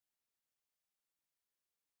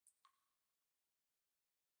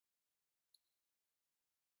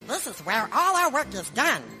This is where all our work is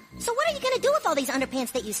done. So what are you going to do with all these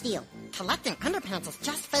underpants that you steal? Collecting underpants is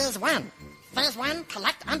just phase 1. Phase 1,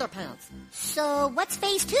 collect underpants. So what's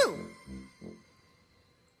phase 2?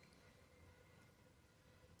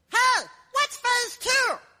 Hey, what's phase 2?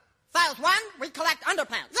 Phase 1, we collect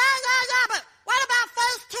underpants. Yeah, but what about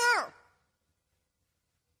phase 2?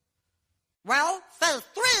 Well, phase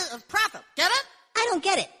 3 is profit. Get it? I don't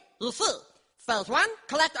get it. You see, phase 1,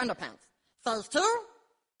 collect underpants. Phase 2,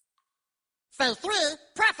 phase 3,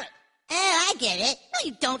 profit. I get it. No,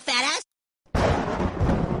 you don't, fat ass.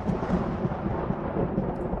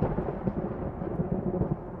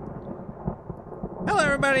 Hello,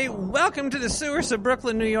 everybody. Welcome to the sewers of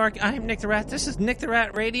Brooklyn, New York. I'm Nick the Rat. This is Nick the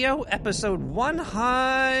Rat Radio, episode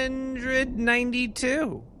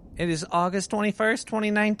 192. It is August 21st,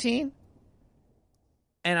 2019.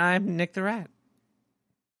 And I'm Nick the Rat.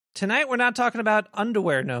 Tonight, we're not talking about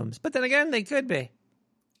underwear gnomes, but then again, they could be.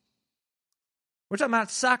 We're talking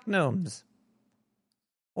about sock gnomes.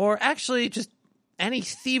 Or actually, just any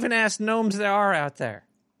thieving-ass gnomes there are out there.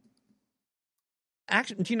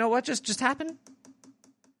 Actually, do you know what just happened?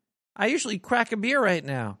 I usually crack a beer right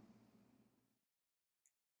now.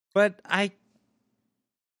 But I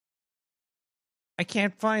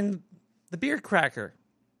can't find the beer cracker.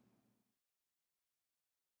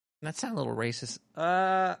 That sounds a little racist.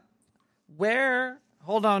 Where?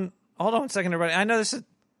 Hold on a second, everybody. I know this is...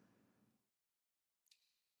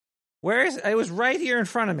 Where is it? It was right here in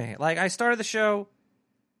front of me. Like, I started the show.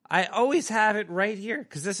 I always have it right here,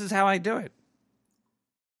 because this is how I do it.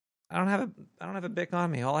 I don't have a Bic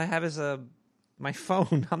on me. All I have is my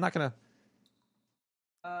phone. I'm not gonna.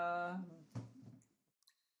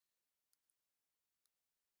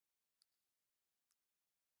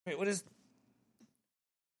 Wait, what is?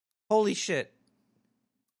 Holy shit!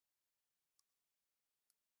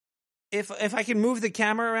 If I can move the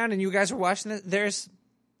camera around and you guys are watching it,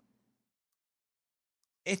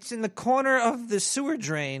 it's in the corner of the sewer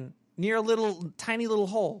drain near a tiny little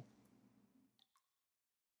hole.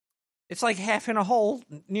 It's like half in a hole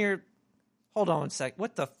near... Hold on one sec.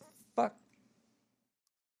 What the fuck?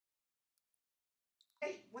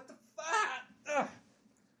 Hey, what the fuck? Ugh.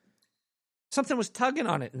 Something was tugging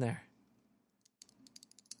on it in there.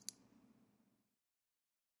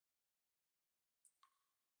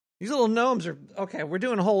 These little gnomes are... Okay, we're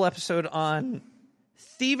doing a whole episode on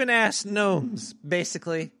thieving-ass gnomes,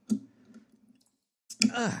 basically.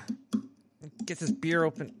 Ugh. Get this beer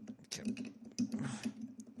open.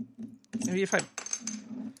 Maybe if I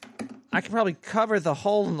could probably cover the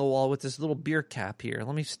hole in the wall with this little beer cap here.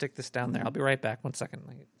 Let me stick this down there. I'll be right back. 1 second.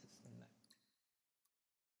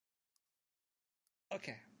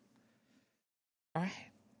 Okay. All right.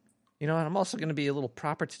 You know what? I'm also going to be a little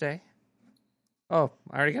proper today. Oh,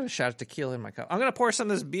 I already got a shot of tequila in my cup. I'm going to pour some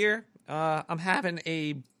of this beer. I'm having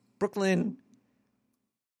a Brooklyn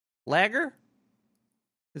lager.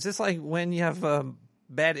 Is this like when you have a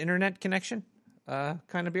bad internet connection kind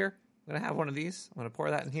of beer? I'm going to have one of these. I'm going to pour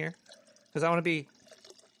that in here because I want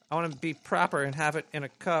to be proper and have it in a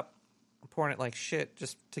cup. I'm pouring it like shit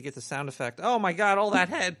just to get the sound effect. Oh my God, all that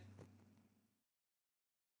head.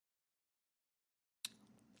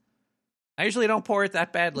 I usually don't pour it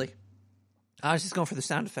that badly. I was just going for the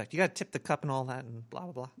sound effect. You got to tip the cup and all that and blah,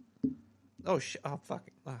 blah, blah. Oh, shit. Oh, fuck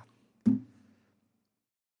it. Oh.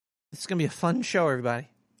 This is going to be a fun show, everybody.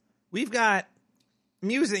 We've got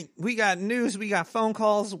music, we got news, we got phone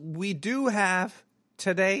calls. We do have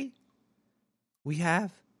today, we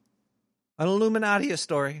have an Illuminati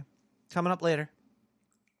story coming up later.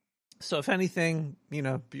 So if anything, you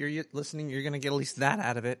know, you're listening, you're going to get at least that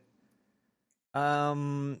out of it. We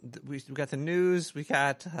got the news, we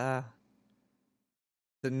got the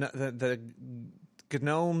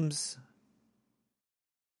gnomes.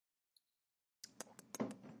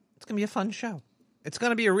 It's going to be a fun show. It's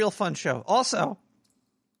going to be a real fun show. Also,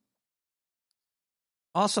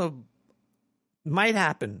 might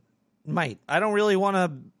happen. Might. I don't really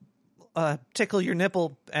want to tickle your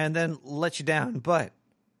nipple and then let you down, but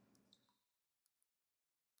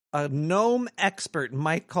a gnome expert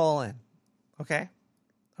might call in. Okay?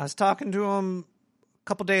 I was talking to him a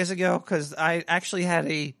couple days ago because I actually had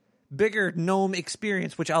a bigger gnome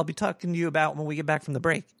experience, which I'll be talking to you about when we get back from the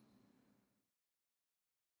break.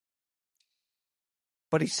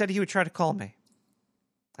 But he said he would try to call me.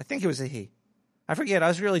 I think it was a he. I forget. I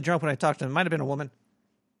was really drunk when I talked to him. It might have been a woman.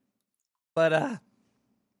 But,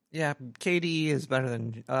 yeah, KD is better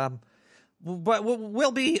than... but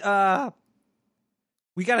we'll be... we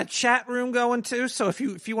got a chat room going, too. So if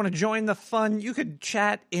you want to join the fun, you could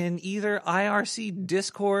chat in either IRC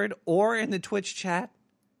Discord or in the Twitch chat.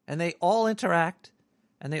 And they all interact.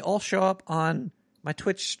 and they all show up on my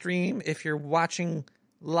Twitch stream. If you're watching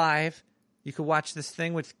live, you could watch this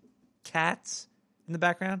thing with cats in the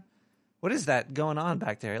background. What is that going on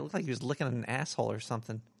back there? It looked like he was licking an asshole or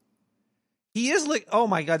something. He is oh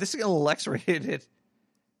my god, this is getting a little X-rated.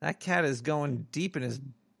 That cat is going deep in his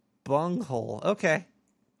bunghole. Okay.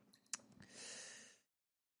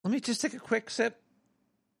 Let me just take a quick sip.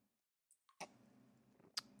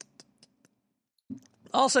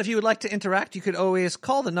 Also, if you would like to interact, you could always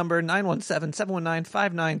call the number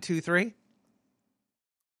 917-719-5923.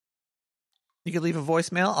 You could leave a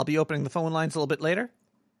voicemail. I'll be opening the phone lines a little bit later.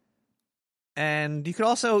 And you could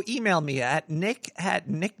also email me at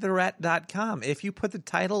nick@nicktherat.com. If you put the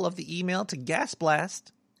title of the email to Gas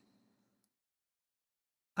Blast,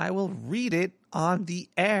 I will read it on the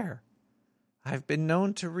air. I've been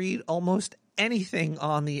known to read almost anything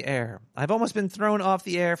on the air. I've almost been thrown off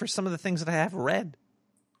the air for some of the things that I have read.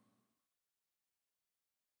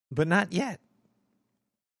 But not yet.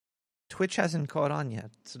 Twitch hasn't caught on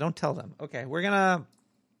yet, so don't tell them. Okay, let's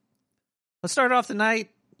start off the night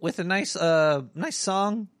with a nice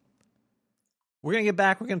song. We're going to get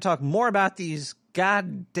back. We're going to talk more about these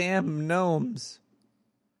goddamn gnomes.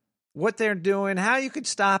 What they're doing, how you could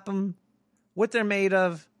stop them, what they're made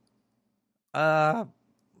of.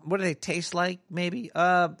 What do they taste like, maybe?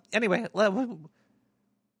 Anyway,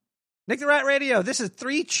 Nick the Rat Radio. This is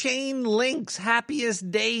 3 Chain Links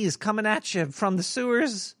Happiest Days coming at you from the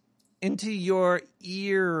sewers into your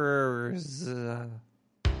ears.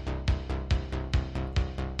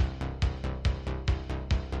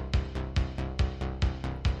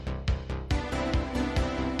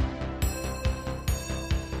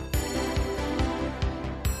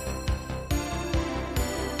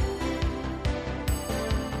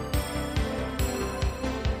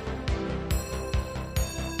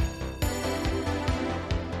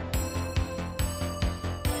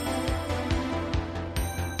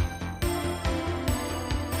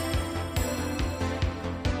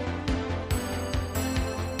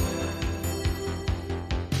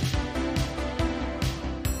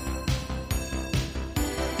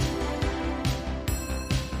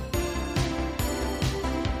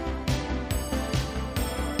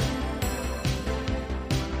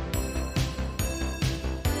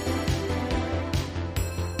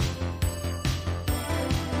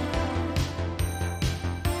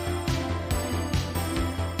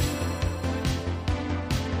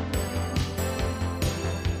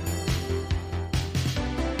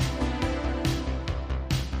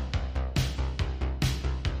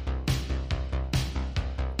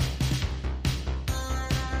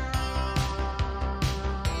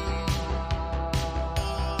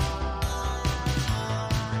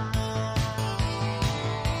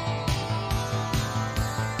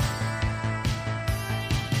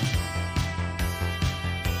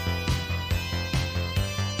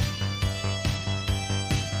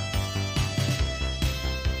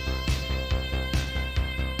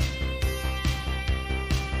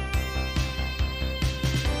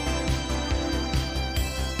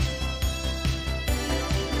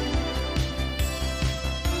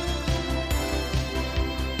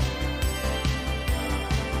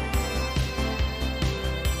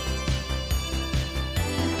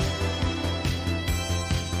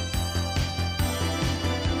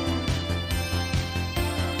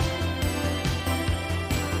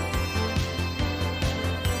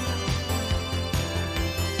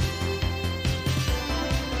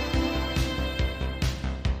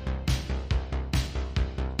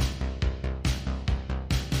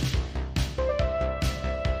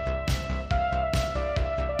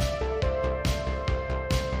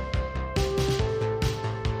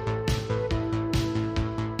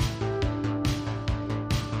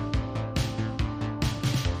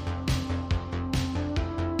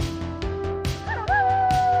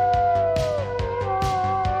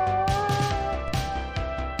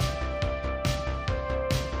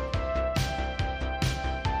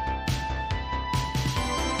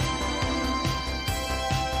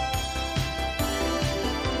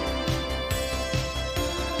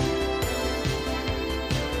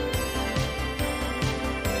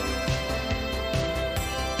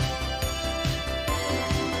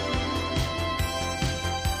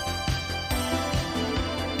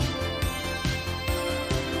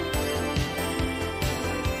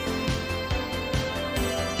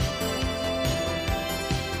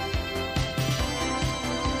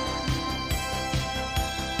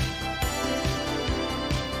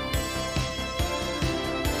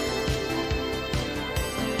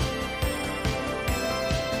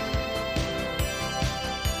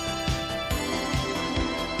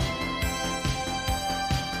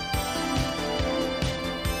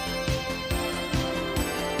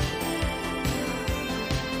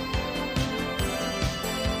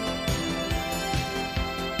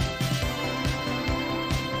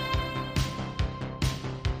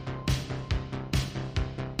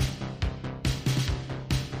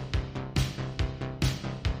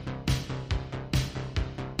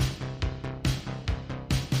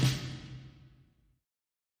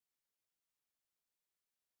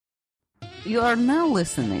 You are now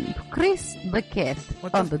listening to Chris the Cat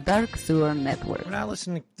on the Dark Sewer Network. We're not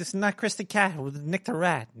listening. This is not Chris the Cat with Nick the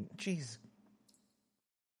Rat. Jeez.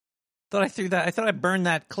 Thought I threw that. I thought I burned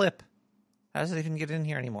that clip. How does it even get in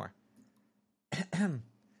here anymore? All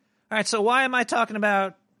right, so why am I talking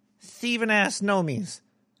about thieving ass gnomies?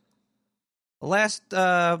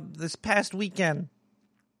 This past weekend,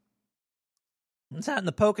 I was out in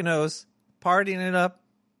the Poconos, partying it up.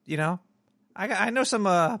 You know, I know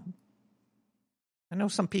some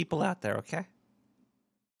people out there. Okay,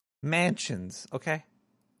 mansions. Okay,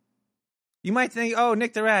 you might think, oh,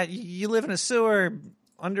 Nick the Rat, you live in a sewer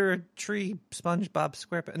under a tree, SpongeBob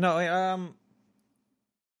SquarePants. No,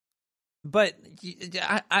 but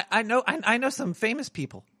I know some famous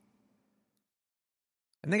people.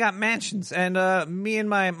 And they got mansions. And me and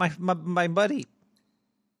my buddy,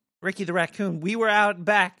 Ricky the Raccoon, we were out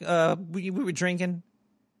back. We were drinking.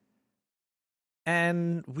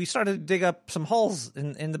 And we started to dig up some holes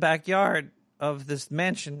in the backyard of this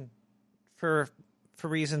mansion for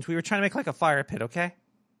reasons. We were trying to make like a fire pit, okay?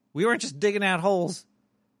 We weren't just digging out holes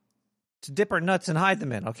to dip our nuts and hide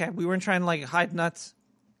them in, okay? We weren't trying to like hide nuts,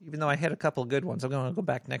 even though I hit a couple of good ones. I'm going to go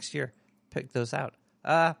back next year, pick those out.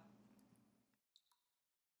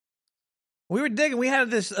 We were digging. We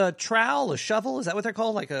had this trowel, a shovel. Is that what they're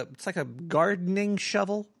called? It's like a gardening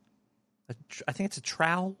shovel. I think it's a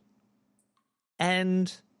trowel.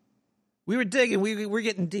 And we were digging. We were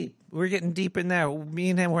getting deep. We were getting deep in there. Me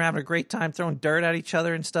and him were having a great time throwing dirt at each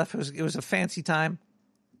other and stuff. It was a fancy time.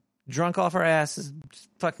 Drunk off our asses,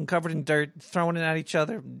 fucking covered in dirt, throwing it at each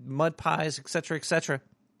other, mud pies, etc., etc.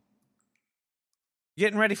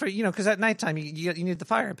 Getting ready for, because at nighttime you need the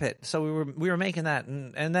fire pit. So we were making that,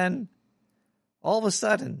 and then all of a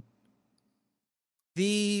sudden,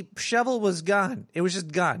 the shovel was gone. It was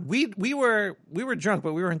just gone. We were drunk,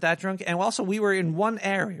 but we weren't that drunk. And also, we were in one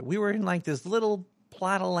area. We were in like this little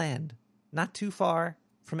plot of land, not too far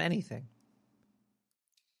from anything.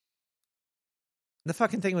 The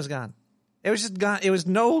fucking thing was gone. It was just gone. It was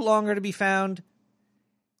no longer to be found.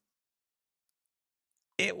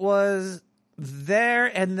 It was there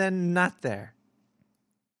and then not there.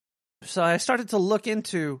 So I started to look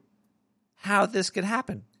into how this could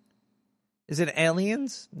happen. Is it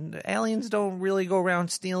aliens? Aliens don't really go around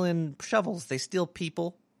stealing shovels. They steal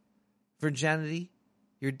people, virginity,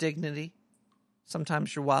 your dignity,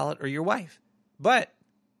 sometimes your wallet or your wife. But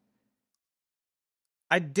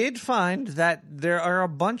I did find that there are a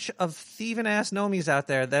bunch of thieving ass gnomies out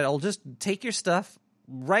there that'll just take your stuff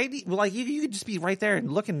right. Like you could just be right there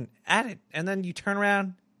and looking at it, and then you turn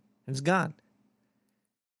around and it's gone.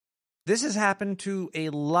 This has happened to a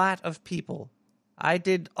lot of people. I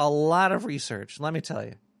did a lot of research, let me tell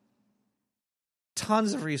you.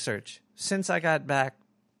 Tons of research since I got back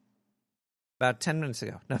about 10 minutes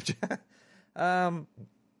ago. No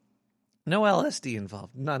LSD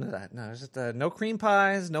involved. None of that. No, just no cream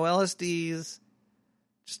pies, no LSDs.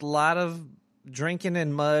 Just a lot of drinking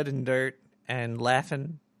in mud and dirt and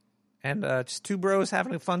laughing. And just two bros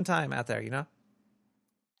having a fun time out there,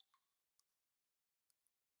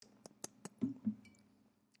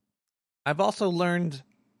 I've also learned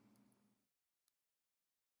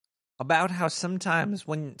about how sometimes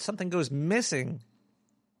when something goes missing,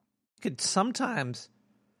 it could sometimes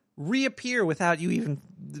reappear without you even...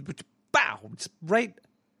 Bow! It's right...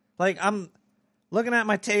 Like, I'm looking at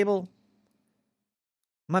my table,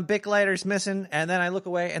 my Bic lighter's missing, and then I look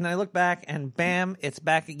away, and then I look back, and bam, it's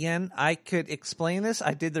back again. I could explain this.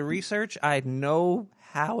 I did the research. I know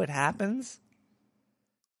how it happens.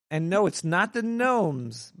 And no, it's not the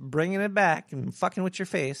gnomes bringing it back and fucking with your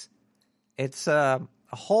face. It's a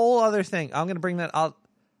whole other thing. I'm going to bring that. I'll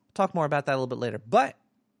talk more about that a little bit later. But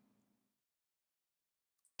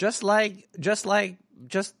just like I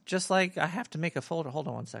have to make a folder. Hold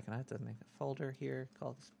on one second. I have to make a folder here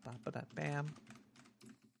called bam.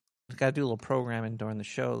 Just got to do a little programming during the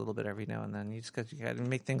show a little bit every now and then. You got to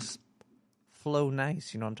make things flow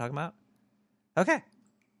nice. You know what I'm talking about? Okay.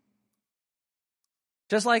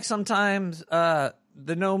 Just like sometimes the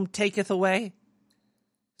gnome taketh away,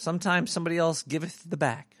 sometimes somebody else giveth the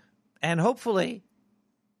back. And hopefully,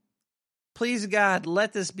 please God,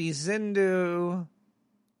 let this be Zindu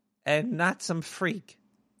and not some freak.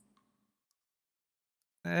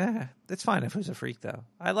 It's fine if it was a freak, though.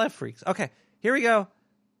 I love freaks. Okay, here we go.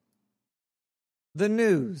 The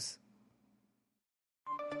news.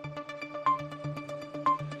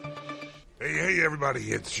 Hey,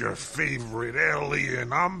 everybody, it's your favorite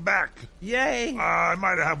alien. I'm back. Yay. I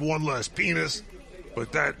might have one less penis,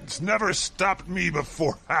 but that's never stopped me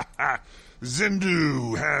before.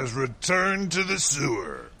 Zindu has returned to the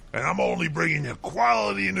sewer, and I'm only bringing you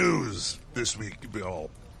quality news. this week. All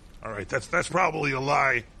right, that's probably a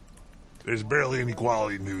lie. There's barely any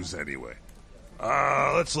quality news anyway.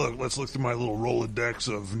 Let's look through my little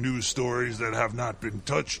Rolodex of news stories that have not been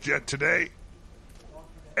touched yet today.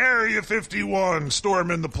 Area 51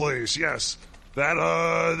 storming the place. Yes, that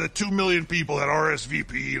the 2 million people that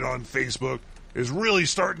RSVP'd on Facebook is really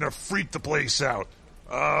starting to freak the place out.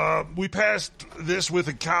 We passed this with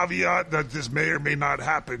a caveat that this may or may not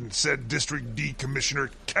happen, said District D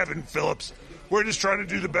Commissioner Kevin Phillips. We're just trying to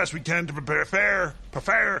do the best we can to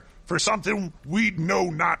prepare for something we know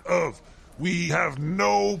not of. We have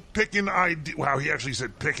no picking idea. Wow, he actually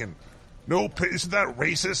said picking. Isn't that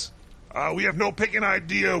racist? We have no picking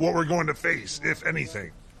idea what we're going to face, if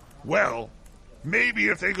anything. Well, maybe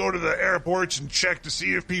if they go to the airports and check to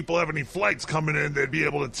see if people have any flights coming in, they'd be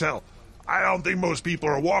able to tell. I don't think most people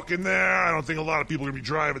are walking there. I don't think a lot of people are going to be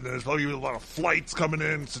driving there. There's probably a lot of flights coming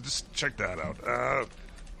in, so just check that out.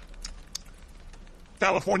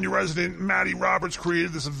 California resident Maddie Roberts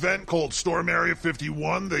created this event called Storm Area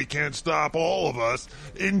 51. They can't stop all of us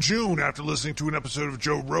in June after listening to an episode of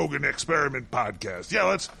Joe Rogan Experiment podcast.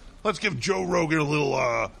 Yeah, let's give Joe Rogan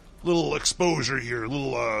a little exposure here,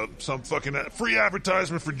 some fucking free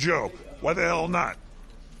advertisement for Joe. Why the hell not?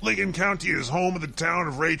 Lincoln County is home of the town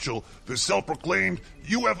of Rachel, the self-proclaimed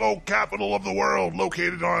UFO capital of the world,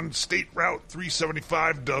 located on State Route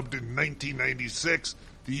 375, dubbed in 1996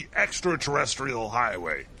 the Extraterrestrial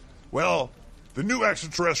Highway. Well, the new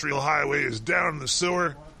Extraterrestrial Highway is down in the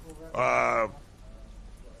sewer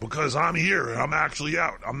because I'm here and I'm actually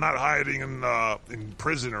out. I'm not hiding in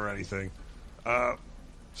prison or anything. So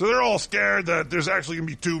they're all scared that there's actually going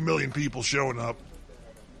to be 2 million people showing up.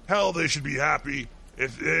 Hell, they should be happy.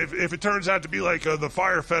 If it turns out to be like the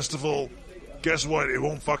Fire Festival, guess what? It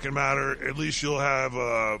won't fucking matter. At least you'll have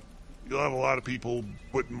a lot of people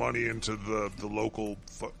putting money into the local.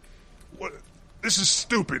 What? This is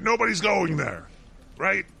stupid. Nobody's going there,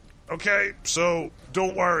 right? Okay, so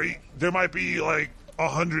don't worry. There might be like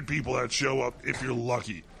 100 people that show up if you're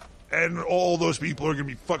lucky, and all those people are gonna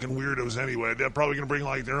be fucking weirdos anyway. They're probably gonna bring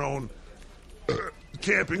like their own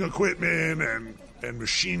camping equipment and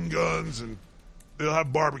machine guns, and they'll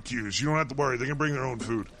have barbecues. You don't have to worry. They can bring their own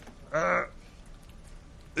food.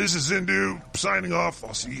 This is Zindu signing off.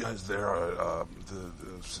 I'll see you guys there the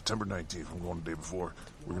September 19th. I'm going the day before.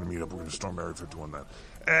 We're going to meet up. We're going to storm Area 51 then.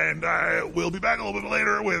 And we'll be back a little bit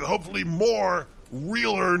later with hopefully more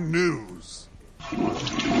realer news. Opposed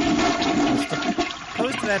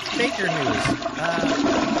to that faker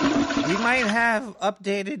news, we might have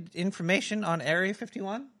updated information on Area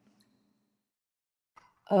 51.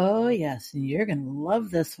 Oh, yes. And you're going to love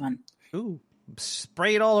this one. Ooh,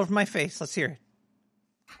 spray it all over my face. Let's hear it.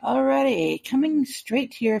 Alrighty, coming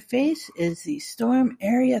straight to your face is the Storm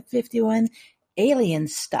Area 51 alien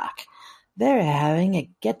stock. They're having a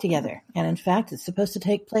get-together, and in fact, it's supposed to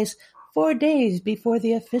take place 4 days before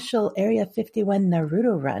the official Area 51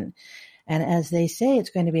 Naruto run. And as they say, it's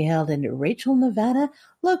going to be held in Rachel, Nevada,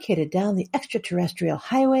 located down the extraterrestrial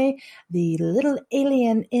highway. The Little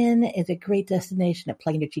Alien Inn is a great destination to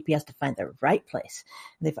plug in your GPS to find the right place.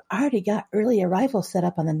 And they've already got early arrival set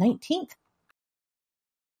up on the 19th.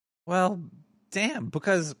 Well, damn,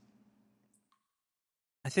 because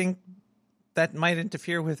I think that might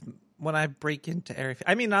interfere with when I break into Area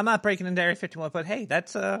 51. I mean, I'm not breaking into Area 51, but hey,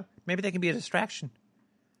 that's maybe they can be a distraction.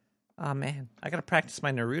 Oh, man, I got to practice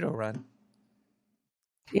my Naruto run.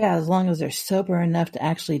 Yeah, as long as they're sober enough to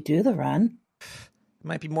actually do the run. It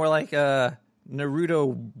might be more like a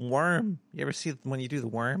Naruto worm. You ever see when you do the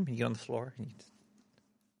worm, you get on the floor and you just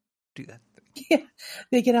do that? Yeah,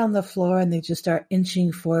 they get on the floor and they just start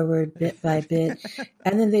inching forward bit by bit,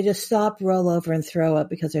 and then they just stop, roll over, and throw up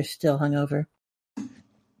because they're still hungover.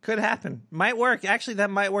 Could happen. Might work. Actually, that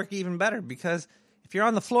might work even better because if you're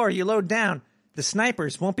on the floor, you load down. The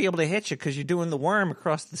snipers won't be able to hit you because you're doing the worm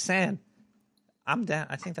across the sand. I'm down.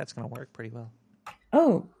 I think that's going to work pretty well.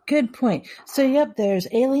 Oh, good point. So, yep, there's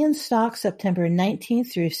Alien Stock September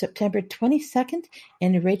 19th through September 22nd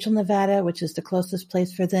in Rachel, Nevada, which is the closest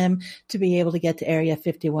place for them to be able to get to Area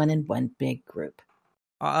 51 in one big group.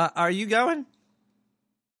 Are you going?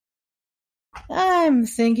 I'm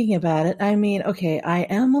thinking about it. I mean, okay, I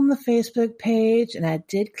am on the Facebook page and I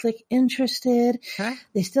did click interested. Okay.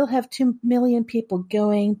 They still have 2 million people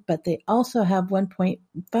going, but they also have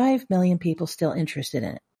 1.5 million people still interested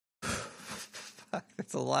in it.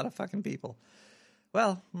 That's a lot of fucking people.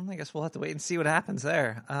 Well, I guess we'll have to wait and see what happens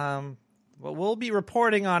there. Well, we'll be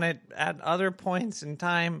reporting on it at other points in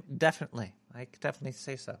time, definitely. I could definitely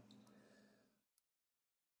say so.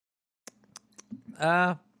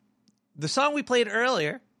 The song we played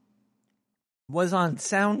earlier was on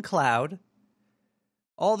SoundCloud.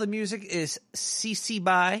 All the music is CC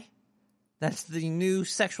BY. That's the new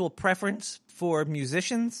sexual preference for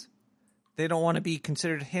musicians. They don't want to be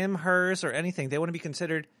considered him, hers, or anything. They want to be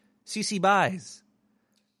considered CC BYs.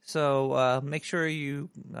 So make sure you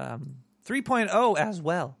 3.0 as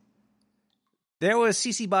well. There was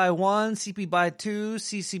CC BY 1, CP BY 2,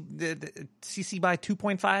 CC BY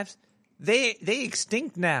 2.5s. They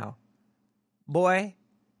extinct now. Boy,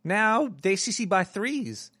 now they CC BY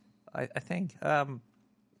 3s, I think.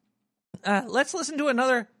 Let's listen to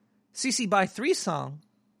another CC BY 3 song.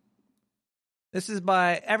 This is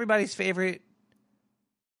by everybody's favorite,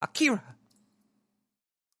 Akira.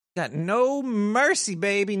 Got No Mercy,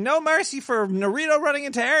 baby. No mercy for Naruto running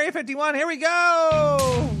into Area 51. Here we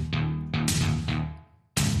go!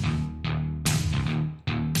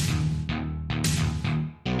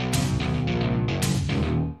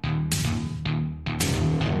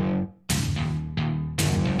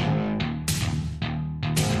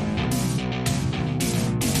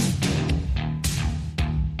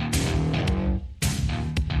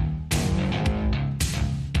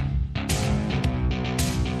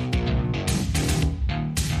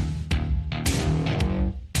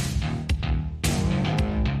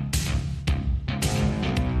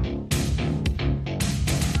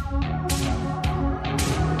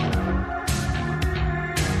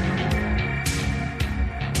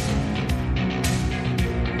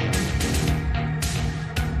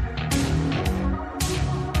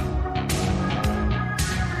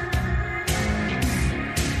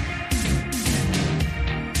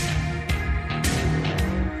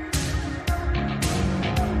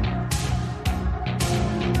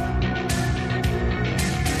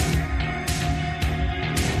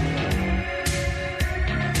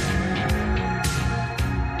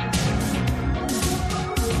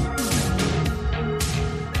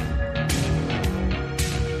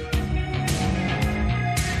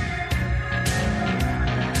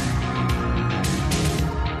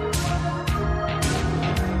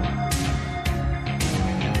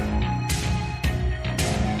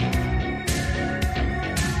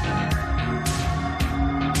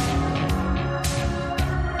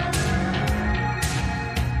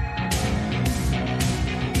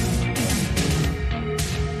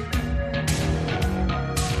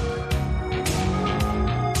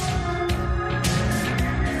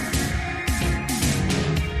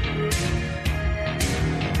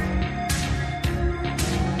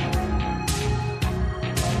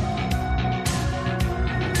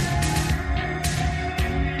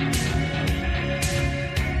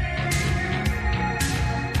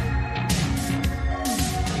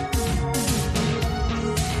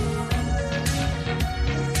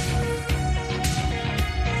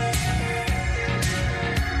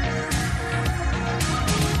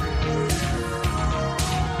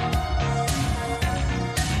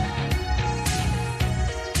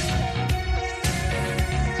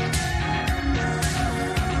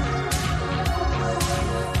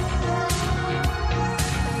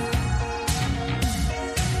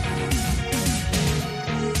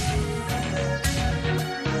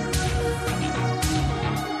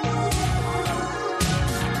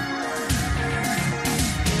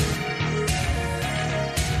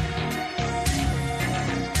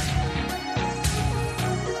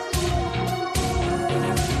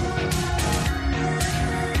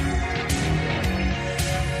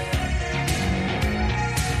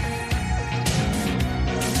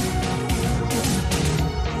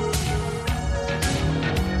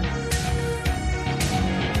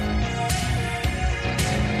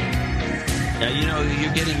 You know,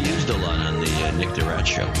 you're getting used a lot on the Nick the Rat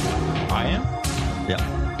show. I am? Yeah.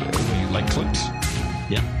 Like clips?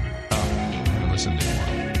 Yeah. Oh, I'm going to listen to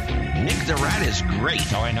more. Nick the Rat is great.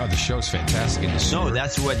 Oh, I know. The show's fantastic. No,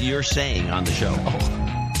 that's what you're saying on the show. Oh.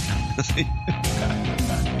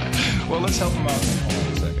 Well, let's help him out. Hold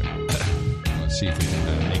on a second. Let's see if we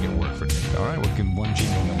can make it work for Nick. All right, we'll give him one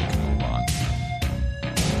jingle and then we can move on.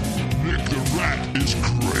 Nick the Rat is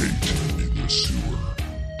great in the sewer.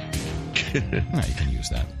 No, you can use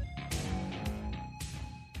that.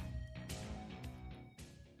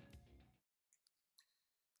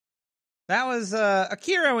 That was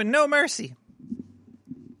Akira with No Mercy.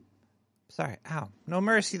 Sorry, ow. No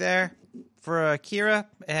Mercy there for Akira,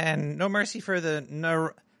 and No Mercy for the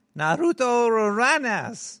Naruto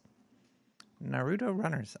Runners. Naruto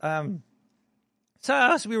Runners. So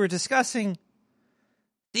as we were discussing,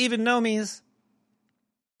 Stephen Nomies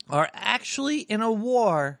are actually in a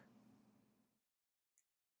war.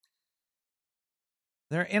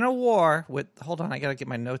 They're in a war with... Hold on, I got to get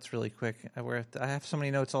my notes really quick. I have so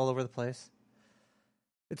many notes all over the place.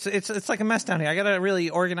 It's like a mess down here. I gotta really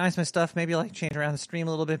organize my stuff. Maybe like change around the stream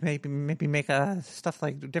a little bit. Maybe make stuff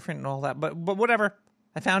like different and all that. But whatever.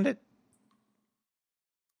 I found it.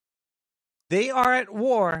 They are at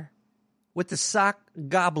war with the sock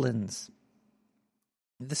goblins.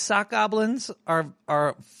 The sock goblins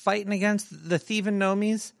are fighting against the thieving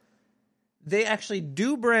gnomies. They actually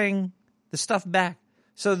do bring the stuff back.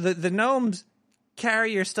 So the gnomes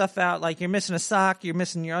carry your stuff out, like you're missing a sock, you're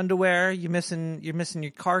missing your underwear, you're missing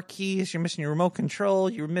your car keys, you're missing your remote control,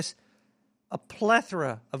 you're miss a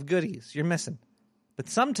plethora of goodies you're missing. But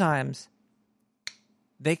sometimes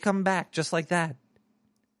they come back just like that.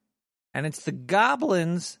 And it's the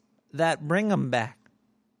goblins that bring them back.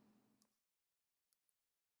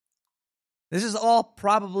 This is all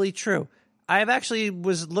probably true. I've actually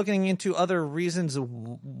was looking into other reasons of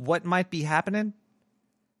what might be happening.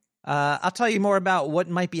 I'll tell you more about what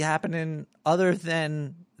might be happening other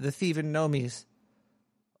than the thieving gnomies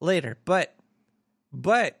later. But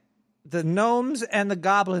the gnomes and the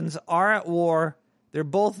goblins are at war. They're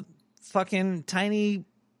both fucking tiny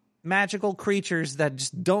magical creatures that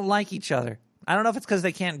just don't like each other. I don't know if it's because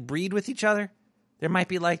they can't breed with each other. There might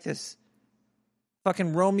be like this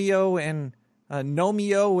fucking Romeo and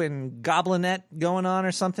Gnomeo and Goblinette going on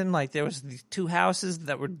or something. Like there was these two houses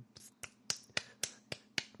that were...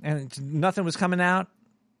 and nothing was coming out.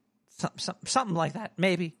 Something like that,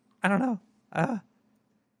 maybe. I don't know.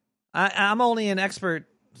 I'm only an expert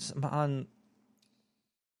on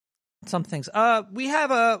some things. We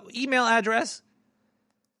have a email address,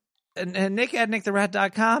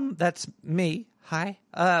 nick@nicktherat.com. That's me. Hi.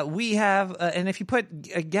 We have, and if you put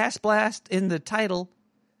a gas blast in the title,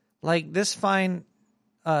 like this fine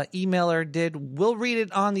emailer did, we'll read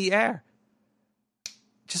it on the air.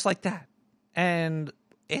 Just like that. And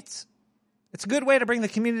it's a good way to bring the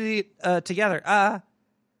community together.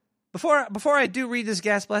 Before I do read this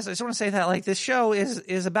gas blast, I just want to say that like this show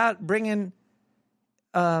is about bringing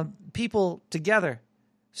people together,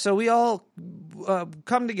 so we all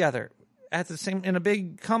come together at the same in a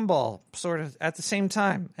big cum ball sort of at the same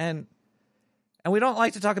time, and we don't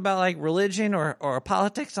like to talk about like religion or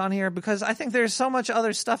politics on here because I think there's so much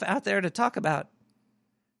other stuff out there to talk about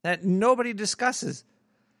that nobody discusses.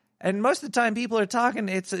 And most of the time people are talking,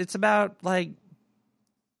 it's about like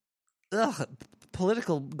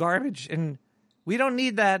political garbage, and we don't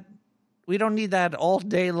need that. We don't need that all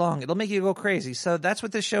day long. It'll make you go crazy. So that's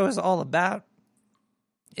what this show is all about.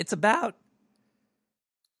 It's about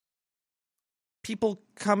people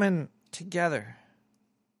coming together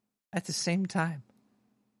at the same time.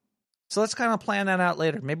 So let's kind of plan that out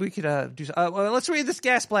later. Maybe we could do. Well, let's read this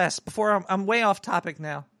gas blast before I'm way off topic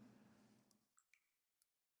now.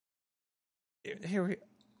 Here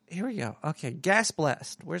we go. Okay, gas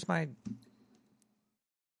blast. Where's my...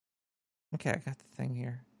 Okay, I got the thing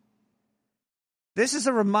here. This is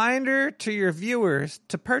a reminder to your viewers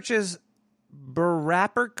to purchase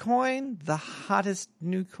Barapper coin, the hottest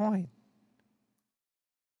new coin.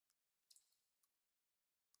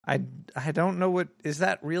 I don't know what... Is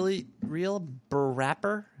that really real?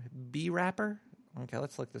 Barapper? B-Rapper? Okay,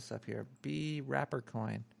 let's look this up here. B-Rapper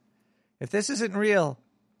coin. If this isn't real...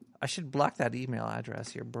 I should block that email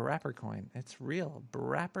address here. Barapper coin. It's real.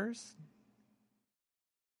 Barappers?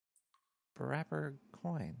 Barapper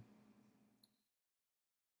coin.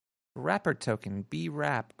 Barapper token.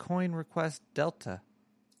 B-Rap. Coin request Delta.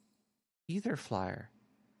 Ether flyer.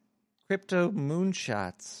 Crypto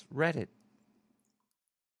moonshots. Reddit.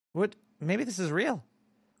 What? Maybe this is real.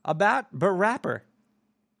 About Barapper.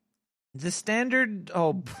 The standard...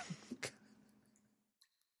 Oh...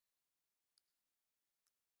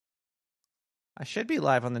 I should be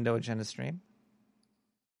live on the No Agenda stream.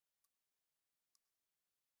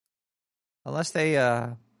 Unless they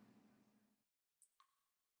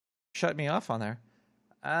shut me off on there.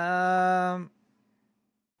 I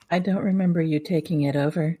don't remember you taking it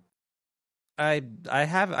over. I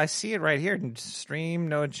see it right here. Stream,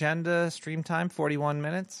 No Agenda, stream time, 41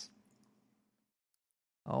 minutes.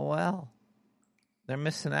 Oh, well. They're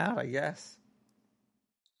missing out, I guess.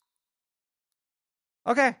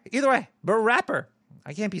 Okay, either way, Barapper.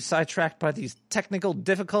 I can't be sidetracked by these technical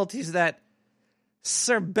difficulties that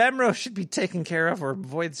Sir Bemro should be taking care of, or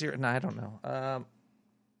Void Zero. No, I don't know.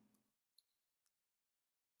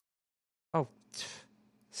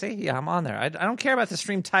 See, yeah, I'm on there. I don't care about the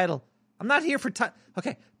stream title. I'm not here for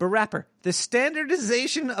Okay, Barapper. The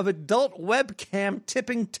standardization of adult webcam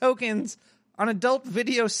tipping tokens on adult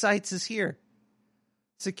video sites is here.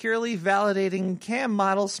 Securely validating cam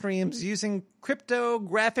model streams using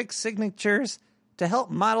cryptographic signatures to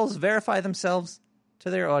help models verify themselves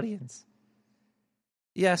to their audience.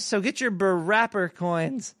 Yeah, so get your Barapper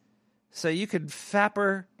coins so you could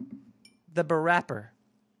fapper the Barapper.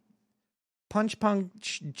 Punch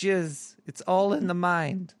jizz. It's all in the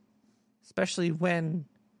mind. Especially when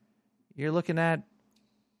you're looking at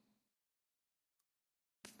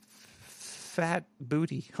fat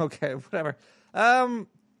booty. Okay, whatever.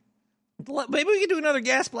 Maybe we can do another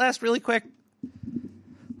gas blast really quick.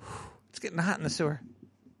 It's getting hot in the sewer.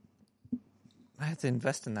 I have to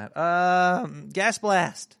invest in that. Gas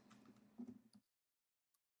blast.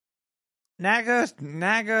 Naga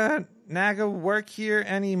work here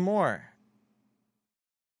anymore.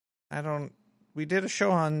 We did a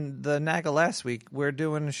show on the Naga last week. We're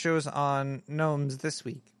doing shows on gnomes this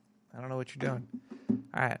week. I don't know what you're doing.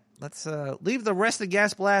 All right, let's leave the rest of the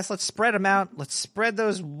gas blast. Let's spread them out. Let's spread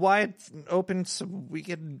those wide open so we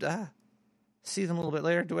could see them a little bit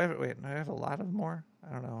later. Do I have a lot of more?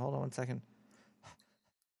 I don't know. Hold on one second.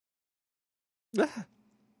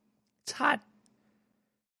 It's hot.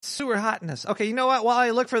 Sewer hotness. Okay, you know what? While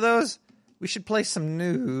I look for those, we should play some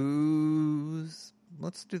news.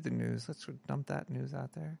 Let's do the news. Let's dump that news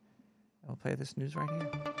out there. I'll play this news right here.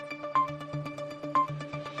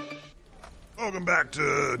 Welcome back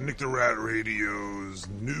to Nick the Rat Radio's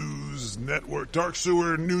News Network, Dark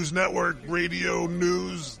Sewer News Network Radio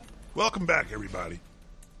News. Welcome back, everybody.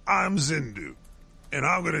 I'm Zindu, and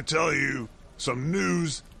I'm going to tell you some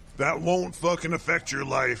news that won't fucking affect your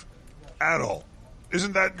life at all.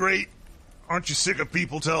 Isn't that great? Aren't you sick of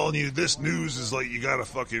people telling you this news is like you gotta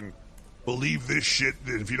fucking believe this shit,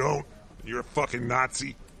 that if you don't, you're a fucking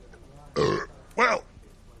Nazi? Well,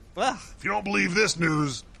 if you don't believe this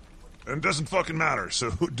news, then it doesn't fucking matter,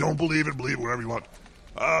 so don't believe it, whatever you want.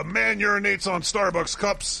 Man urinates on Starbucks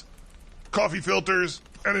cups, coffee filters,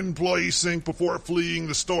 and an employee sink before fleeing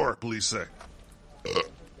the store, police say.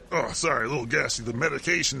 Oh, sorry, a little gassy. The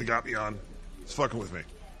medication they got me on is fucking with me.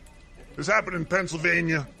 This happened in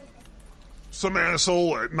Pennsylvania. Some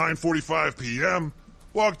asshole at 9:45 p.m.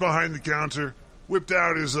 walked behind the counter, whipped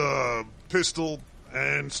out his pistol,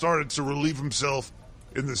 and started to relieve himself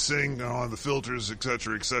in the sink on the filters,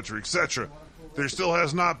 etc., etc., etc. There still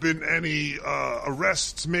has not been any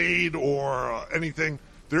arrests made or anything.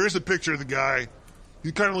 There is a picture of the guy.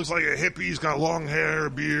 He kind of looks like a hippie. He's got long hair, a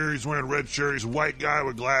beard. He's wearing a red shirt. He's a white guy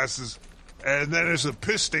with glasses. And then there's a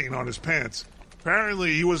piss stain on his pants.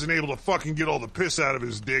 Apparently, he wasn't able to fucking get all the piss out of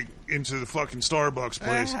his dick into the fucking Starbucks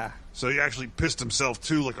place. So he actually pissed himself,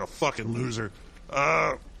 too, like a fucking loser.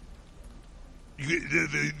 The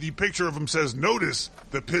picture of him says, notice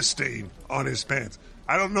the piss stain on his pants.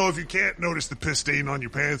 I don't know if you can't notice the piss stain on your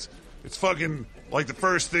pants. It's fucking like the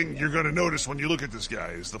first thing you're going to notice when you look at this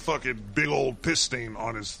guy is the fucking big old piss stain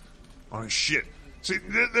on his shit. See,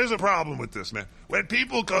 there's a problem with this, man. When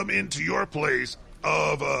people come into your place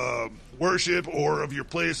of worship or of your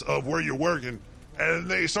place of where you're working and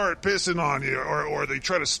they start pissing on you or they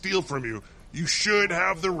try to steal from you, you should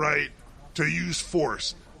have the right to use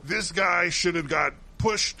force. This guy should have got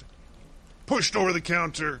pushed over the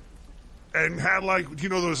counter and had, like, you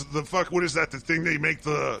know, what is that, the thing they make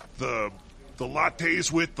the lattes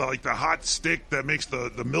with, like the hot stick that makes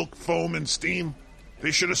the milk foam and steam?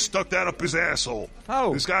 They should have stuck that up his asshole.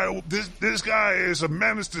 Oh. This guy is a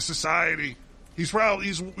menace to society. He's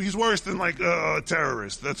worse than like a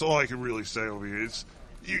terrorist. That's all I can really say over here.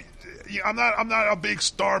 I'm not a big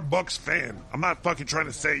Starbucks fan. I'm not fucking trying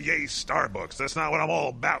to say yay Starbucks. That's not what I'm all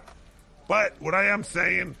about. But what I am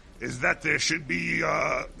saying is that there should be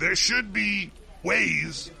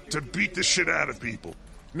ways to beat the shit out of people.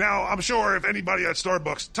 Now, I'm sure if anybody at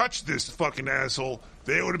Starbucks touched this fucking asshole,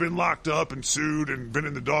 they would have been locked up and sued and been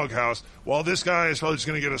in the doghouse, while this guy is probably just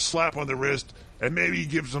going to get a slap on the wrist and maybe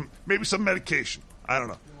give some medication. I don't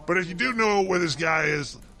know. But if you do know where this guy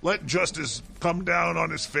is, let justice come down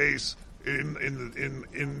on his face in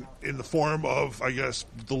the form of, I guess,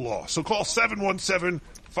 the law. So call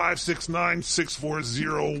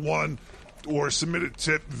 717-569-6401 or submit a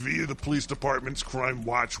tip via the police department's Crime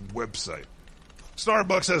Watch website.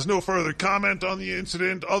 Starbucks has no further comment on the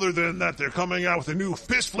incident other than that they're coming out with a new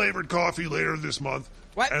piss-flavored coffee later this month.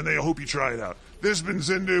 What? And they hope you try it out. This has been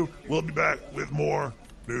Zindu. We'll be back with more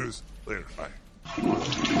news later. Bye.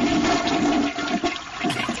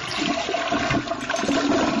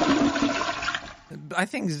 I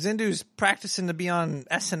think Zindu's practicing to be on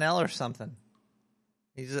SNL or something.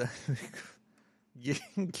 He's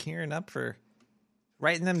gearing up for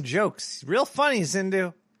writing them jokes. Real funny,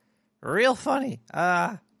 Zindu. Real funny.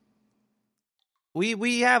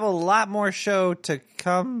 We have a lot more show to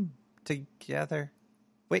come together.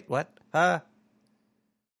 Wait, what? I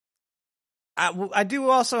do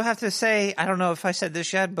also have to say, I don't know if I said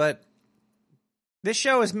this yet, but This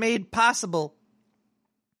show is made possible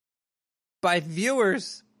by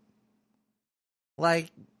viewers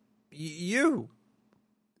like you.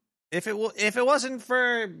 If it wasn't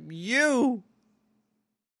for you,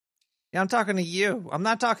 yeah, I'm talking to you. I'm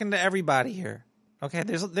not talking to everybody here. Okay,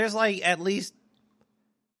 there's like at least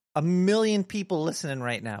 1 million people listening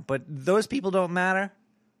right now, but those people don't matter.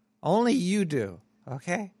 Only you do.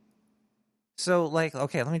 Okay. So like,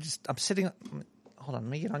 okay, I'm sitting. Hold on,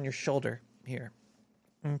 let me get on your shoulder here.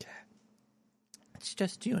 Okay. It's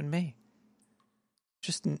just you and me.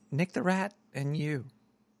 Just Nick the Rat and you.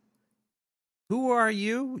 Who are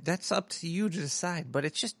you? That's up to you to decide, but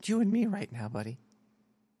it's just you and me right now, buddy.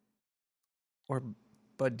 Or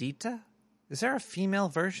Budita? Is there a female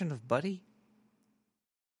version of Buddy?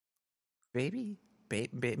 Baby?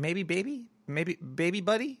 Maybe baby? Maybe baby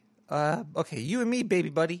buddy? Okay, you and me, baby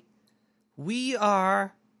buddy. We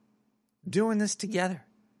are doing this together.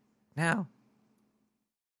 Now,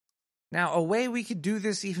 a way we could do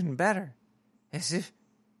this even better is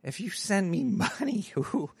if you send me money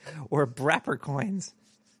or Brapper coins.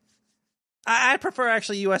 I prefer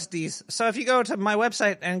actually USDs. So if you go to my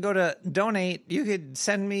website and go to donate, you could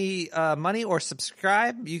send me money or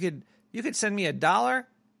subscribe. You could send me $1,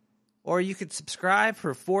 or you could subscribe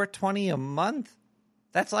for $4.20 a month.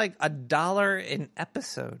 That's like $1 an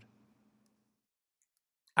episode.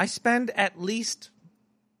 I spend at least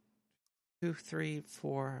 2, 3,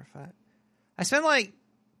 4, 5. I spend like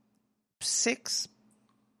 6,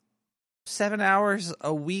 7 hours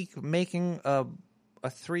a week making a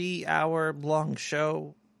 3-hour long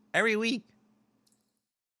show every week.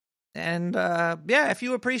 And yeah, if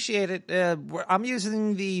you appreciate it, I'm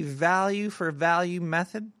using the value for value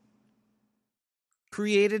method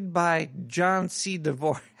created by John C.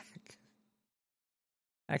 Dvorak.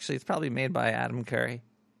 Actually, it's probably made by Adam Curry.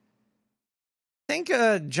 I think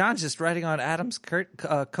John's just riding on Adam's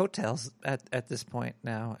coattails at this point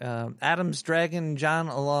now. Adam's dragging John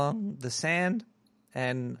along the sand,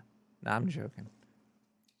 and no, I'm joking.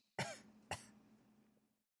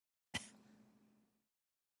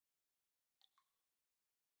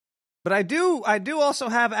 But I do also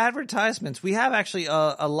have advertisements. We have actually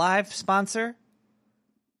a live sponsor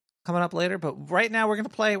coming up later, but right now we're gonna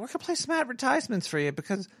play some advertisements for you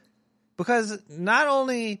because not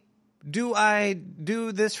only do I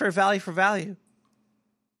do this for value,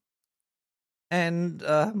 and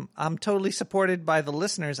I'm totally supported by the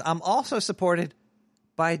listeners. I'm also supported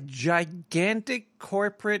by gigantic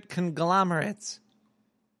corporate conglomerates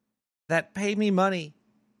that pay me money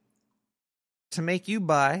to make you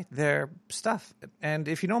buy their stuff. And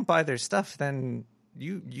if you don't buy their stuff, then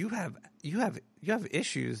you have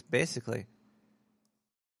issues, basically.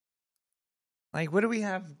 Like, what do we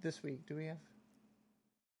have this week? Do we have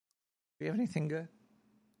anything good?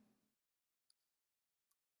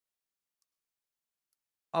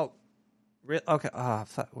 Oh, okay.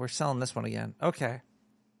 We're selling this one again. Okay.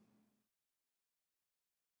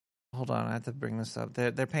 Hold on, I have to bring this up.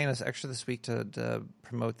 They're paying us extra this week to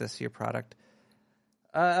promote this here product.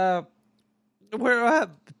 We're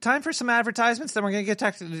time for some advertisements. Then we're gonna get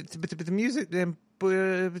back to the music.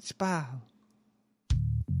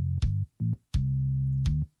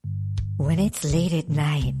 When it's late at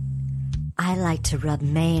night, I like to rub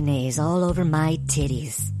mayonnaise all over my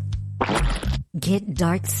titties. Get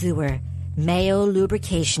Dark Sewer Mayo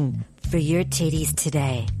Lubrication for your titties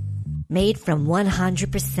today. Made from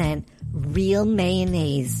 100% real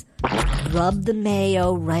mayonnaise. Rub the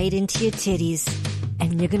mayo right into your titties,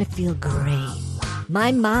 and you're gonna feel great.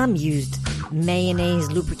 My mom used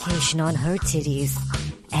mayonnaise lubrication on her titties,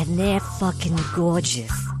 and they're fucking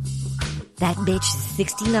gorgeous. That bitch is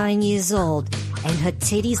 69 years old, and her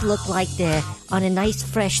titties look like they're on a nice,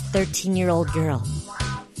 fresh 13-year-old girl.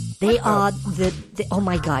 They are oh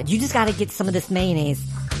my God, you just gotta get some of this mayonnaise.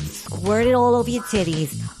 Squirt it all over your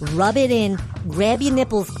titties, rub it in, grab your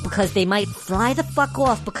nipples because they might fly the fuck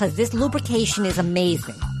off because this lubrication is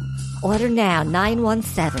amazing. Order now,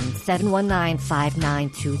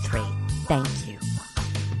 917-719-5923. Thank you.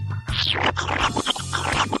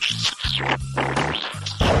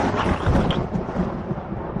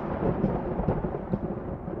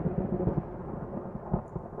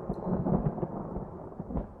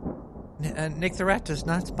 Nick the Rat does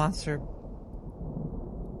not sponsor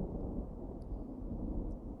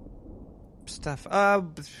stuff. I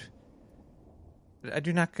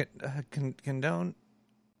do not condone.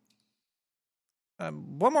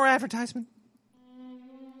 One more advertisement.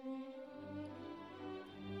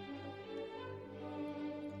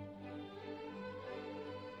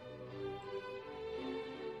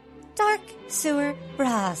 Dark Sewer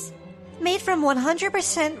Bras. made from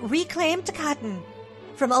 100% reclaimed cotton,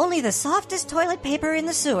 from only the softest toilet paper in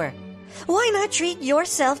the sewer. Why not treat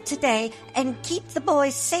yourself today and keep the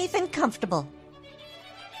boys safe and comfortable?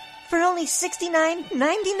 For only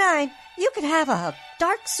 $69.99, you could have a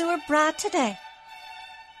dark sewer bra today.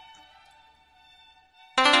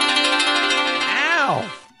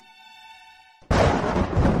 Ow!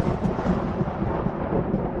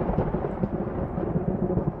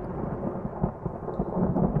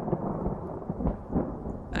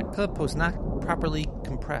 That clip was not properly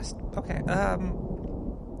compressed. Okay,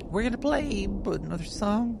 we're gonna play another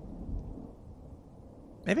song.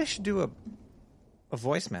 Maybe I should do a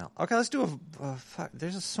voicemail. Okay, let's do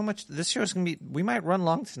there's so much. This show's gonna be. We might run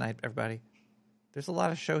long tonight, everybody. There's a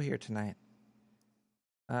lot of show here tonight.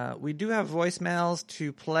 We do have voicemails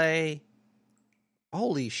to play.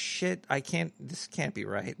 Holy shit! This can't be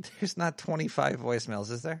right. There's not 25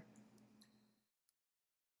 voicemails, is there?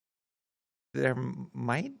 There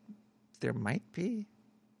might be.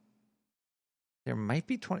 There might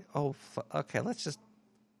be 20. Oh, okay. Let's just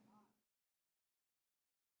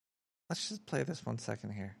play this 1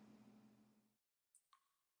 second here.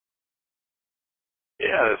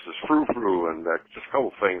 Yeah, this is Frou Frou, and just a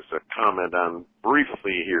couple things to comment on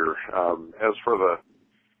briefly here. As for the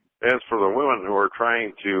women who are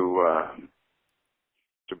trying to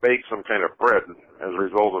bake some kind of bread as a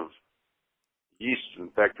result of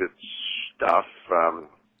yeast-infected stuff,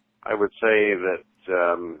 I would say that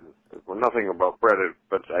well, nothing about bread,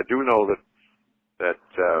 but I do know that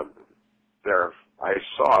I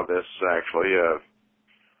saw this actually.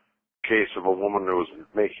 Case of a woman who was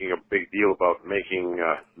making a big deal about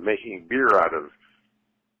making beer out of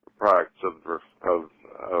products of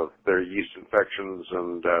their yeast infections,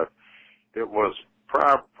 and it was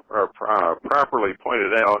properly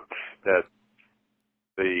pointed out that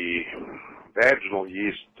the vaginal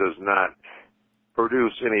yeast does not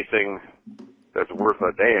produce anything that's worth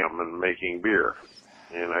a damn in making beer,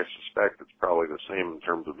 and I suspect it's probably the same in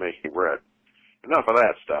terms of making bread. Enough of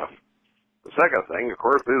that stuff. The second thing, of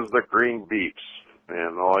course, is the green beeps.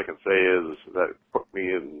 And all I can say is that it put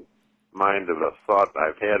me in mind of a thought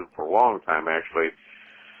I've had for a long time, actually,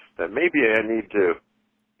 that maybe I need to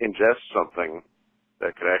ingest something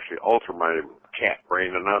that could actually alter my cat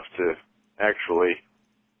brain enough to actually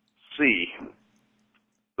see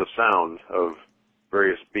the sound of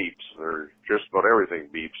various beeps, or just about everything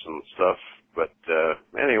beeps and stuff. But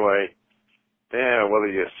anyway, yeah, whether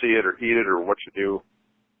you see it or eat it or what you do,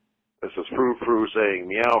 this is Frou Frou saying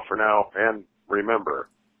meow for now, and remember,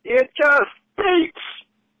 it just beeps!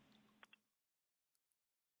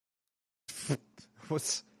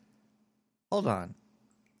 Hold on.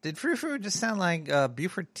 Did Frou Frou just sound like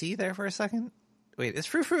Buford T there for a second? Wait, is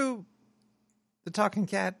Frou Frou the talking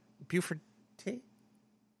cat Buford T?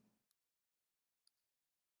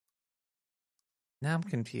 Now I'm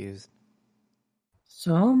confused.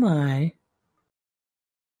 So am I.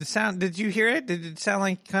 Did you hear it? Did it sound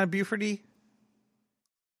like kind of Bufordy?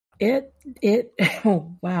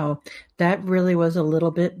 Oh, wow. That really was a little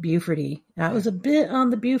bit Bufordy. That was a bit on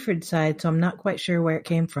the Buford side, so I'm not quite sure where it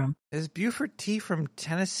came from. Is Buford T from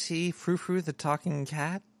Tennessee Frou Frou the talking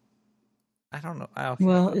cat? I don't know.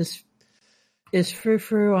 Well, is Frou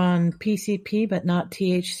Frou on PCP but not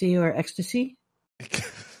THC or ecstasy?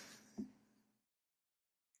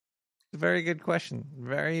 Very good question.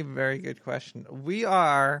 Very, very good question. We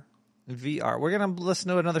are VR. We're going to listen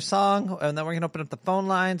to another song, and then we're going to open up the phone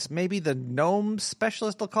lines. Maybe the gnome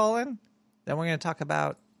specialist will call in. Then we're going to talk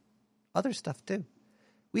about other stuff, too.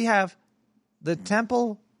 We have the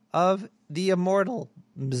Temple of the Immortal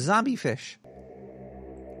Zombie Fish.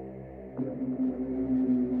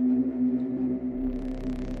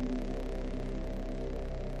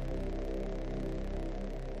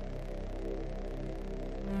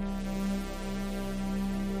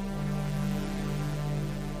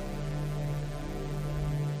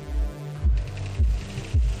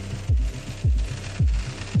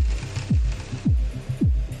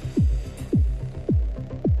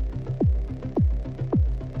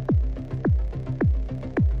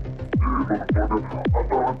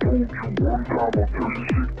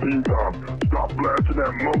 Stop blasting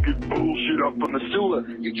that monkey bullshit up on the sewer.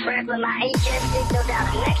 You trampling my HS signal down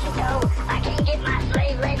in Mexico. I can't get my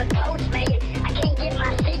slave labor coats made. I can't get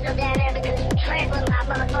my signal down there because you trampling my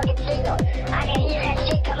motherfucking signal. I can hear that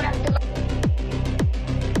shit coming up to my...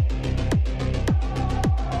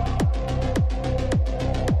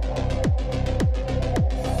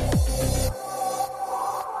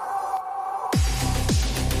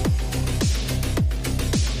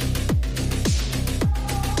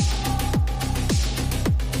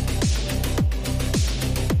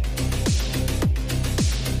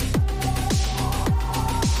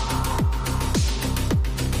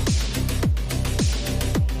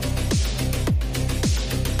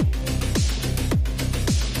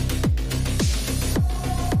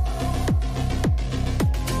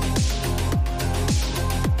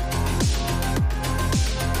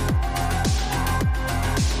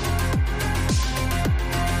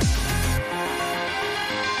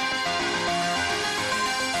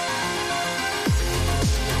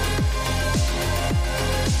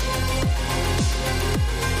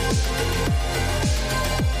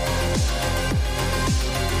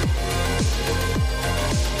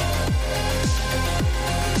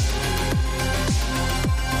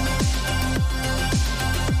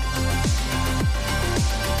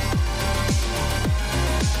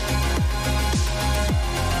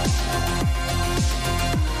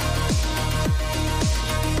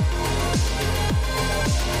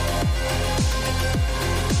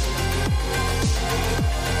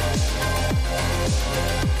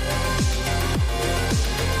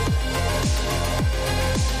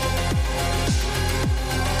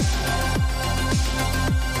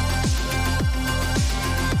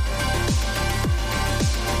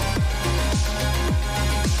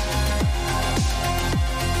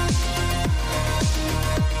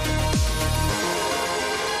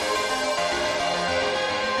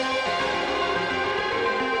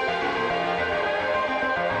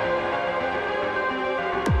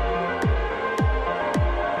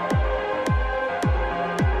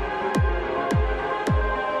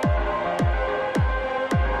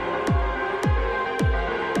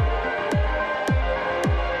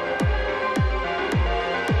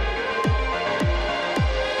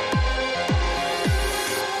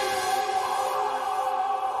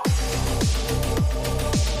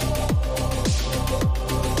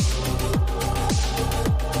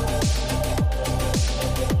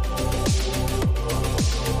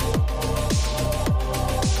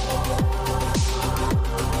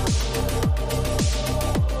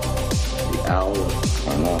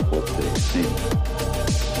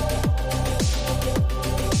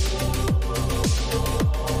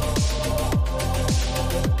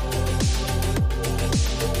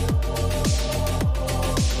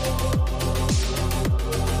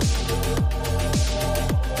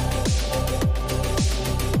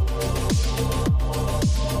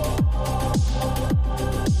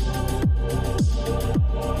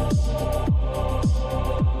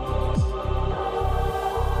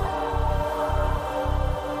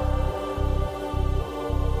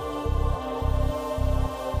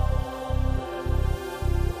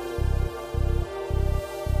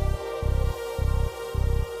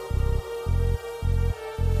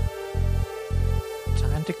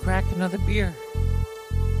 Time to crack another beer.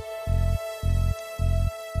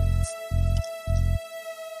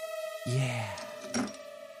 Yeah.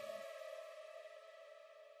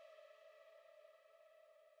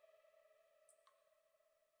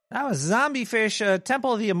 That was Zombie Fish,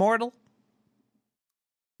 Temple of the Immortal.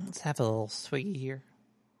 Let's have a little swiggy here.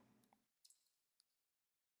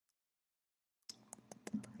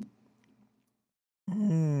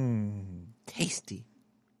 Tasty.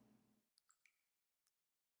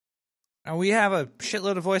 And we have a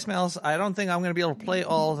shitload of voicemails. I don't think I'm going to be able to play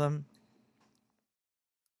all of them.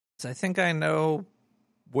 So I think I know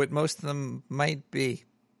what most of them might be.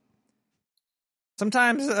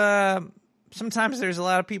 Sometimes there's a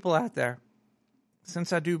lot of people out there.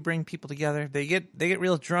 Since I do bring people together, they get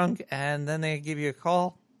real drunk and then they give you a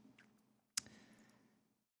call.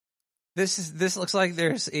 This looks like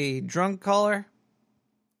there's a drunk caller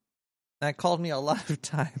that called me a lot of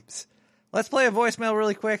times. Let's play a voicemail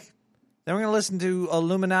really quick. Then we're going to listen to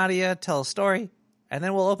Illuminatia tell a story, and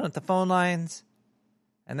then we'll open up the phone lines,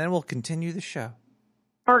 and then we'll continue the show.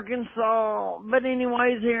 Arkansas. But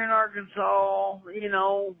anyways, here in Arkansas, you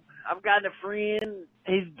know, I've got a friend.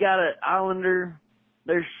 He's got an Islander.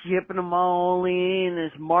 They're shipping them all in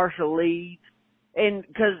as Marshall leads. And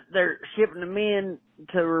because they're shipping them in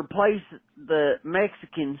to replace the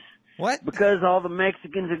Mexicans. What? Because all the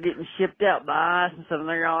Mexicans are getting shipped out by ICE and stuff. And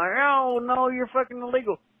they're all like, oh, no, you're fucking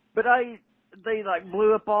illegal. But they like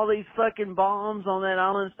blew up all these fucking bombs on that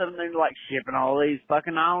island and stuff, and they're like shipping all these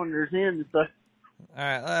fucking islanders in and stuff. All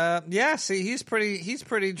right, yeah. See, he's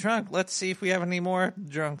pretty drunk. Let's see if we have any more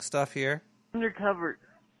drunk stuff here. Undercover,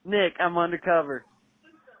 Nick. I'm undercover,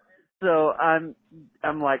 so I'm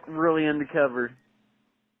like really undercover.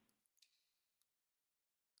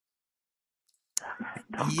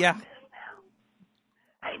 Yeah.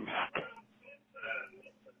 Hey, Nick.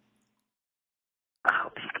 I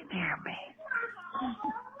hope you can hear me.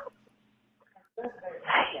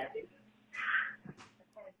 Hey.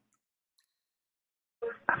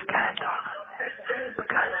 I've got to talk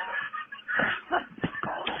because there's some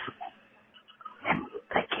people and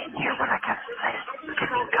they can't hear what I got to say. Can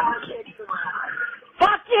you come get me?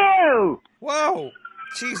 Fuck you! Whoa!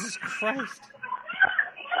 Jesus Christ.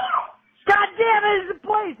 God damn it, it's the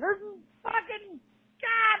place! There's fucking...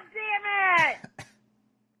 God damn it!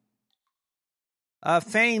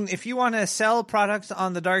 Fane, if you want to sell products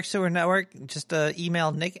on the Dark Sewer Network, just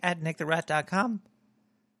email nick@nicktherat.com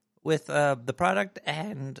with the product,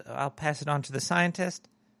 and I'll pass it on to the scientist,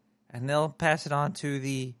 and they'll pass it on to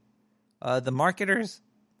the marketers,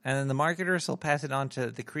 and then the marketers will pass it on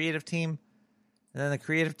to the creative team, and then the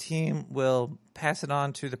creative team will pass it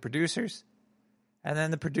on to the producers, and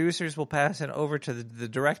then the producers will pass it over to the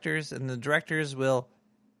directors, and the directors will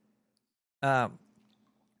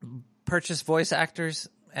purchase voice actors,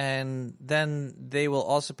 and then they will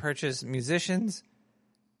also purchase musicians,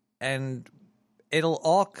 and it'll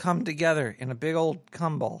all come together in a big old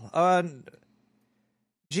cum ball.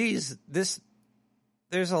 Geez, there's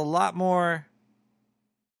a lot of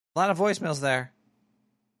voicemails there.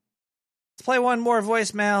 Let's play one more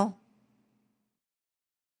voicemail.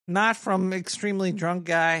 Not from extremely drunk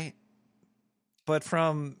guy, but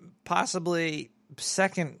from possibly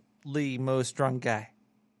secondly most drunk guy.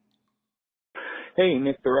 Hey,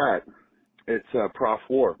 Nick the Rat. It's Prof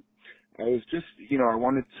War. I was just, I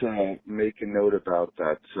wanted to make a note about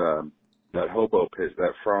that hobo piss,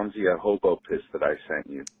 that Franzia hobo piss that I sent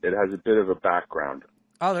you. It has a bit of a background.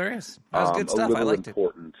 Oh, there is. That was good stuff. A little I liked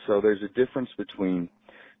important. So there's a difference between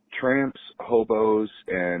tramps, hobos,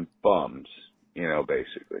 and bums,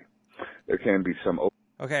 basically. There can be some...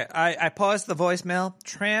 Okay, I paused the voicemail.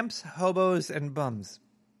 Tramps, hobos, and bums.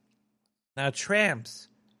 Now, tramps...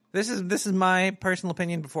 This is my personal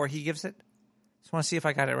opinion before he gives it. Just want to see if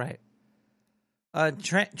I got it right.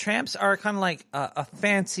 Tramps are kind of like a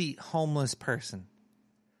fancy homeless person.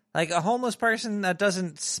 Like a homeless person that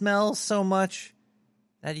doesn't smell so much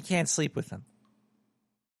that you can't sleep with them.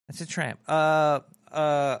 That's a tramp.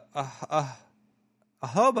 hobo.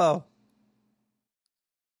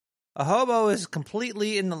 A hobo is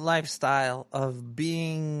completely in the lifestyle of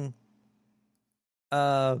being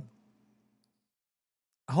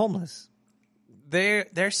homeless.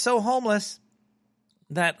 They're so homeless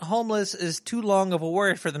that homeless is too long of a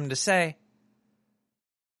word for them to say.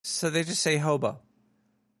 So they just say hobo.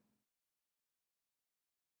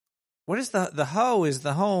 What is the ho is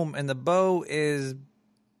the home and the bow is,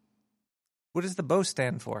 what does the bow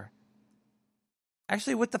stand for?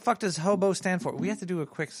 Actually, what the fuck does hobo stand for? We have to do a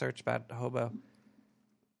quick search about hobo.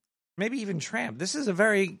 Maybe even tramp. This is a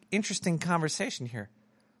very interesting conversation here.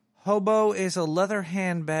 Hobo is a leather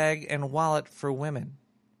handbag and wallet for women.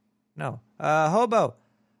 No. Hobo,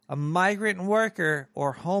 a migrant worker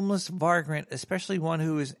or homeless vagrant, especially one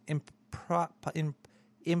who is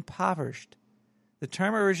impoverished. The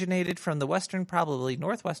term originated from the western, probably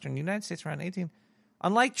northwestern United States around 18.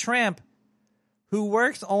 Unlike tramp, who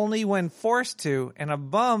works only when forced to, and a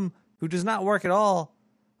bum who does not work at all,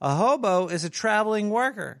 a hobo is a traveling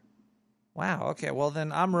worker. Wow, okay, well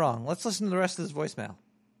then I'm wrong. Let's listen to the rest of this voicemail.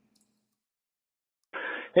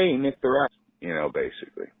 Hey, Nick the Rat,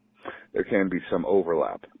 basically. There can be some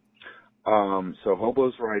overlap. So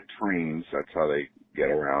hobos ride trains, that's how they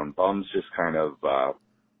get around. Bums just kind of,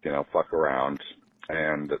 fuck around.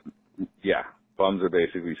 And, yeah, bums are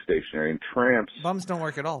basically stationary. And tramps... Bums don't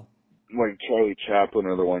work at all. Like Charlie Chaplin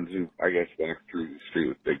are the ones who, I guess, walk through the street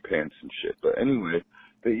with big pants and shit. But anyway,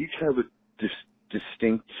 they each have a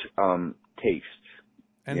distinct taste.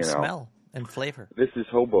 And smell and flavor. This is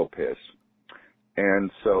hobo piss.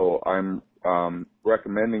 And so I'm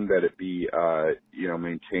recommending that it be,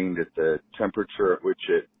 maintained at the temperature at which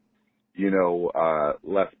it,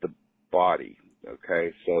 left the body.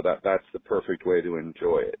 Okay, so that's the perfect way to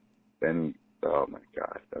enjoy it. Then, oh my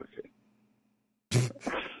God, okay.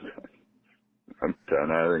 I'm done.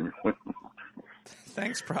 I think.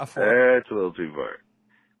 Thanks, Prof. That's a little too far.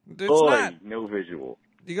 It's not. No visual.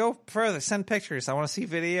 You go further. Send pictures. I want to see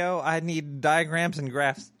video. I need diagrams and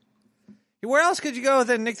graphs. Where else could you go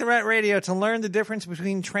than Nick the Rat Radio to learn the difference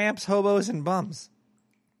between tramps, hobos, and bums?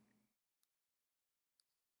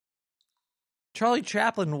 Charlie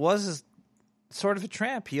Chaplin was sort of a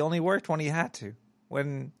tramp. He only worked when he had to.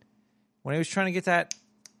 When he was trying to get that,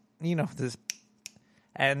 this,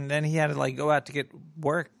 and then he had to go out to get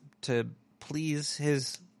work to please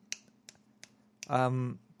his,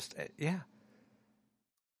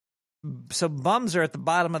 So bums are at the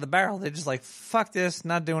bottom of the barrel. They're just like, fuck this,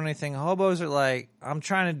 not doing anything. Hobos are like, I'm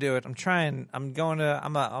trying to do it. I'm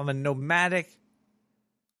a nomadic.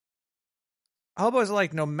 Hobos are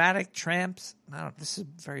like nomadic tramps. This is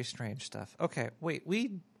very strange stuff. Okay, wait,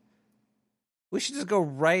 we should just go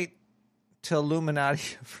right to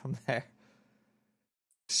Illuminati from there.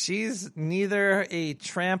 She's neither a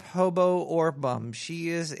tramp, hobo, or bum. She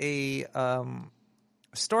is a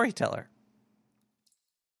storyteller.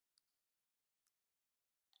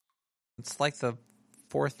 It's like the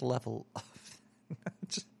fourth level of...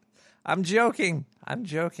 I'm joking.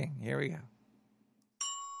 Here we go.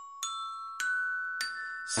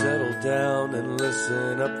 Settle down and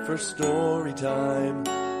listen up for story time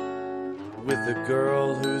with a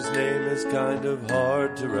girl whose name is kind of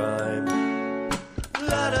hard to rhyme.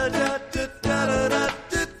 La da da da da da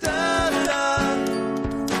da da da.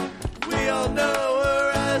 We all know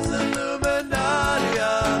her as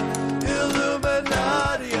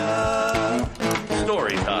Illuminatia.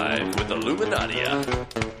 Story time with Illuminatia.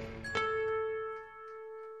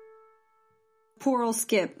 Poor old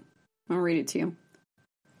Skip. I'll read it to you.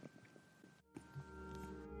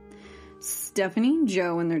 Stephanie,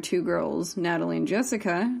 Joe, and their two girls, Natalie and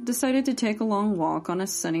Jessica, decided to take a long walk on a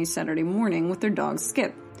sunny Saturday morning with their dog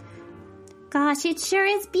Skip. Gosh, it sure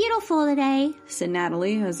is beautiful today, said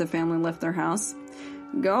Natalie as the family left their house.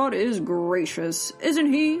 God is gracious,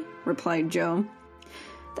 isn't he? Replied Joe.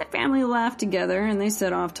 The family laughed together and they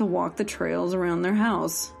set off to walk the trails around their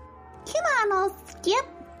house. Come on, old Skip,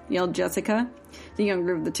 yelled Jessica, the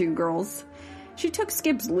younger of the two girls. She took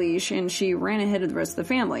Skip's leash and she ran ahead of the rest of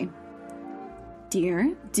the family.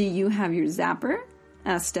 Dear, do you have your zapper?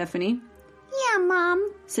 Asked Stephanie. Yeah, Mom,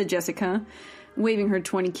 said Jessica, waving her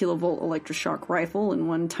 20 kilovolt electroshock rifle in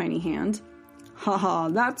one tiny hand. Haha,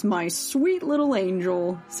 that's my sweet little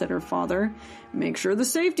angel, said her father. Make sure the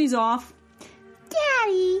safety's off.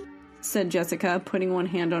 Daddy, said Jessica, putting one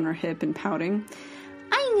hand on her hip and pouting.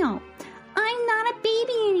 I know, I'm not a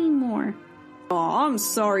baby anymore. Aw, I'm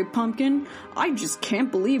sorry, Pumpkin. I just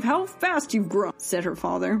can't believe how fast you've grown, said her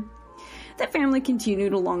father. The family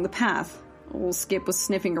continued along the path. Old Skip was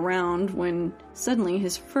sniffing around when suddenly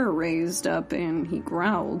his fur raised up and he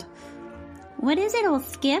growled. What is it, old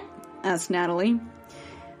Skip? asked Natalie.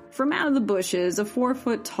 From out of the bushes, a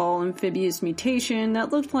 4-foot-tall amphibious mutation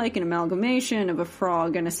that looked like an amalgamation of a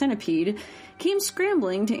frog and a centipede came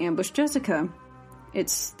scrambling to ambush Jessica.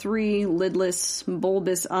 Its 3 lidless,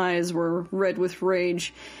 bulbous eyes were red with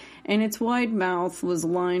rage, and its wide mouth was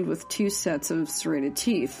lined with 2 sets of serrated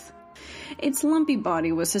teeth. Its lumpy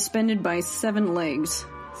body was suspended by 7 legs,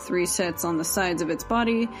 3 sets on the sides of its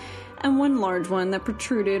body, and 1 large one that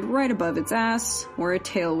protruded right above its ass, where a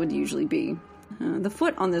tail would usually be. The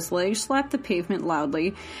foot on this leg slapped the pavement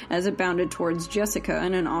loudly as it bounded towards Jessica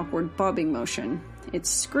in an awkward bobbing motion. Its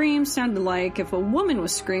scream sounded like if a woman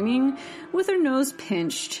was screaming, with her nose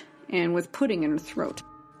pinched and with pudding in her throat.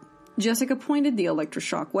 Jessica pointed the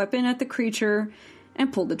electroshock weapon at the creature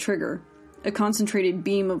and pulled the trigger. A concentrated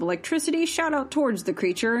beam of electricity shot out towards the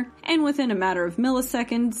creature, and within a matter of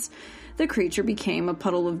milliseconds, the creature became a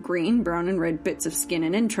puddle of green, brown, and red bits of skin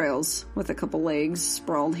and entrails, with a couple legs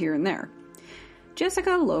sprawled here and there.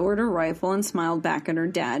 Jessica lowered her rifle and smiled back at her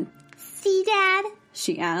dad. See, Dad?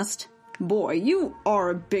 She asked. Boy, you are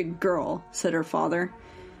a big girl, said her father.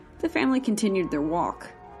 The family continued their walk.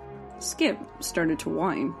 Skip started to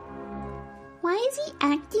whine. Why is he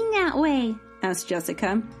acting that way? Asked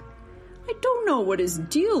Jessica. I don't know what his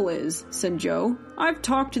deal is, said Joe. I've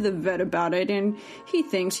talked to the vet about it, and he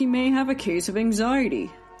thinks he may have a case of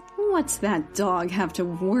anxiety. What's that dog have to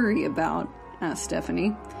worry about? Asked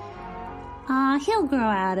Stephanie. He'll grow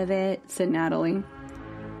out of it, said Natalie.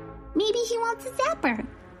 Maybe he wants a zapper,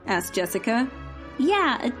 asked Jessica.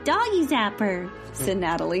 Yeah, a doggy zapper, said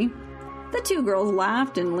Natalie. The 2 girls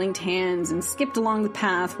laughed and linked hands and skipped along the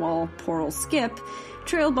path while poor old Skip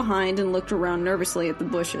trailed behind and looked around nervously at the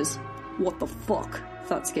bushes. What the fuck?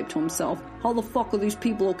 Thought Skip to himself. How the fuck are these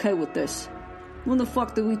people okay with this? When the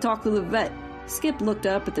fuck did we talk to the vet? Skip looked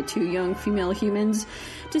up at the 2 young female humans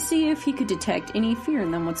to see if he could detect any fear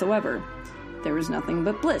in them whatsoever. There was nothing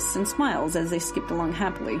but bliss and smiles as they skipped along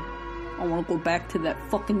happily. I want to go back to that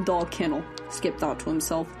fucking dog kennel, Skip thought to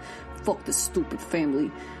himself. Fuck this stupid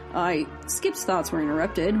family. Skip's thoughts were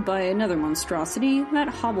interrupted by another monstrosity that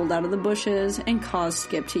hobbled out of the bushes and caused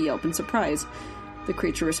Skip to yelp in surprise. The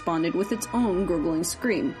creature responded with its own gurgling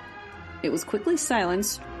scream. It was quickly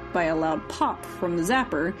silenced by a loud pop from the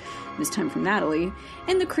zapper, this time from Natalie,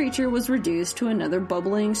 and the creature was reduced to another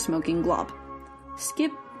bubbling, smoking glob.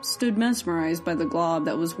 Skip stood mesmerized by the glob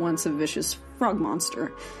that was once a vicious frog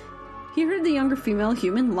monster. He heard the younger female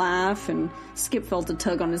human laugh, and Skip felt a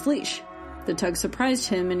tug on his leash. The tug surprised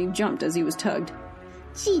him, and he jumped as he was tugged.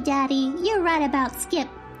 Gee, Daddy, you're right about Skip.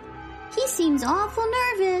 He seems awful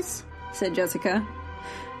nervous, said Jessica.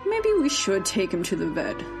 Maybe we should take him to the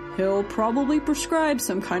vet. He'll probably prescribe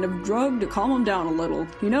some kind of drug to calm him down a little,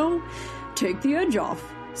 you know? Take the edge off,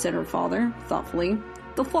 said her father, thoughtfully.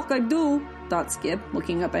 The fuck I do, thought Skip,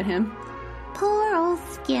 looking up at him. Poor old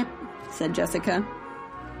Skip, said Jessica.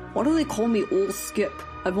 Why do they call me Old Skip?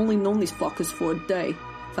 I've only known these fuckers for a day,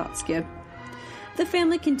 thought Skip. The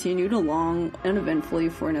family continued along uneventfully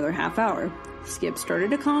for another half hour. Skip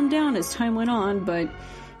started to calm down as time went on, but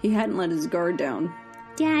he hadn't let his guard down.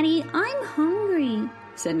 Daddy, I'm hungry,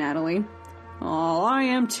 said Natalie. Oh, I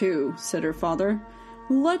am too, said her father.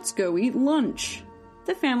 Let's go eat lunch.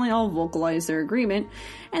 The family all vocalized their agreement,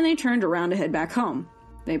 and they turned around to head back home.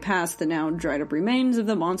 They passed the now dried-up remains of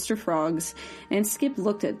the monster frogs, and Skip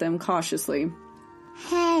looked at them cautiously.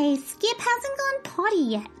 Hey, Skip hasn't gone potty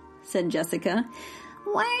yet, said Jessica.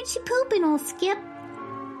 Why aren't you pooping, old Skip?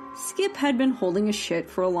 Skip had been holding a shit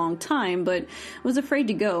for a long time, but was afraid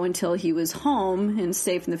to go until he was home and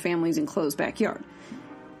safe in the family's enclosed backyard.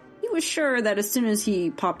 He was sure that as soon as he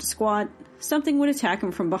popped a squat, something would attack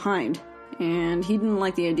him from behind, and he didn't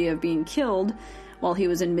like the idea of being killed while he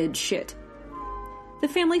was in mid-shit. The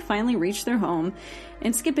family finally reached their home,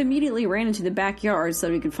 and Skip immediately ran into the backyard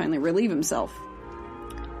so he could finally relieve himself.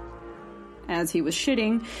 As he was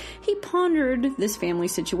shitting, he pondered this family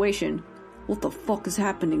situation. What the fuck is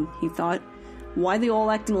happening, he thought. Why are they all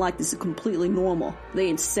acting like this is completely normal? They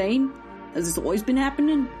insane? Has this always been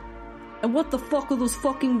happening? And what the fuck are those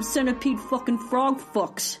fucking centipede fucking frog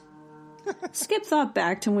fucks? Skip thought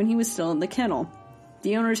back to when he was still in the kennel.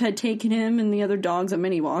 The owners had taken him and the other dogs on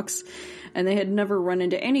many walks, and they had never run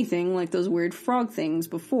into anything like those weird frog things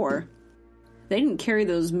before. They didn't carry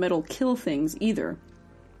those metal kill things either.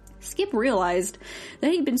 Skip realized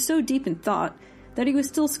that he'd been so deep in thought that he was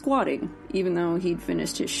still squatting, even though he'd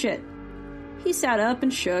finished his shit. He sat up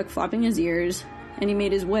and shook, flopping his ears, and he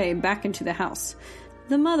made his way back into the house.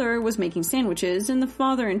 The mother was making sandwiches, and the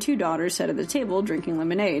father and 2 daughters sat at the table drinking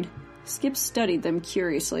lemonade. Skip studied them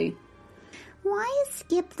curiously. Why is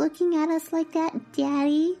Skip looking at us like that,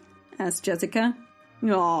 Daddy? asked Jessica.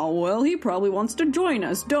 Oh, well, he probably wants to join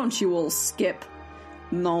us, don't you, old Skip?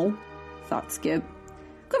 No, thought Skip.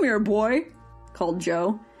 Come here, boy, called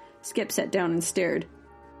Joe. Skip sat down and stared.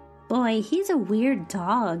 Boy, he's a weird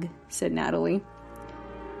dog, said Natalie.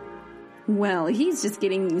 Well, he's just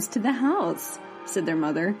getting used to the house, said their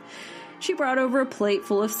mother. She brought over a plate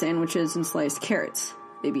full of sandwiches and sliced carrots.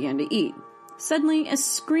 They began to eat. Suddenly, a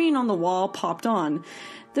screen on the wall popped on.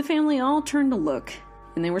 The family all turned to look,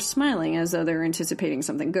 and they were smiling as though they were anticipating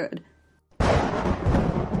something good.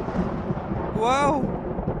 Whoa!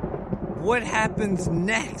 What happens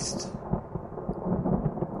next?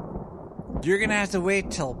 You're gonna have to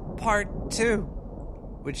wait till part 2,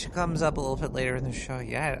 which comes up a little bit later in the show.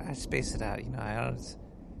 Yeah, I spaced it out. It's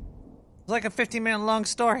like a 15-minute long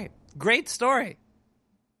story. Great story.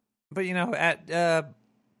 But, I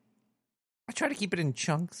try to keep it in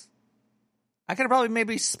chunks. I could have probably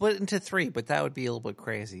maybe split it into 3, but that would be a little bit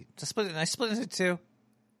crazy. I split it into 2.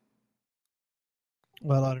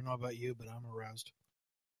 Well, I don't know about you, but I'm aroused.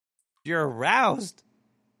 You're aroused?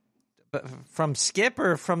 But from Skip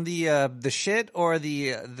or from the shit or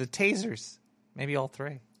the tasers? Maybe all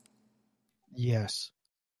 3. Yes.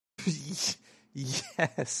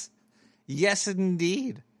 Yes. Yes,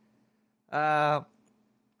 indeed. Let's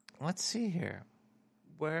see here.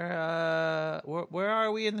 Where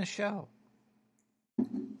are we in the show?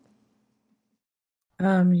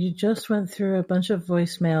 You just went through a bunch of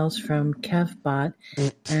voicemails from KevBot,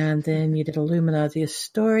 and then you did Illuminati's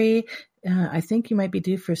story. I think you might be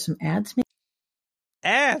due for some ads, maybe?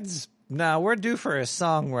 Ads? No, we're due for a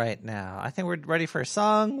song right now. I think we're ready for a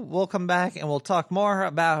song. We'll come back and we'll talk more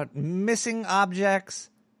about missing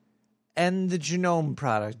objects and the Genome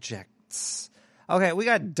Projects. Okay, we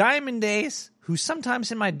got Diamond Days, who's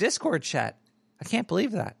sometimes in my Discord chat. I can't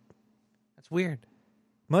believe that. That's weird.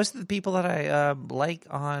 Most of the people that I like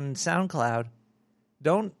on SoundCloud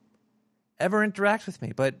don't ever interact with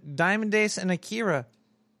me, but Diamond Days and Akira,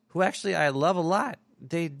 who actually I love a lot,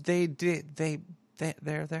 they're there. Do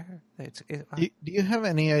you have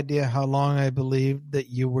any idea how long I believed that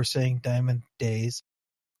you were saying Diamond Days?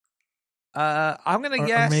 I'm gonna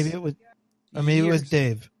guess. Or maybe it was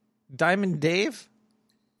Dave. Diamond Dave?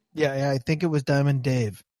 Yeah, I think it was Diamond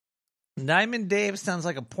Dave. Diamond Dave sounds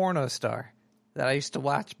like a porno star that I used to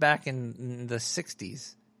watch back in the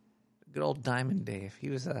 60s. Good old Diamond Dave. He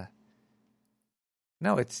was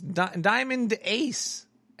No, it's Diamond Ace.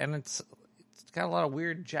 And it's got a lot of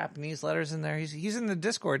weird Japanese letters in there. He's in the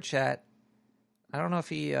Discord chat. I don't know if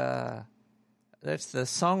he... that's the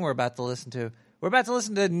song we're about to listen to. We're about to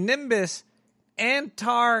listen to Nimbus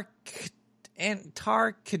Antarctid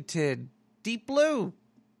Deep Blue.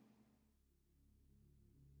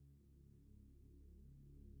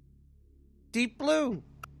 Deep Blue.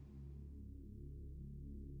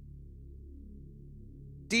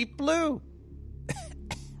 Deep Blue.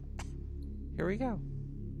 Here we go.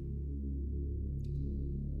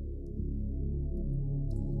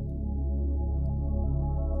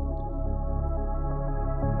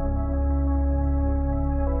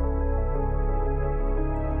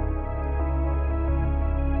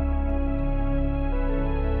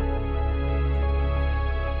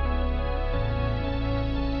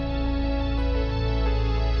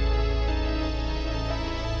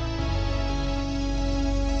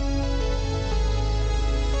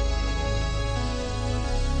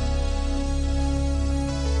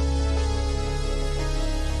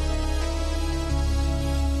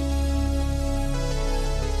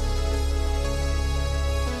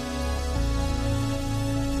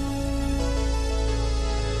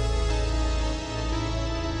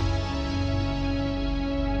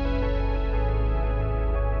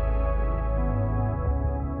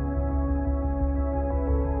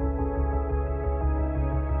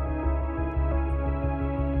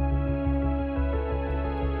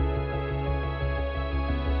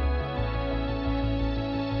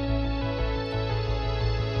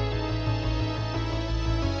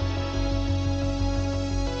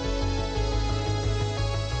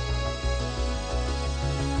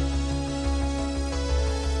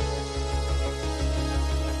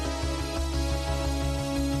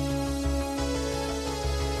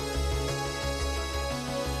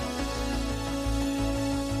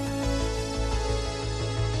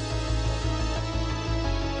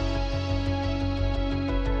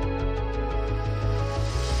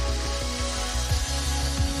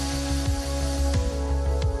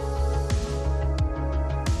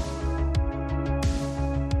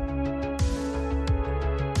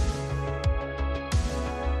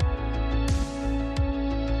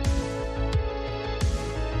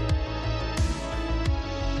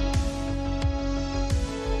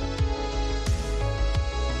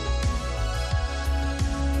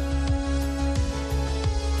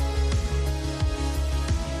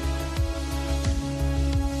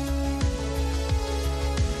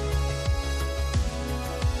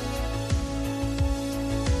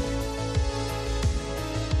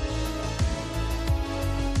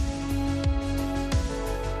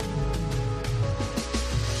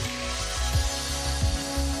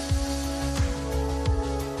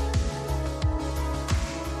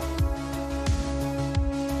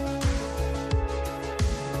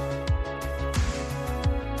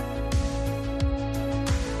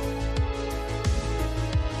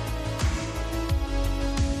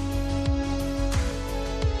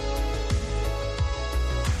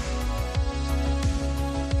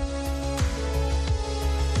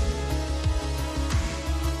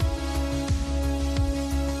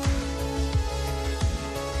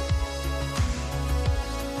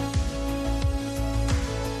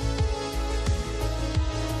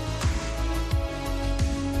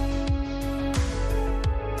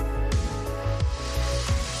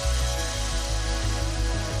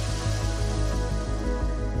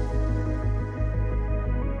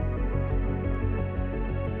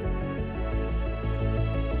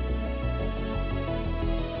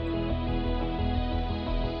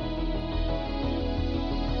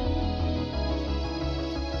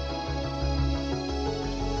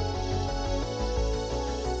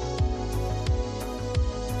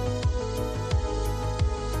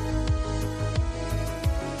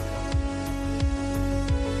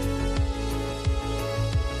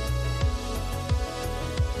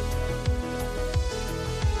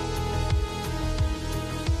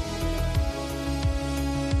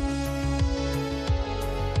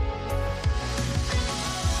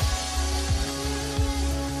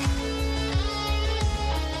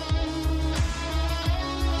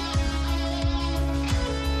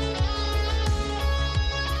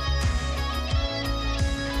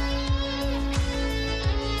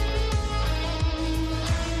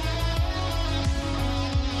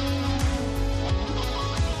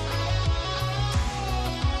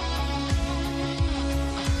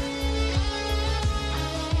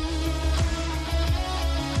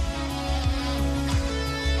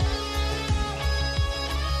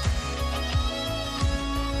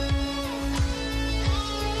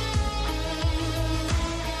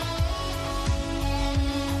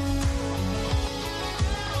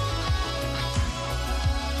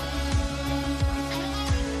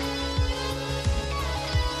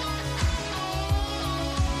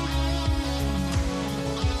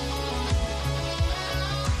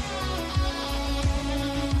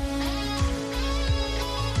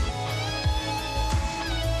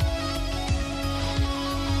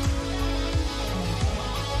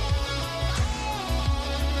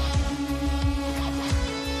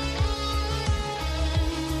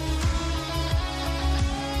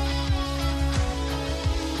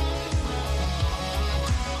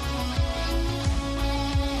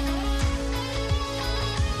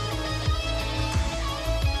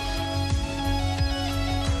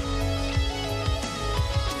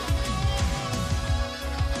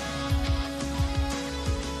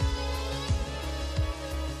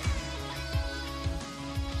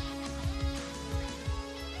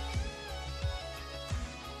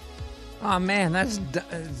 Oh man, that's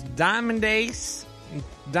Diamond Ace,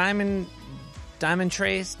 Diamond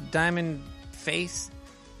Trace, Diamond Face,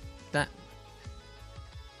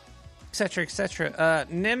 etc., etc.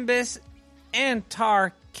 Nimbus,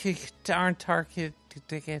 Antarctic.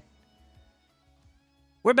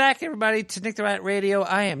 We're back, everybody, to Nick the Rat Radio.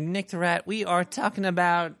 I am Nick the Rat. We are talking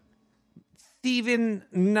about thieving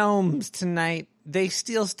gnomes tonight. They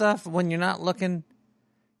steal stuff when you're not looking.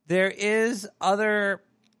 There is other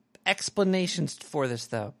explanations for this,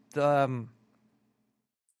 though. I'm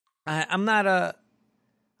not a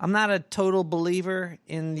total believer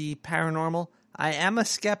in the paranormal. I am a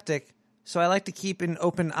skeptic, so I like to keep an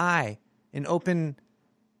open eye, an open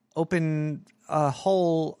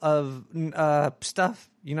hole of stuff.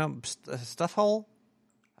 You know, stuff hole.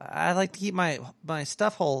 I like to keep my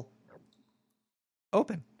stuff hole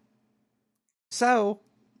open. So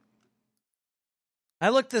I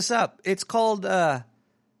looked this up. It's called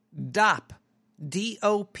DOP,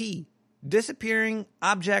 D-O-P, Disappearing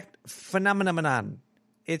Object Phenomenon.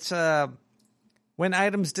 It's when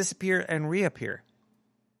items disappear and reappear.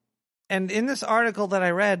 And in this article that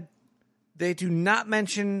I read, they do not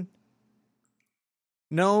mention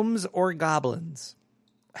gnomes or goblins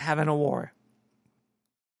having a war.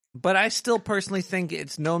 But I still personally think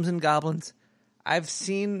it's gnomes and goblins. I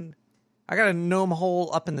got a gnome hole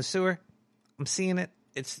up in the sewer. I'm seeing it.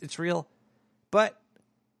 It's real. But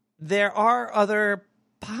there are other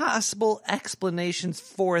possible explanations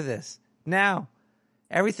for this. Now,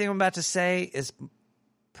 everything I'm about to say is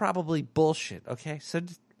probably bullshit, okay? So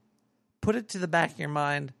just put it to the back of your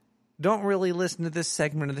mind. Don't really listen to this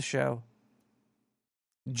segment of the show.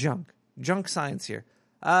 Junk science here.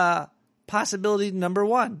 Possibility number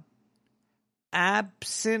 1.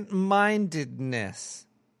 Absent-mindedness.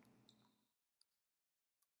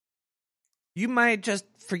 You might just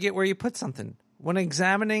forget where you put something. When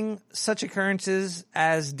examining such occurrences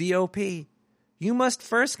as DOP, you must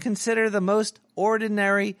first consider the most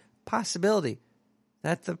ordinary possibility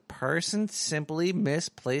that the person simply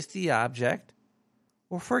misplaced the object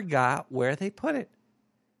or forgot where they put it.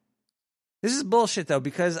 This is bullshit, though,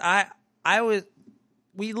 because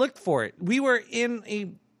we looked for it. We were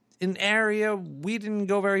in an area. We didn't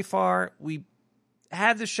go very far. We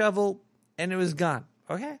had the shovel, and it was gone.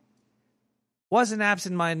 Okay? Wasn't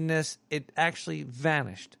absent-mindedness. It actually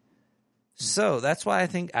vanished. So that's why I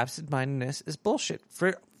think absent-mindedness is bullshit.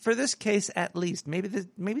 For this case, at least. Maybe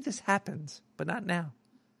this happens, but not now.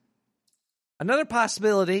 Another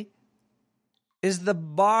possibility is the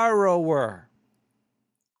borrower.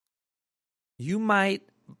 You might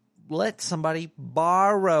let somebody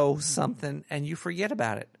borrow something and you forget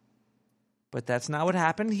about it. But that's not what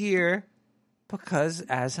happened here, because,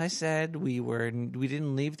 as I said, we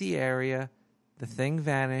didn't leave the area. The thing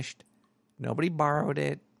vanished. Nobody borrowed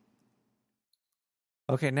it.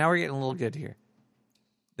 Okay, now we're getting a little good here.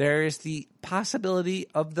 There is the possibility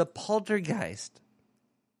of the poltergeist.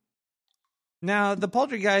 Now, the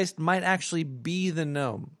poltergeist might actually be the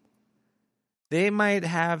gnome. They might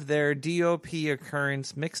have their DOP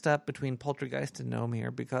occurrence mixed up between poltergeist and gnome here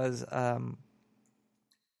because, if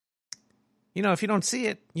you don't see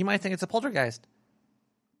it, you might think it's a poltergeist.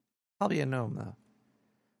 Probably a gnome, though.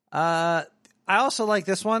 I also like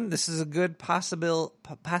this one. This is a good possible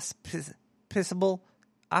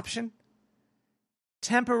option.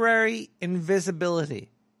 Temporary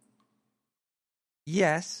invisibility.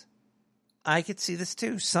 Yes, I could see this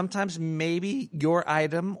too. Sometimes maybe your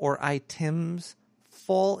item or items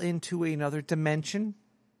fall into another dimension.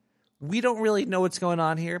 We don't really know what's going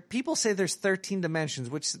on here. People say there's 13 dimensions,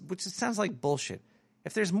 which sounds like bullshit.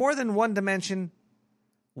 If there's more than one dimension,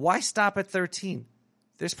 why stop at 13?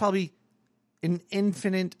 There's probably an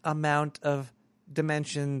infinite amount of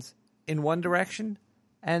dimensions in one direction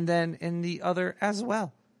and then in the other as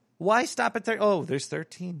well. Why stop at 13? Oh, there's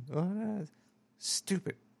 13. Oh,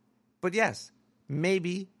 stupid. But yes,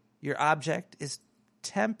 maybe your object is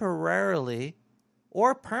temporarily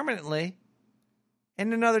or permanently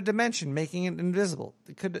in another dimension, making it invisible.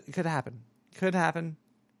 It could happen. Could happen.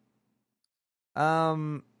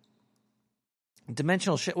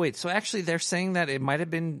 Dimensional shit. Wait, so actually they're saying that it might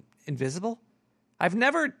have been invisible? I've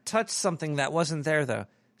never touched something that wasn't there, though.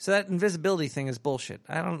 So that invisibility thing is bullshit.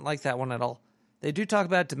 I don't like that one at all. They do talk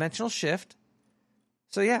about dimensional shift.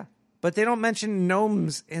 So yeah, but they don't mention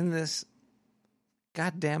gnomes in this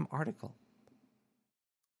goddamn article.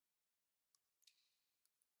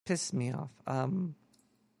 Piss me off.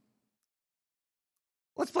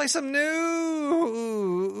 Let's play some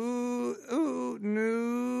news.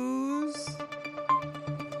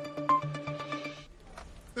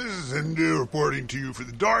 This is Hindu reporting to you for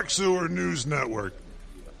the Dark Sewer News Network.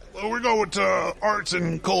 Well, we're going to arts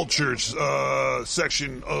and cultures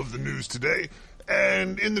section of the news today.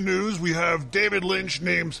 And in the news, we have David Lynch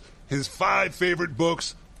names his 5 favorite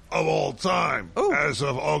books of all time as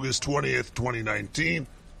of August 20th, 2019.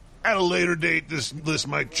 At a later date, this list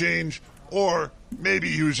might change, or maybe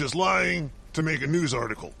he was just lying to make a news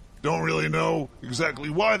article. Don't really know exactly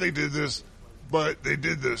why they did this, but they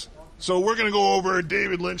did this. So we're going to go over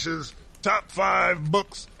David Lynch's top 5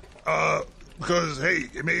 books, because, hey,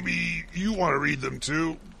 maybe you want to read them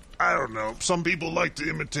too. I don't know. Some people like to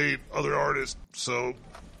imitate other artists, so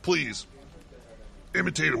please,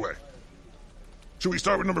 imitate away. Should we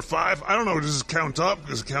start with number 5? I don't know. Does this count up?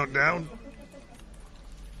 Does it count down?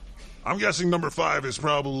 I'm guessing number 5 is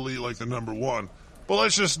probably like the number 1. But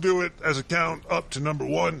let's just do it as a count up to number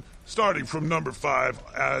 1, starting from number 5,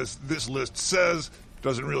 as this list says.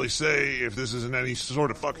 Doesn't really say if this is in any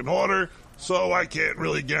sort of fucking order, so I can't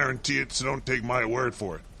really guarantee it, so don't take my word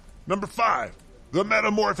for it. Number 5, The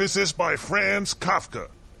Metamorphosis by Franz Kafka.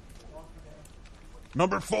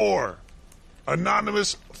 Number 4,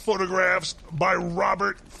 Anonymous Photographs by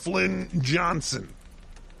Robert Flynn Johnson.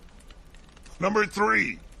 Number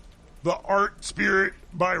 3, The Art Spirit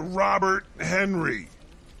by Robert Henry.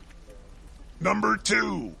 Number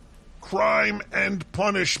 2, Crime and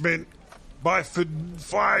Punishment by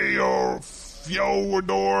Fyodor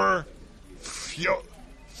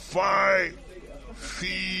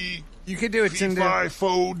You could do it, Cinder.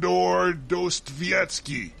 Fyodor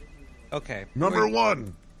Dostoevsky. Okay. Number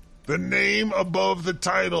 1, The Name Above the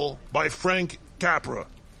Title by Frank Capra.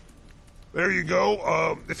 There you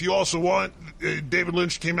go. If you also want, David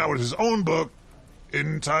Lynch came out with his own book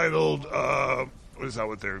entitled, what is that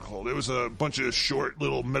what they're called? It was a bunch of short,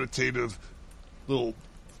 little meditative, little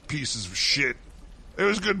pieces of shit. It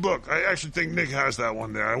was a good book. I actually think Nick has that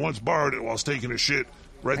one there. I once borrowed it while I was taking a shit,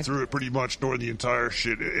 read through it pretty much, nor the entire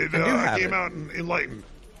shit. It came out in Enlightened.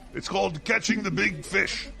 It's called Catching the Big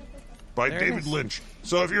Fish by David Lynch.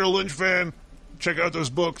 So if you're a Lynch fan, check out those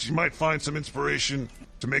books. You might find some inspiration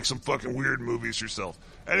to make some fucking weird movies yourself.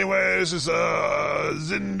 Anyway, this is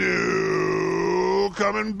Zindu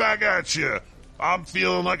coming back at you. I'm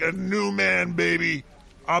feeling like a new man, baby.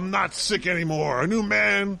 I'm not sick anymore. A new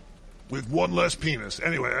man with one less penis.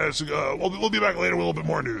 Anyway, we'll be back later with a little bit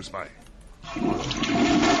more news. Bye.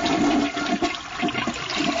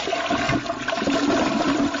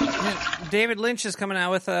 David Lynch is coming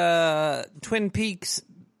out with Twin Peaks,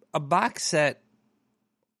 a box set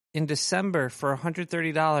in December for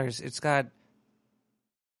 $130. It's got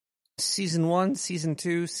season 1, season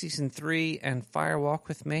 2, season 3, and Fire Walk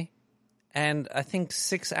with Me. And I think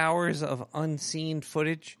 6 hours of unseen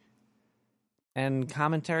footage and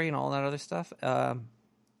commentary and all that other stuff. I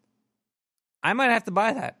might have to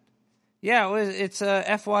buy that. Yeah, it's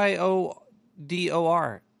Fyodor.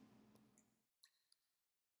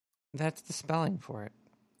 That's the spelling for it.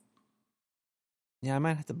 Yeah, I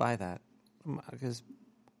might have to buy that because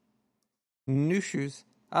new shoes.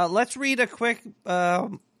 Let's read a quick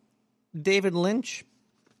David Lynch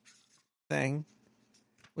thing,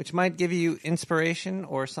 which might give you inspiration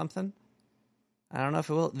or something. I don't know if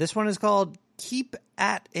it will. This one is called Keep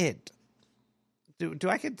at It. Do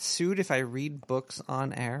I get sued if I read books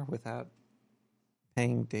on air without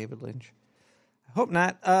paying David Lynch? I hope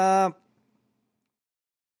not.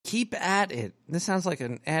 Keep at It. This sounds like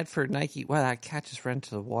an ad for Nike. Wow, that cat just ran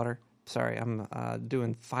to the water. Sorry, I'm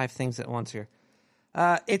doing 5 things at once here.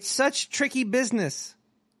 It's such tricky business.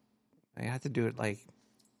 I have to do it like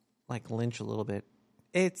Lynch a little bit.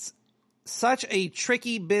 It's such a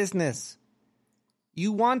tricky business.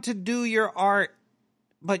 You want to do your art,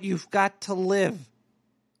 but you've got to live.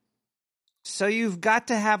 So you've got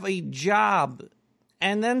to have a job.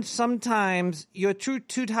 And then sometimes you're too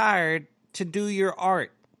tired to do your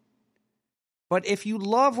art. But if you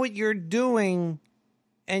love what you're doing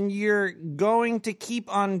and you're going to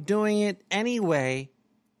keep on doing it anyway,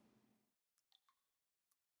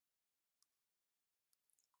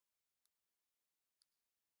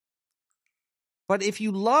 you're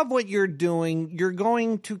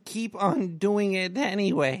going to keep on doing it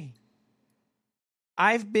anyway.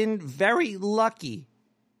 I've been very lucky.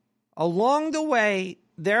 Along the way,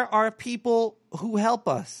 there are people who help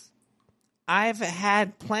us. I've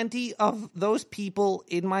had plenty of those people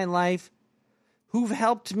in my life who've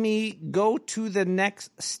helped me go to the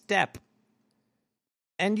next step.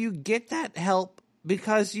 And you get that help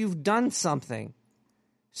because you've done something.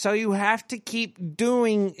 So you have to keep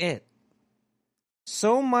doing it.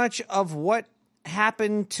 So much of what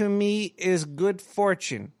happened to me is good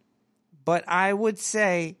fortune. But I would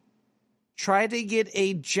say, try to get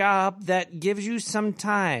a job that gives you some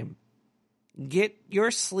time. get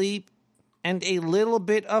your sleep and a little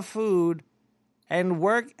bit of food, and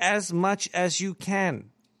work as much as you can.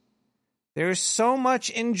 There's so much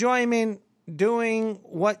enjoyment doing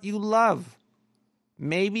what you love.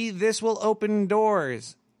 Maybe this will open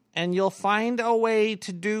doors, and you'll find a way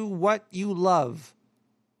to do what you love.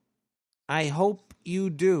 I hope you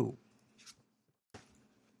do.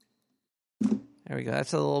 There we go.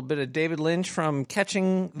 That's a little bit of David Lynch from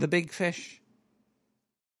Catching the Big Fish.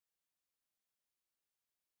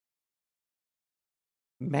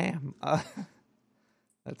 Ma'am.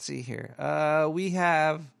 Let's see here. We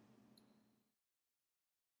have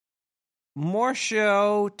more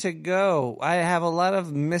show to go. I have a lot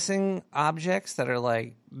of missing objects that are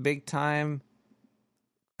like big time,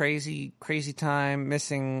 crazy time,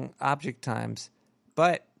 missing object times.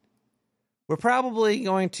 But we're probably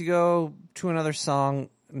going to go to another song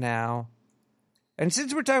now. And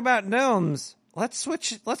since we're talking about gnomes, let's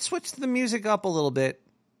switch the music up a little bit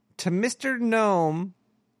to Mr. Gnome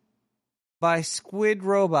by Squid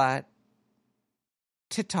Robot,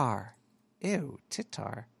 Titar. Ew,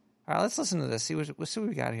 Titar. All right, let's listen to this. See what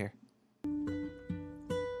we got here.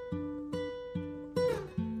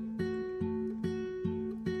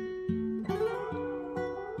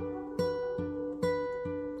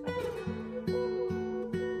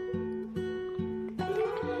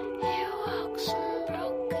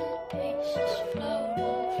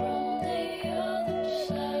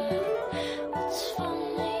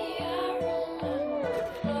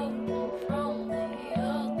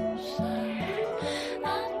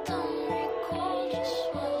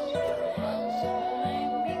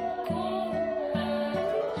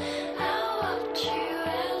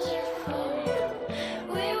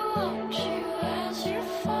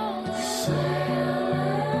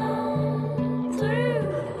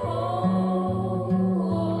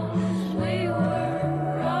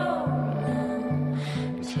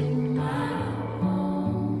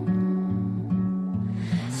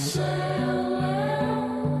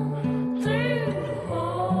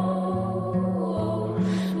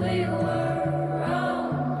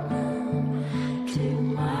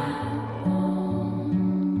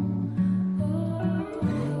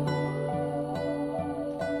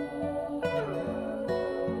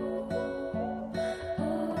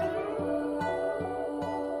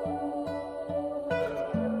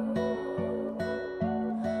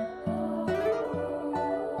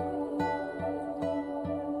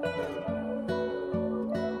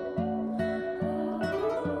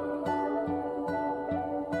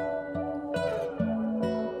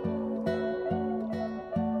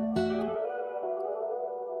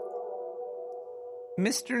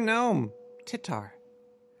 Mr. Gnome, Titar.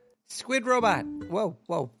 Squid Robot. Whoa.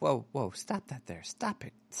 Stop that there. Stop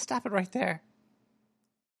it. Stop it right there.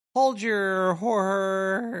 Hold your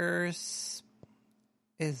horse.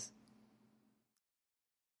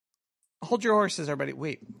 Hold your horses, everybody.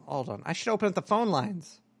 Wait, hold on. I should open up the phone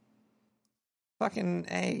lines. Fucking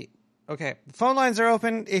A. Okay, the phone lines are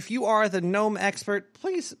open. If you are the gnome expert,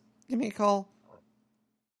 please give me a call.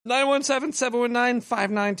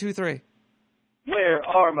 917-719-5923. Where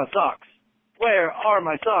are my socks? Where are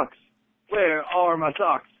my socks? Where are my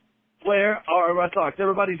socks? Where are my socks?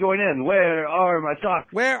 Everybody join in. Where are my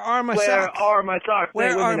socks? Where are my socks? Where are my socks?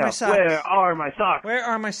 Where are my socks? Where are my socks? Where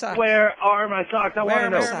are my socks? Where are my socks? I want to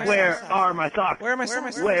know. Where are my socks? Where are my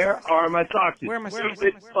socks? Where are my socks? Where are my socks?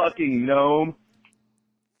 Stupid fucking gnome.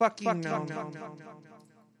 Fuck you, gnome.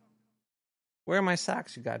 Where are my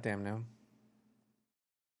socks, you goddamn gnome?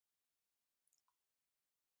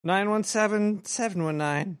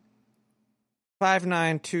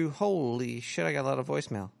 917-719-592. Holy shit, I got a lot of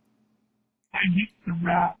voicemail. Hi, Nick the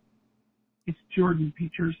Rat. It's Jordan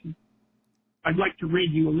Peterson. I'd like to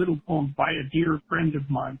read you a little poem by a dear friend of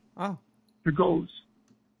mine. Oh. Here goes.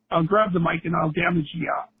 I'll grab the mic and I'll damage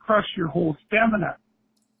you, crush your whole stamina.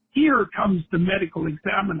 Here comes the medical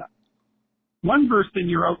examiner. One verse and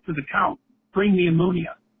you're out for the count. Bring the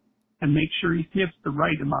ammonia and make sure he sniffs the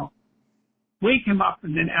right amount. Wake him up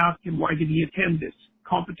and then ask him why did he attend this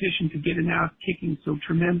competition to get an ass kicking so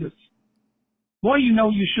tremendous. Boy, you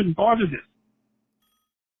know you shouldn't bother this.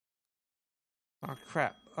 Oh,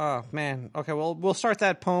 crap. Oh, man. Okay, well, we'll start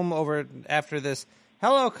that poem over after this.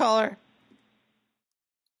 Hello, caller.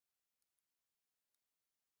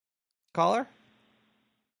 Caller?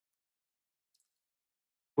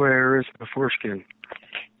 Where is the foreskin?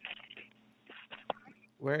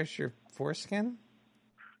 Where's your foreskin?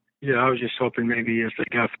 Yeah, I was just hoping maybe if they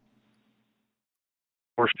got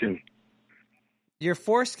foreskin. Your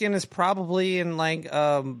foreskin is probably in like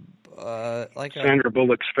Sandra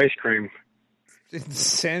Bullock's face cream.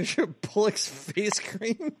 Sandra Bullock's face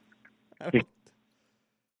cream? I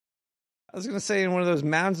was gonna say in one of those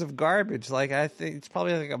mounds of garbage. Like I think it's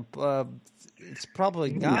probably like it's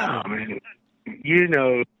probably gone. No, man. You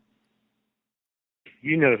know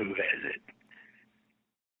who has it.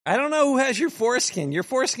 I don't know who has your foreskin. Your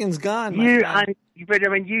foreskin's gone. Proverbially.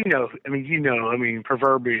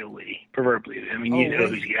 I mean, you know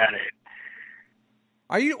who's got it.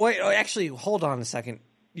 Are you? Wait, actually, hold on a second.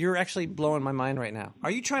 You're actually blowing my mind right now. Are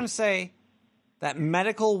you trying to say that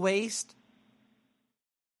medical waste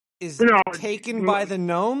is taken by the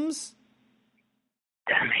gnomes?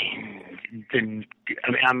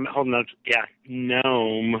 I'm holding up. Yeah,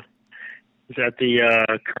 gnome. Is that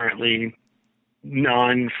the currently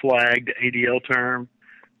non-flagged ADL term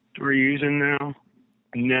we're using now?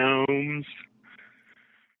 Gnomes.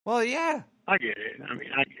 Well, yeah. I get it. I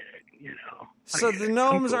get it, So the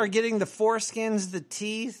gnomes are getting the foreskins, the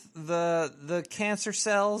teeth, the cancer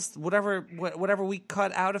cells, whatever we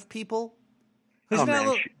cut out of people.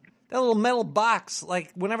 That little metal box,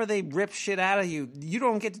 like whenever they rip shit out of you, you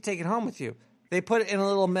don't get to take it home with you. They put it in a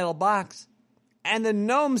little metal box, and the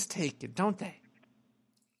gnomes take it, don't they?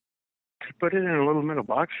 Put it in a little metal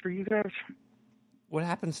box for you guys? What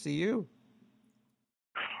happens to you?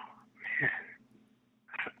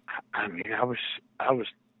 I was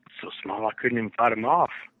so small I couldn't even fight them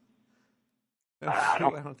off. I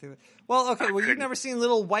don't think that. Well, okay. Well, you've never seen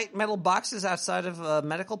little white metal boxes outside of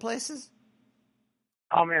medical places?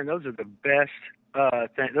 Oh man, those are the best.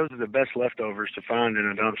 Those are the best leftovers to find in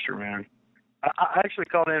a dumpster, man. I actually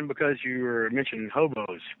called in because you were mentioning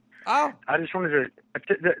hobos. Oh. I just wanted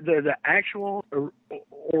to the actual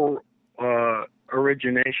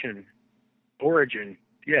origin.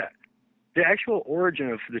 Yeah, the actual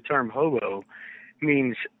origin of the term hobo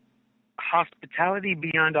means hospitality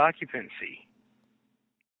beyond occupancy.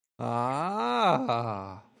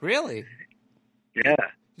 Ah, really? Yeah.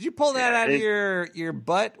 Did you pull that out of your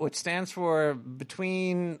butt, which stands for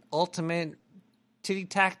Between Ultimate Titty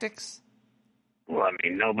Tactics? Well, I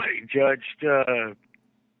mean, nobody judged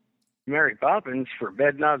Mary Poppins for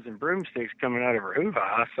bed knobs and broomsticks coming out of her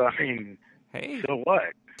hoo-ha. So, I mean, hey, so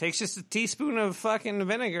what? Takes just a teaspoon of fucking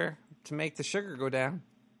vinegar to make the sugar go down.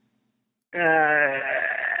 But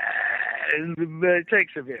it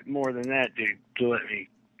takes a bit more than that, dude, to let me.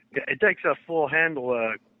 It takes a full handle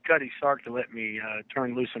of Cuddy Sark to let me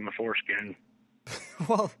turn loose on my foreskin.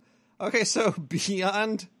 Well, okay, so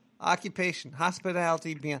beyond occupation,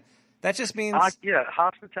 hospitality beyond. That just means.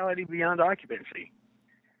 Hospitality beyond occupancy.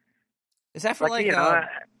 Is that for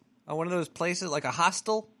one of those places, like a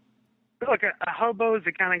hostel? Look, a hobo is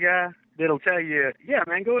the kind of guy that'll tell you, yeah,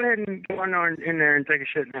 man, go ahead and go in there and take a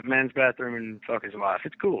shit in that man's bathroom and fuck his wife.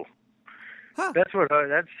 It's cool. Huh. That's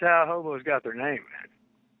how hobos got their name, man.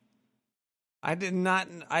 I did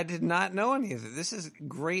not know any of it. This is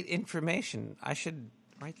great information. I should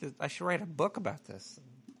write a book about this.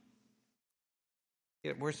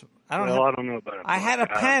 I don't know about it. I had a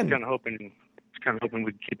pen. I was kind of hoping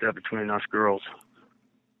we'd keep that between us girls.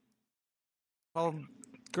 Well,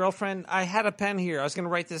 girlfriend, I had a pen here. I was going to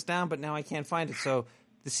write this down, but now I can't find it. So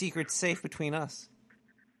the secret's safe between us.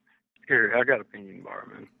 Here, I got a opinion bar,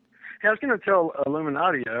 man. Hey, I was going to tell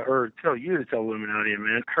Illuminatia, or tell you to tell Illuminatia,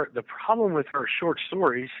 man. The problem with her short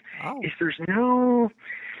stories is there's no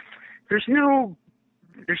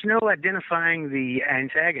identifying the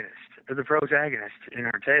antagonist or the protagonist in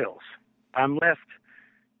our tales. I'm left.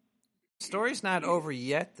 Story's not over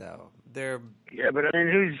yet, though. Yeah, but I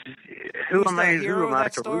mean, who am I to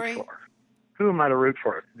root for? Who am I to root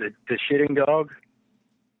for? The shitting dog?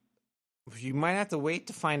 You might have to wait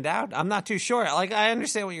to find out. I'm not too sure. Like, I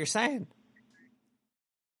understand what you're saying.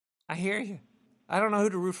 I hear you. I don't know who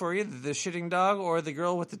to root for either, the shitting dog or the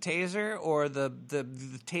girl with the taser or the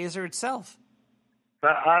taser itself.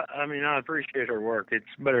 But I mean, I appreciate her work. It's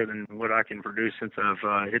better than what I can produce since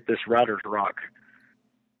I've hit this writer's rock.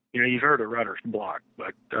 You know, you've heard of writer's block,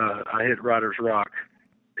 but I hit writer's rock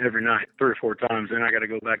every night 3 or 4 times, then I got to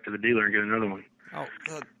go back to the dealer and get another one. Oh,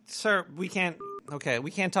 sir, we can't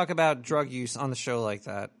talk about drug use on the show like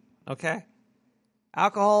that, okay?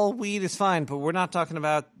 Alcohol, weed is fine, but we're not talking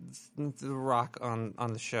about the rock on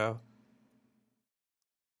the show.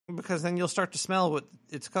 Because then you'll start to smell what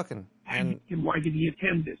it's cooking. And why did he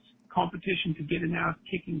attend this competition to get an ass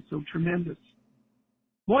kicking so tremendous?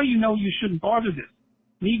 Boy, you know you shouldn't bother this.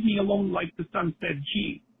 Leave me alone like the son said,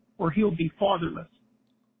 gee, or he'll be fatherless.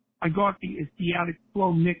 I got the Asiatic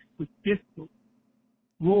flow mixed with disco.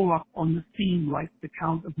 Roll up on the scene like the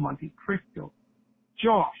Count of Monte Cristo.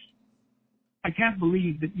 Josh, I can't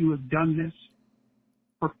believe that you have done this.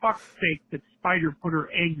 For fuck's sake, that spider put her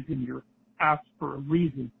eggs in your ass for a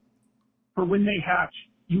reason. For when they hatch,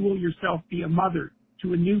 you will yourself be a mother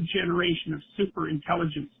to a new generation of super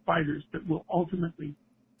intelligent spiders that will ultimately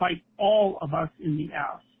bite all of us in the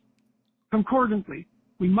ass. Concordantly,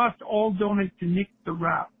 we must all donate to Nick the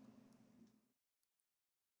Rat.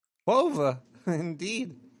 Wova,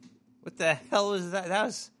 indeed. What the hell is that?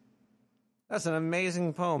 That's an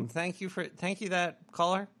amazing poem. Thank you, that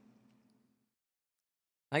caller.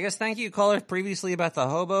 I guess thank you, caller, previously about the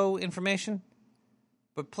hobo information.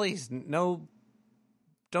 But please, no,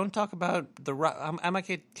 don't talk about the. I might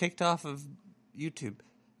get kicked off of YouTube,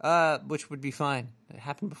 which would be fine. It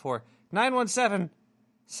happened before.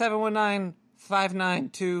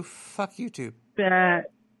 917-719-592. Fuck YouTube.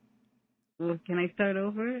 Well, can I start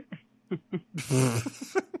over?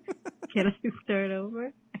 Can I start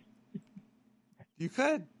over? You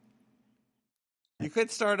could. You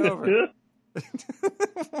could start over.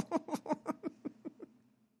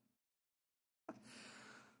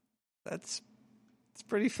 It's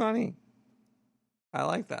pretty funny. I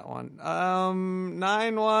like that one.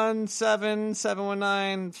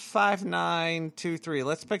 917-719-5923.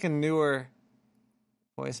 Let's pick a newer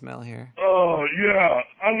voicemail here. Oh, yeah.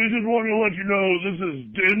 I was just wanting to let you know this is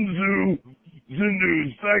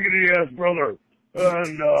Zindu's faggoty-ass brother.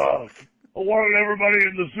 And I wanted everybody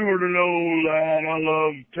in the sewer to know that I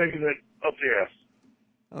love taking it up the ass.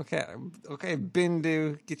 Okay,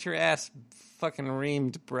 Bindu, get your ass fucking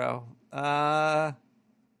reamed, bro.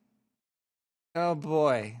 Oh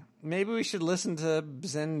boy, maybe we should listen to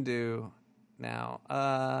Zindu now.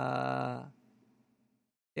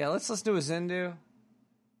 Yeah, let's listen to a Zindu.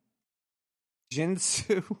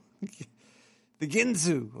 Jinsu, the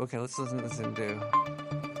Ginzu. Okay, let's listen to Zindu.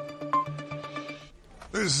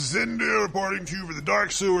 This is Zindu reporting to you for the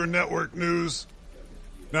Dark Sewer Network News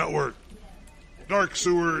Network. Dark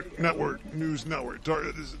Sewer Network News Network.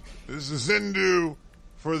 This is Zindu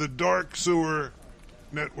for the Dark Sewer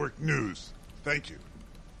Network News. Thank you.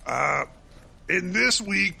 In this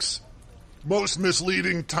week's most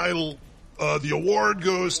misleading title, the award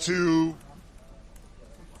goes to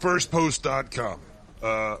firstpost.com.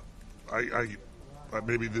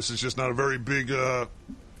 Maybe this is just not a very big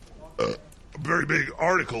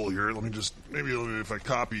article here. Let me just, maybe if I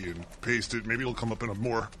copy and paste it, maybe it'll come up in a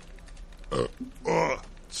more,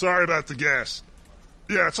 sorry about the gas.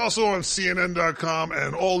 Yeah, it's also on CNN.com,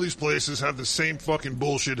 and all these places have the same fucking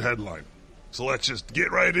bullshit headline. So let's just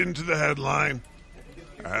get right into the headline,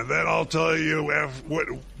 and then I'll tell you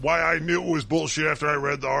why I knew it was bullshit after I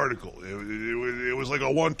read the article. It was like a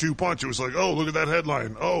 1-2 punch. It was like, oh, look at that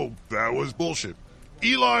headline. Oh, that was bullshit.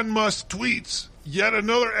 Elon Musk tweets, yet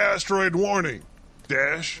another asteroid warning.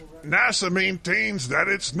 NASA maintains that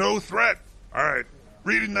it's no threat. All right,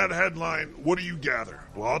 reading that headline, what do you gather?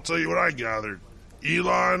 Well, I'll tell you what I gathered.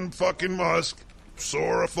 Elon fucking Musk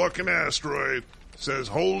saw a fucking asteroid, says,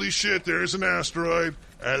 holy shit, there's an asteroid,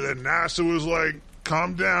 and then NASA was like,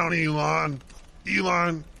 calm down, Elon.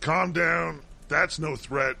 Elon, calm down. That's no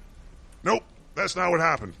threat. Nope, that's not what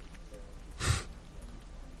happened.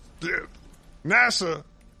 NASA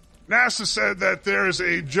said that there's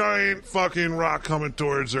a giant fucking rock coming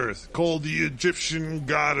towards Earth called the Egyptian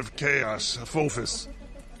god of chaos, Apophis.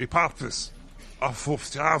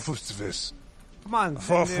 Come on,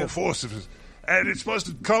 and it's supposed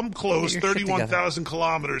to come close 31,000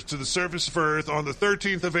 kilometers to the surface of Earth on the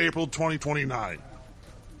 13th of April, 2029.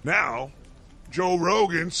 Now, Joe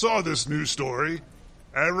Rogan saw this news story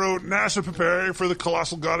and wrote, NASA preparing for the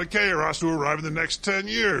colossal god of chaos to arrive in the next 10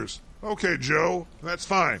 years. Okay, Joe, that's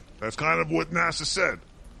fine. That's kind of what NASA said.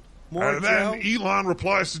 And then Elon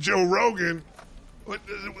replies to Joe Rogan,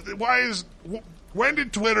 when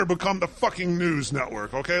did Twitter become the fucking news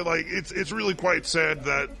network, okay? Like, it's really quite sad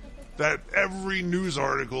that every news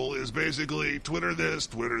article is basically Twitter this,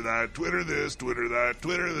 Twitter that, Twitter this, Twitter that,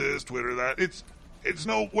 Twitter this, Twitter that. It's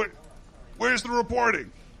no, where's the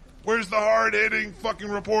reporting? Where's the hard-hitting fucking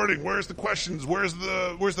reporting? Where's the questions? Where's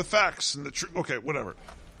the facts and the truth? Okay, whatever.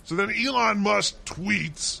 So then Elon Musk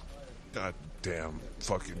tweets, goddamn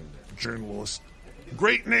fucking journalist,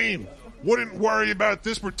 great name. Wouldn't worry about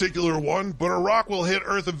this particular one, but a rock will hit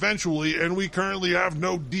Earth eventually, and we currently have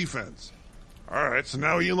no defense. All right, so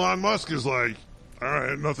now Elon Musk is like, all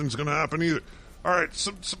right, nothing's going to happen either. All right,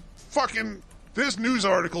 some fucking, this news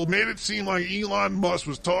article made it seem like Elon Musk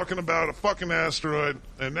was talking about a fucking asteroid,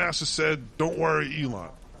 and NASA said, don't worry, Elon.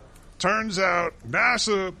 Turns out,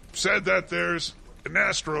 NASA said that there's an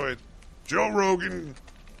asteroid. Joe Rogan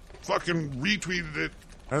fucking retweeted it,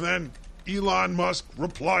 and then Elon Musk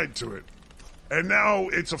replied to it. And now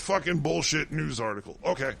it's a fucking bullshit news article.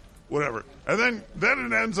 Okay, whatever. And then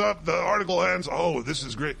it ends up, the article ends, oh, this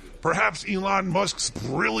is great. Perhaps Elon Musk's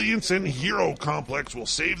brilliance and hero complex will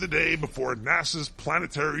save the day before NASA's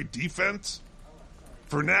planetary defense.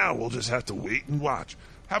 For now, we'll just have to wait and watch.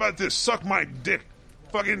 How about this? Suck my dick.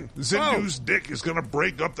 Fucking Zindu's dick is going to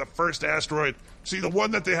break up the first asteroid. See, the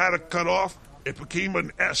one that they had to cut off, it became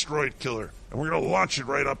an asteroid killer. And we're going to launch it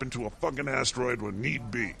right up into a fucking asteroid when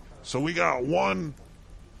need be. So we got one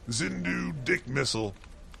Zindu dick missile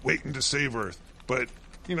waiting to save Earth. But,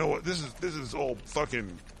 you know what? This is all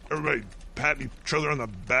fucking everybody patting each other on the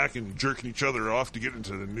back and jerking each other off to get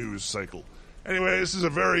into the news cycle. Anyway, this is a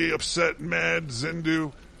very upset, mad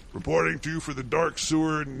Zindu reporting to you for the Dark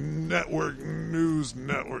Sewer Network News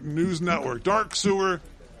Network. Dark Sewer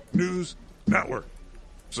News Network.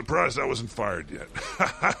 Surprised I wasn't fired yet.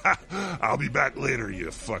 I'll be back later, you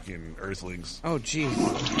fucking Earthlings. Oh, geez.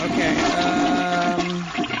 Okay.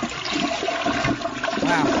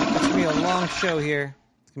 Wow, it's gonna be a long show here.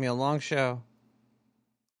 It's gonna be a long show.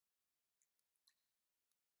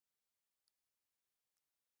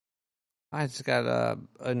 I just got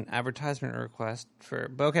an advertisement request for...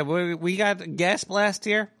 Okay, we got Gas Blast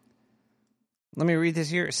here. Let me read this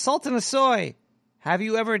here. Sultan of Soy, have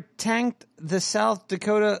you ever tanked the South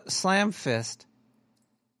Dakota Slam Fist?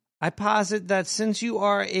 I posit that since you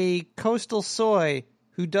are a coastal soy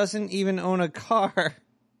who doesn't even own a car,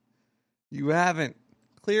 you haven't.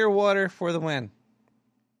 Clear water for the win.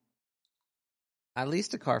 I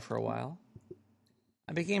leased a car for a while.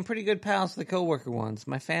 I became pretty good pals with the coworker once,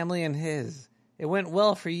 my family and his. It went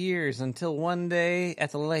well for years until one day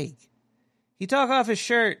at the lake. He took off his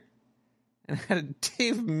shirt and had a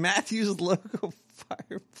Dave Matthews logo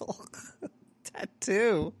fireball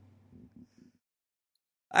tattoo.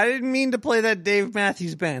 I didn't mean to play that Dave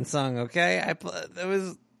Matthews Band song, okay?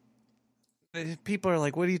 People are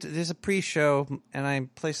like, what do you... There's a pre-show, and I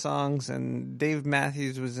play songs, and Dave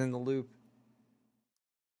Matthews was in the loop.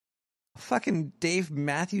 Fucking Dave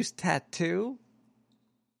Matthews tattoo?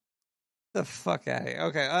 The fuck out of here.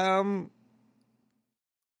 Okay, we're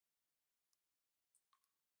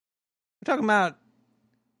talking about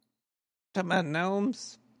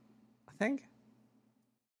gnomes, I think.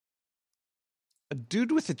 A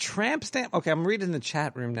dude with a tramp stamp? Okay, I'm reading the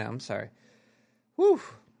chat room now. I'm sorry. Whew.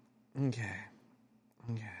 Okay,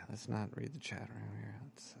 let's not read the chat room here.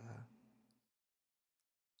 Let's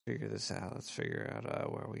figure this out. Let's figure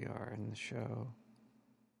out where we are in the show.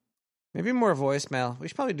 Maybe more voicemail. We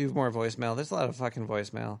should probably do more voicemail. There's a lot of fucking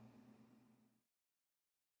voicemail.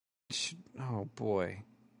 Oh, boy.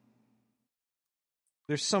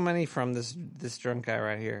 There's so many from this drunk guy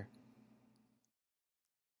right here.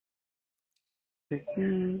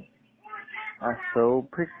 Are so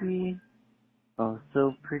pretty. Oh,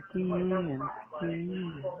 so pretty and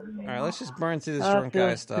pretty. All right, let's just burn through this drunk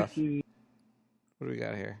guy stuff. Pretty. What do we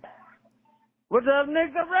got here? What's up,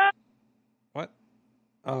 Nick the Rat? What?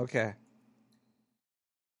 Oh, okay.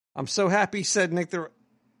 I'm so happy, said Nick the...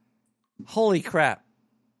 Holy crap.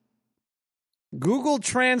 Google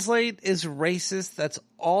Translate is racist. That's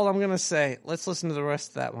all I'm going to say. Let's listen to the rest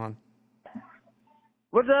of that one.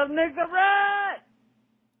 What's up, Nick the Rat?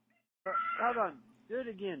 Hold on. Do it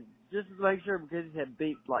again. Just to make sure, because he had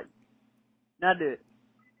beep like. Now do it.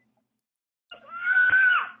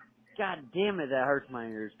 God damn it, that hurts my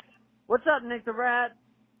ears. What's up, Nick the Rat?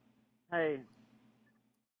 Hey.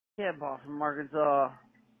 Cat Boss from Arkansas.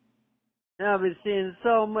 Now I've been seeing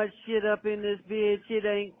so much shit up in this bitch, it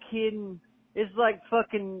ain't kidding. It's like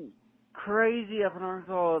fucking crazy up in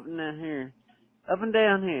Arkansas up and down here. Up and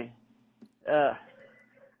down here.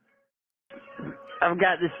 I've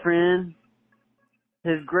got this friend.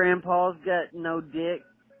 His grandpa's got no dick.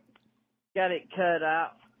 Got it cut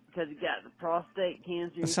out because he got the prostate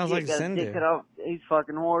cancer. That sounds like Zindu. He's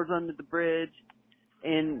fucking whores under the bridge.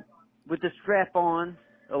 And with the strap on,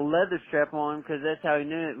 a leather strap on, because that's how he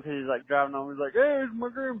knew it, because he's like driving on. He's like, hey, it's my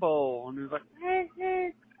grandpa. And he's like,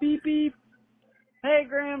 beep, beep. Hey,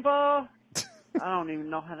 grandpa. I don't even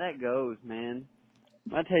know how that goes, man.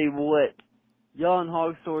 I tell you what, y'all in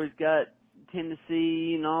Hog Stories got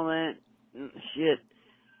Tennessee and all that shit.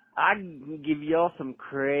 I can give y'all some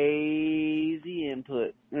crazy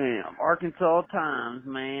input. Arkansas Times,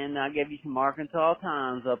 man. I gave you some Arkansas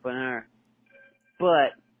Times up in there.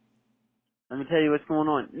 But let me tell you what's going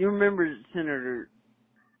on. You remember the senator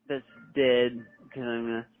that's dead?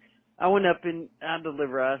 Because I went up and I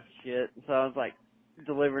deliver ice shit. So I was like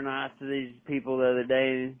delivering ice to these people the other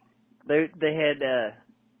day. They had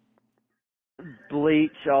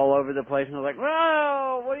bleach all over the place, and I was like,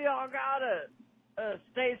 whoa, what do y'all got? A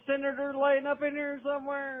state senator laying up in here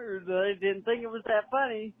somewhere? They didn't think it was that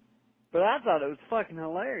funny. But I thought it was fucking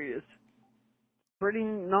hilarious. Pretty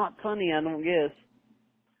not funny, I don't guess.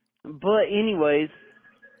 But anyways,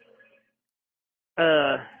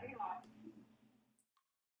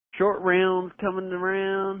 short rounds coming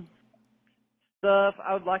around. Stuff.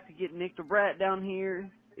 I would like to get Nick the Brat down here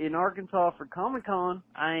in Arkansas for Comic-Con.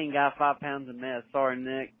 I ain't got 5 pounds of meth. Sorry,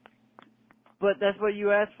 Nick. But that's what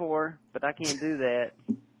you asked for, but I can't do that.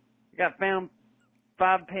 I got found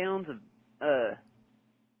 5 pounds of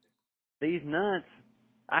these nuts.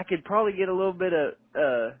 I could probably get a little bit of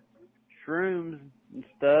shrooms and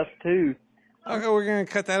stuff too. Okay, we're gonna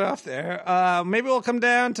cut that off there. Maybe we'll come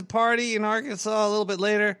down to party in Arkansas a little bit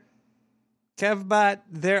later. Kevbot,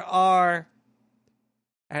 there are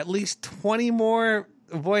at least 20 more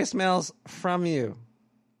voicemails from you.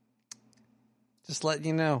 Just letting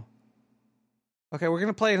you know. Okay, we're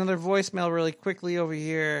gonna play another voicemail really quickly over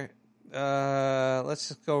here. Let's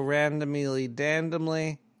just go randomly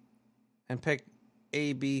and pick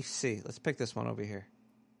A, B, C. Let's pick this one over here.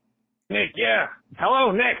 Nick, yeah.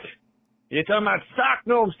 Hello, Nick. You're talking about sock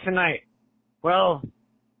gnomes tonight. Well,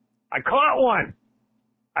 I caught one.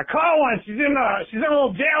 She's in a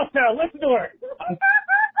little jail cell. Listen to her.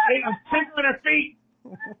 Hey, I'm tickling her feet.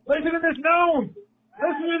 Listen to this gnome.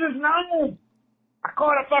 I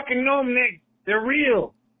caught a fucking gnome, Nick. They're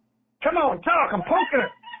real. Come on, talk. I'm poking her.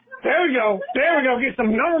 There we go. Get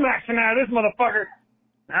some gnome action out of this motherfucker.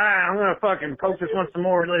 All right, I'm going to fucking poke this one some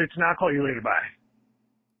more later tonight. I'll call you later. Bye.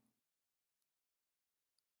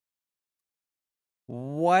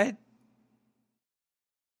 What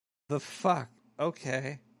the fuck?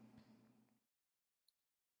 Okay.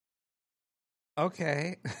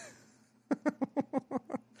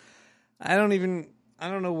 I don't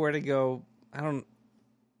know where to go. I don't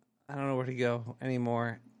know where to go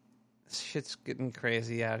anymore. This shit's getting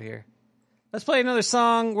crazy out here. Let's play another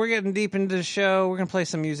song. We're getting deep into the show. We're going to play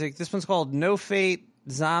some music. This one's called No Fate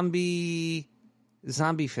Zombie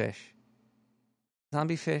Fish.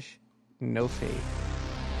 Zombie Fish, No Fate.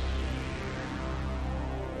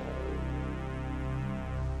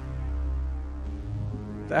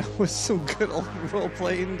 That was some good old role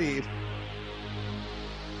play indeed.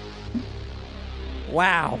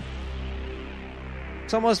 Wow.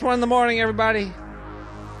 It's almost 1 a.m, everybody.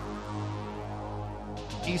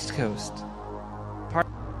 East Coast.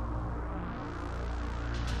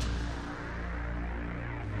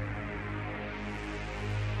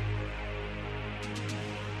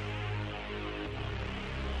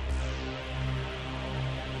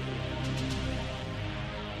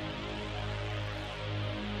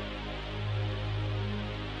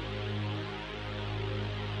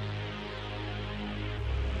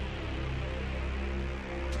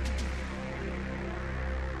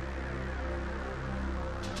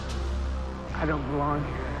 I don't belong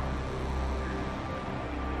here.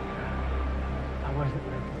 I wasn't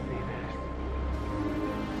meant to see this.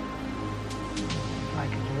 It's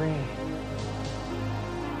like a dream.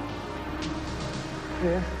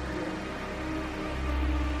 This?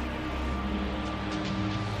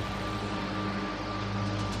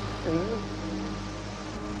 And you?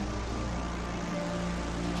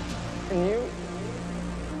 And you?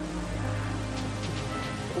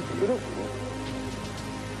 So beautiful.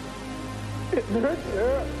 It hurts,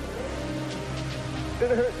 Sarah. It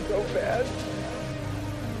hurts so bad.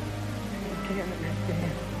 You can't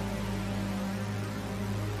understand.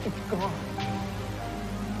 It's gone.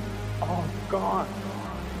 All gone.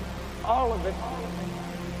 All of it.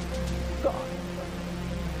 Gone.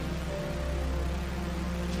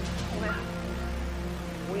 Well,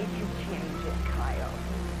 we can change it, Kyle.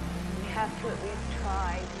 We have to at least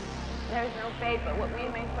try. There's no fate but what we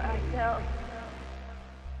make for ourselves.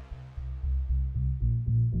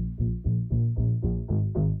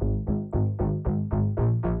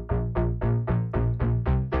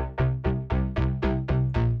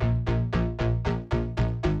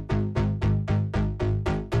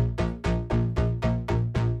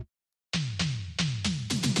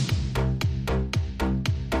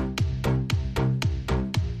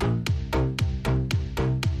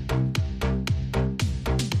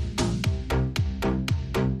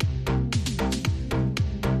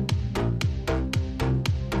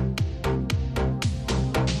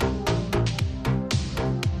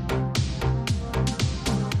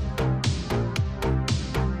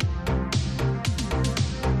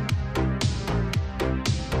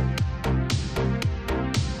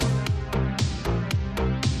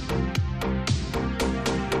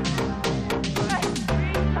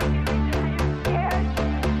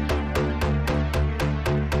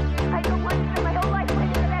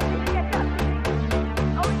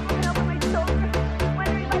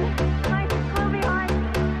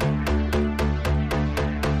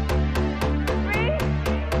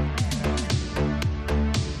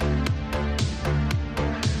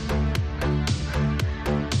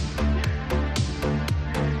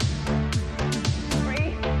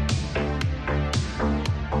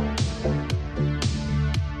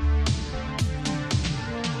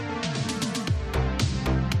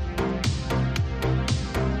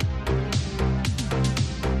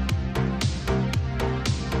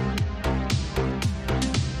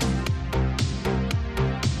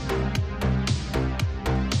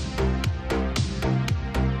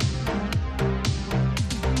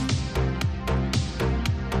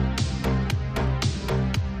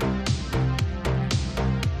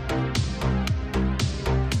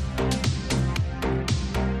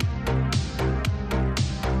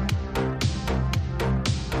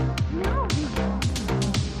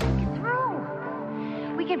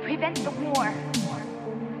 can prevent the war.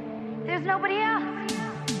 There's nobody else.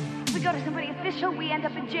 If we go to somebody official, we end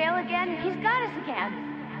up in jail again. He's got us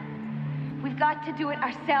again. We've got to do it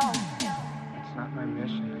ourselves. It's not my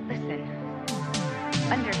mission. Listen,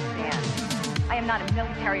 understand. I am not a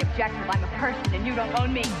military objective. I'm a person, and you don't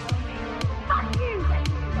own me. Fuck you!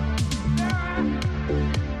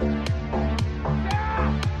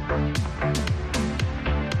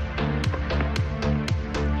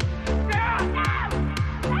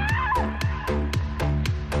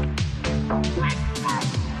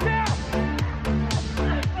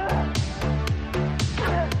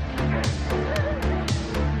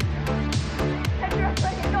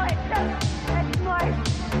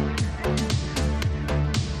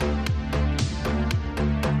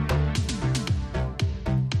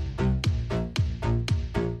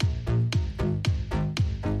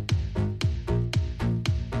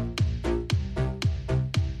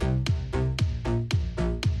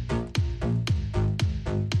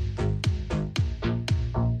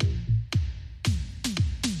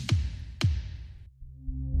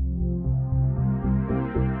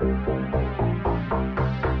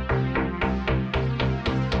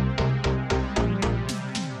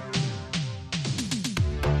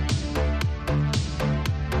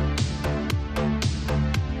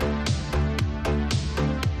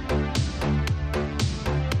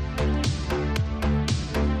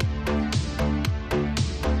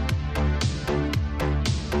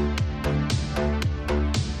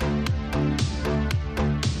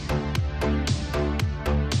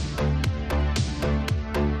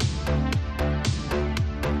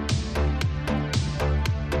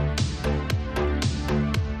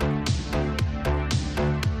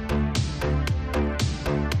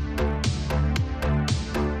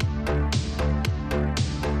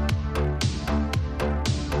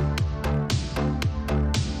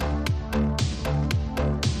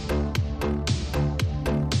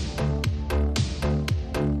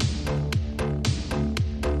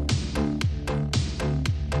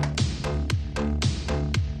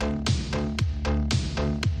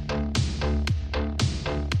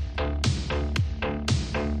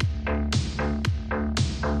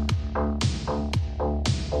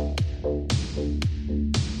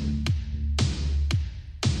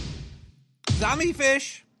 Zombie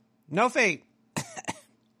fish, no fate.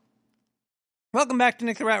 Welcome back to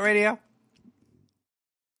Nick the Rat Radio.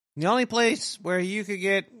 The only place where you could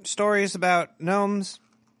get stories about gnomes,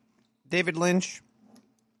 David Lynch,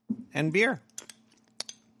 and beer.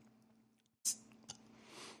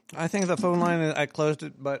 I think the phone line, I closed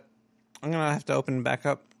it, but I'm going to have to open it back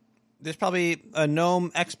up. There's probably a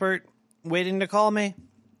gnome expert waiting to call me.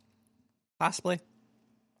 Possibly.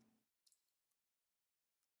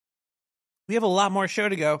 We have a lot more show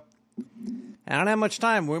to go. I don't have much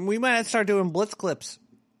time. We might have to start doing blitz clips.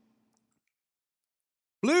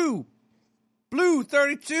 Blue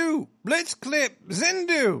 32, blitz clip,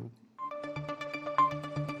 Zindu.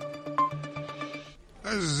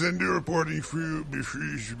 This is Zindu reporting for you before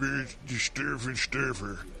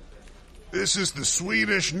Sturfer. This is the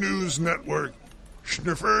Swedish News Network.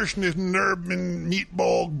 Schnurfen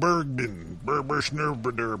Meatball Bergben. Berber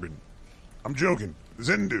Schnurberderben. I'm joking.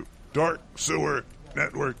 Zindu. Dark Sewer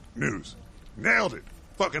Network News. Nailed it.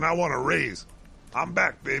 Fucking I want a raise. I'm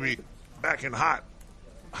back, baby. Back and hot.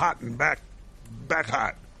 Hot and back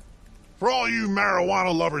hot. For all you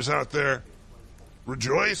marijuana lovers out there,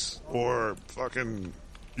 rejoice, or fucking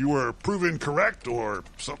you were proven correct, or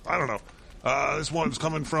something. I don't know. This one's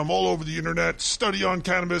coming from all over the internet. Study on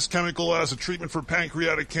cannabis chemical as a treatment for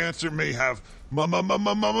pancreatic cancer may have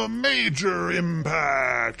major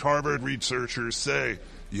impact. Harvard researchers say.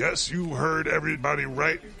 Yes, you heard everybody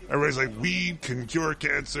right. Everybody's like, weed can cure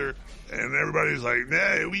cancer. And everybody's like,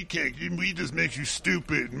 nah, we can't. Weed just makes you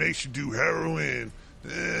stupid. Makes you do heroin.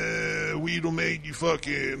 Weed will make you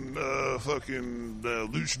fucking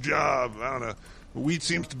lose your job. I don't know. Weed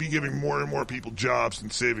seems to be giving more and more people jobs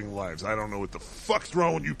and saving lives. I don't know what the fuck's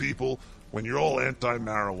wrong with you people when you're all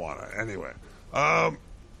anti-marijuana. Anyway,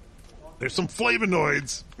 there's some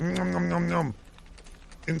flavonoids.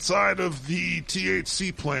 Inside of the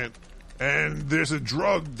THC plant, and there's a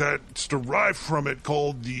drug that's derived from it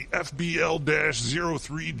called the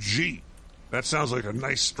FBL-03G. That sounds like a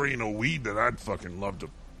nice strain of weed that I'd fucking love to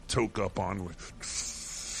toke up on with.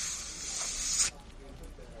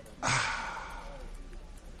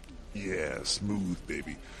 Yeah, smooth,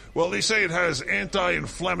 baby. Well, they say it has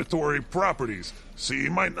anti-inflammatory properties, so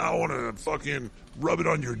you might not want to fucking rub it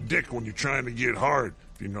on your dick when you're trying to get hard.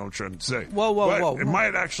 You know what I'm trying to say. Whoa. It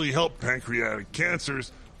might actually help pancreatic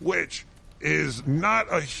cancers, which is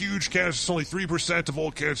not a huge cancer. It's only 3% of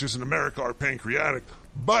all cancers in America are pancreatic,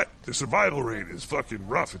 but the survival rate is fucking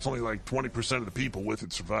rough. It's only like 20% of the people with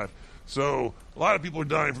it survive. So a lot of people are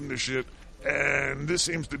dying from this shit, and this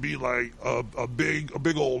seems to be like a big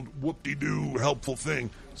old whoop-de-doo helpful thing.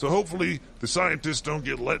 So hopefully the scientists don't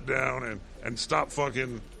get let down and stop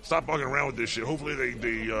fucking around with this shit. Hopefully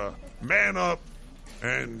they man up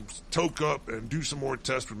and toke up and do some more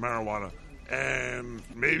tests with marijuana. And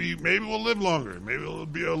maybe we'll live longer. Maybe it'll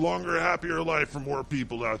be a longer, happier life for more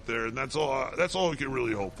people out there. And that's all we can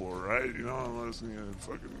really hope for, right? You know, unless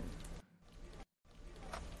fucking.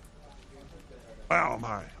 Wow, am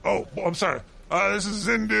I? Oh, I'm sorry. This is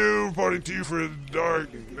Zindu reporting to you for the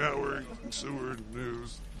Dark Network Sewer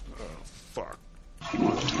News. Oh, fuck. All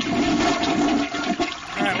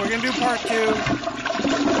right, we're gonna do part 2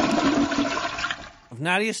 of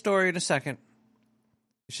Nadia's story in a second.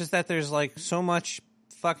 It's just that there's like so much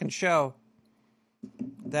fucking show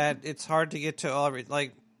that it's hard to get to all.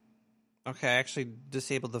 Like, okay, I actually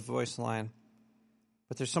disabled the voice line,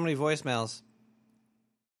 but there's so many voicemails.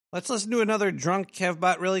 Let's listen to another drunk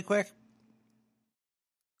Kevbot really quick.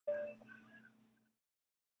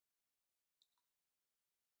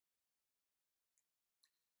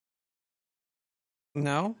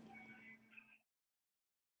 No?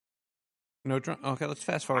 No drunk? Okay, let's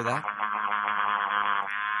fast forward that.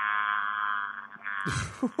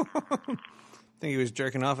 I think he was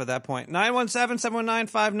jerking off at that point.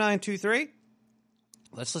 917-719-5923.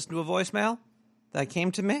 Let's listen to a voicemail that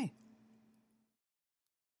came to me.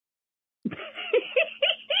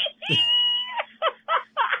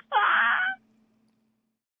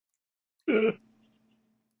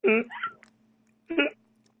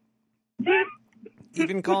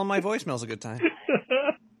 Even calling my voicemail's a good time.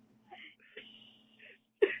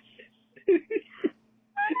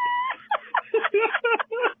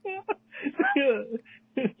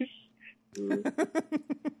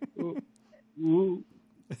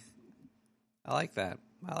 I like that.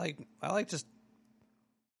 I like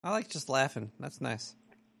just laughing. That's nice.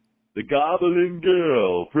 The Goblin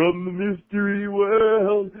Girl from the mystery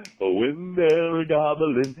world. When they're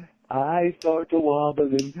gobbling, I start to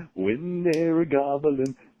wobbling. When they're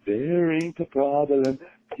gobbling, there ain't a problem.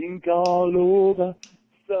 Pink all over,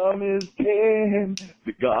 some is tan.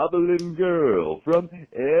 The Goblin Girl from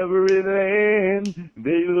every land.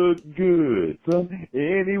 They look good from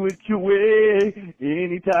any which way,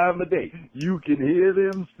 any time of day. You can hear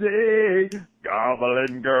them say,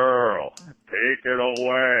 Goblin Girl, take it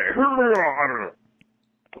away.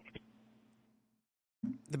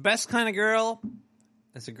 The best kind of girl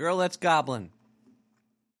is a girl that's goblin.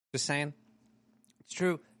 Just saying. It's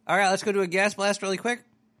true. All right, let's go to a gas blast really quick.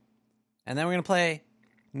 And then we're going to play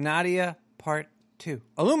Nadia Part 2.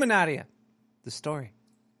 Illuminadia. The story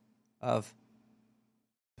of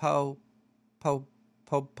Po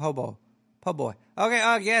Boy.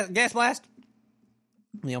 Okay, gas blast.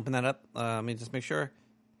 Let me open that up. Let me just make sure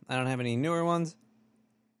I don't have any newer ones. If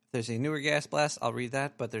there's a newer gas blast, I'll read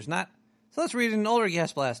that, but there's not. So let's read an older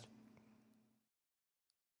gas blast.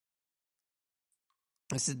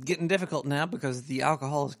 This is getting difficult now because the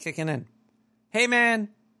alcohol is kicking in. Hey, man,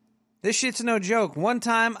 this shit's no joke. One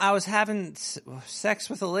time I was having sex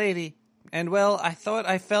with a lady, and, well, I thought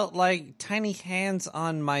I felt like tiny hands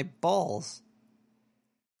on my balls.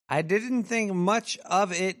 I didn't think much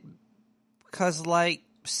of it because, like,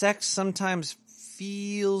 sex sometimes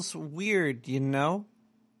feels weird, you know?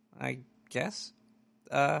 I guess.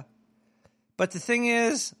 But the thing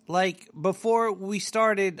is, like, before we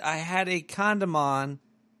started, I had a condom on,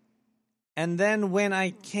 and then when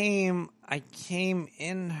I came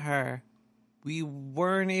in her. We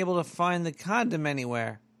weren't able to find the condom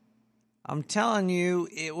anywhere. I'm telling you,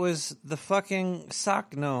 it was the fucking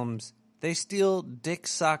sock gnomes. They steal dick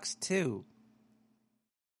socks too.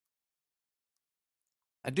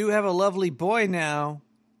 I do have a lovely boy now,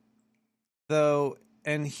 though,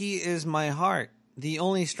 and he is my heart. The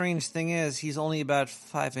only strange thing is he's only about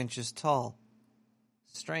 5 inches tall.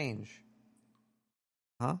 Strange.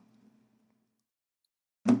 Huh?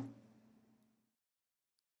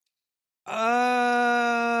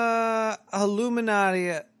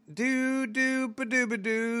 Illuminati.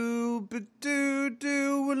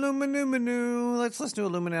 Illuminuminu. Let's listen to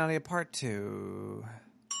Illuminati Part 2.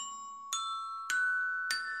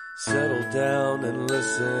 Settle down and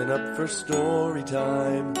listen up for story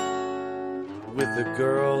time with a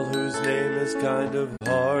girl whose name is kind of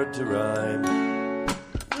hard to rhyme.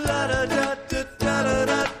 La da da da da da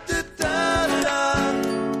da da da.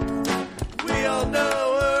 We all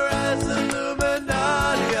know her as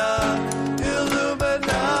Illuminatia.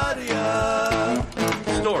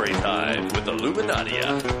 Illuminatia. Story time with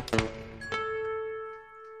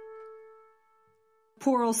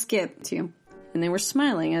Poor old Skip, too. And they were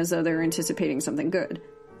smiling as though they were anticipating something good.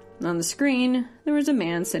 On the screen, there was a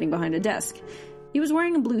man sitting behind a desk. He was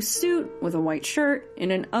wearing a blue suit with a white shirt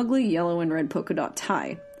and an ugly yellow and red polka dot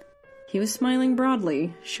tie. He was smiling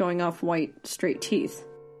broadly, showing off white, straight teeth.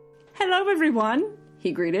 "Hello, everyone,"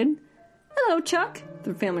 he greeted. "Hello, Chuck,"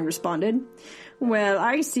 the family responded. "Well,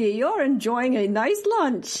 I see you're enjoying a nice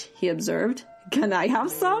lunch," he observed. "Can I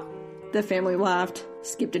have some?" The family laughed.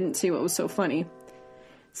 Skip didn't see what was so funny.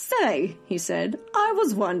 "Say," he said, "I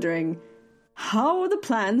was wondering, how are the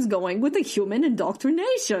plans going with the human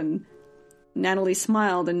indoctrination?" Natalie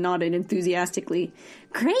smiled and nodded enthusiastically.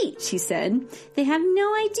 "Great," she said. "They have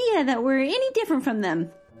no idea that we're any different from them."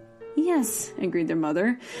 "Yes," agreed their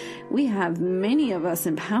mother. "We have many of us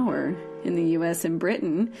in power in the U.S. and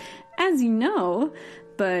Britain, as you know,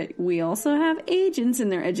 but we also have agents in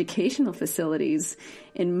their educational facilities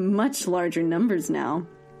in much larger numbers now.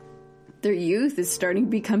 Their youth is starting to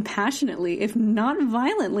become passionately, if not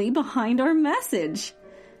violently, behind our message."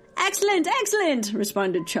 "Excellent, excellent,"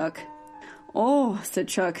 responded Chuck. "Oh," said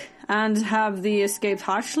Chuck, "and have the escaped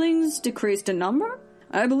hatchlings decreased in number?"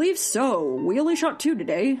 "I believe so. We only shot 2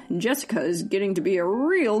 today. Jessica is getting to be a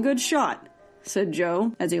real good shot," said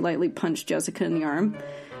Joe, as he lightly punched Jessica in the arm.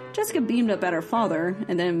 Jessica beamed up at her father,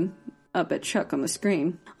 and then up at Chuck on the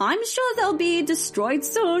screen. "I'm sure they'll be destroyed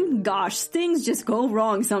soon. Gosh, things just go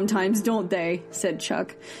wrong sometimes, don't they?" said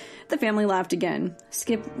Chuck. The family laughed again.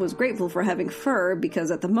 Skip was grateful for having fur,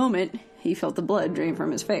 because at the moment, he felt the blood drain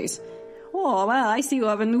from his face. "Oh, well, I see you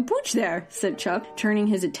have a new pooch there," said Chuck, turning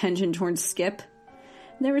his attention towards Skip.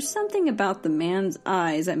 There was something about the man's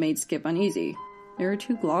eyes that made Skip uneasy. They were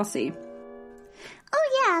too glossy.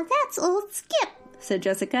 "Oh yeah, that's old Skip," said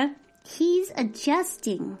Jessica. "He's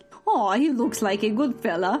adjusting." "Oh, he looks like a good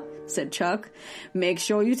fella," said Chuck. "Make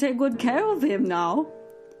sure you take good care of him now."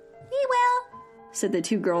 "We will," said the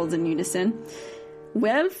 2 girls in unison.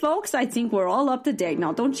 "Well, folks, I think we're all up to date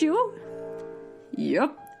now, don't you?"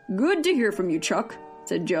 "Yep. Good to hear from you, Chuck,"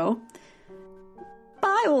 said Joe.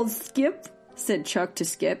 "Bye, old Skip," said Chuck to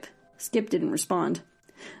Skip. Skip didn't respond.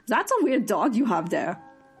 "That's a weird dog you have there."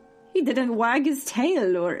 "He didn't wag his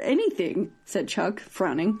tail or anything," said Chuck,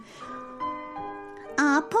 frowning.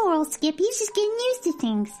 "Aw, poor old Skip, he's just getting used to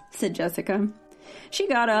things," said Jessica. She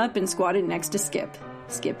got up and squatted next to Skip.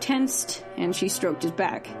 Skip tensed, and she stroked his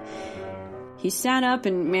back. He sat up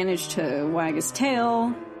and managed to wag his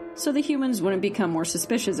tail, so the humans wouldn't become more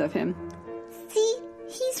suspicious of him. "See,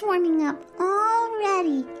 he's warming up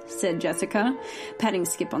already," said Jessica, patting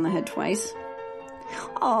Skip on the head twice.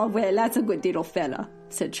 "Oh, well, that's a good little fella,"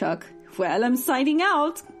 said Chuck. "Well, I'm signing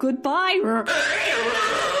out. Goodbye."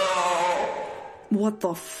 "What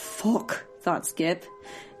the fuck?" thought Skip.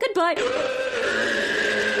 "Goodbye,"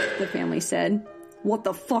 the family said. "What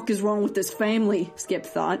the fuck is wrong with this family?" Skip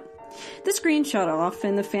thought. The screen shut off,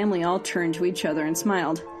 and the family all turned to each other and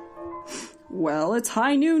smiled. "Well, it's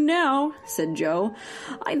high noon now," said Joe.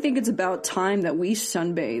 "I think it's about time that we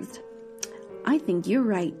sunbathed." "I think you're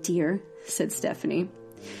right, dear," said Stephanie.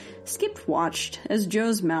 Skip watched as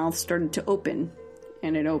Joe's mouth started to open,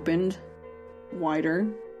 and it opened wider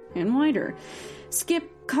and wider. Skip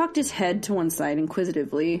cocked his head to one side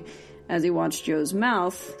inquisitively as he watched Joe's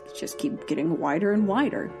mouth just keep getting wider and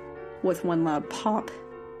wider. With one loud pop,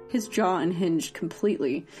 his jaw unhinged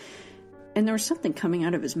completely, and there was something coming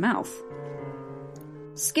out of his mouth.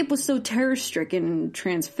 Skip was so terror-stricken and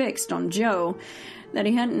transfixed on Joe that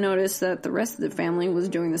he hadn't noticed that the rest of the family was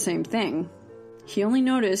doing the same thing. He only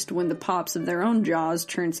noticed when the pops of their own jaws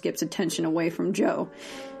turned Skip's attention away from Joe.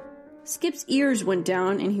 Skip's ears went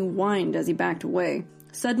down and he whined as he backed away.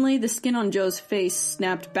 Suddenly, the skin on Joe's face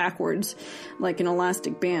snapped backwards like an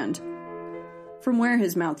elastic band. From where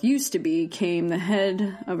his mouth used to be came the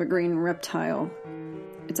head of a green reptile.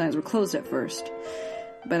 Its eyes were closed at first,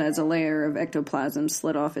 but as a layer of ectoplasm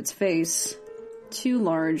slid off its face, 2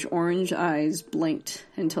 large orange eyes blinked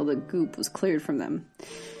until the goop was cleared from them.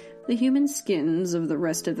 The human skins of the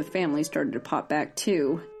rest of the family started to pop back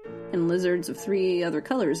too, and lizards of 3 other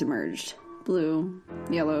colors emerged: blue,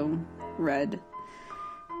 yellow, red.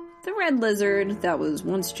 The red lizard that was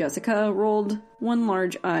once Jessica rolled one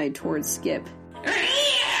large eye towards Skip.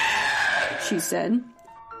 She said.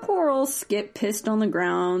 Poor old Skip pissed on the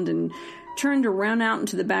ground and turned to run out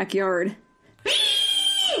into the backyard.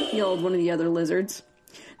 Yelled one of the other lizards.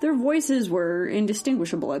 Their voices were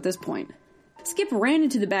indistinguishable at this point. Skip ran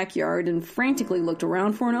into the backyard and frantically looked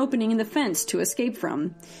around for an opening in the fence to escape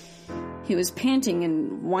from. He was panting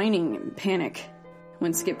and whining in panic.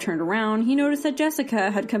 When Skip turned around, he noticed that Jessica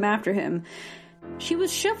had come after him. She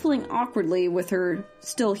was shuffling awkwardly with her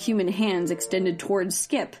still human hands extended towards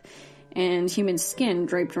Skip, and human skin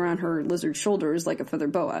draped around her lizard shoulders like a feather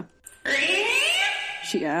boa.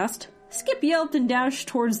 She asked. Skip yelped and dashed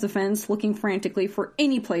towards the fence, looking frantically for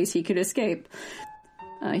any place he could escape.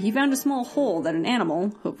 He found a small hole that an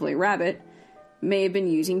animal, hopefully a rabbit, may have been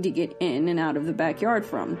using to get in and out of the backyard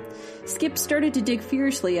from. Skip started to dig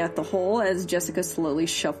fiercely at the hole as Jessica slowly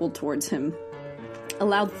shuffled towards him. A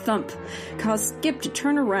loud thump caused Skip to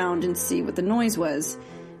turn around and see what the noise was.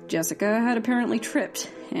 Jessica had apparently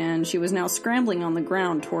tripped, and she was now scrambling on the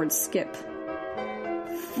ground towards Skip.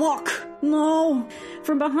 Fuck! No!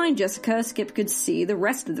 From behind Jessica, Skip could see the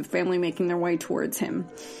rest of the family making their way towards him.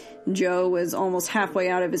 Joe was almost halfway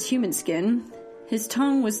out of his human skin. His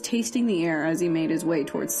tongue was tasting the air as he made his way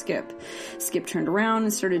towards Skip. Skip turned around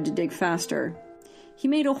and started to dig faster. He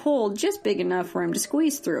made a hole just big enough for him to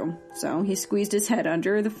squeeze through, so he squeezed his head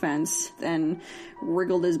under the fence, then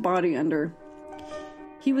wriggled his body under.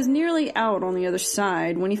 He was nearly out on the other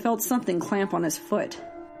side when he felt something clamp on his foot,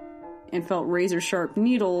 and felt razor-sharp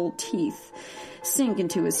needle teeth sink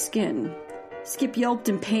into his skin. Skip yelped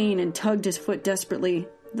in pain and tugged his foot desperately.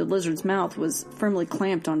 The lizard's mouth was firmly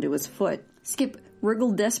clamped onto his foot. Skip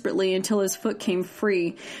wriggled desperately until his foot came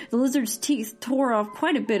free. The lizard's teeth tore off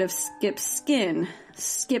quite a bit of Skip's skin.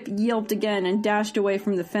 Skip yelped again and dashed away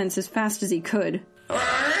from the fence as fast as he could.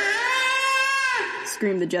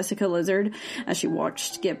 Screamed the Jessica lizard as she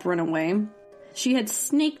watched Skip run away. She had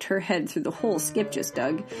snaked her head through the hole Skip just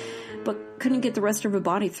dug, but couldn't get the rest of her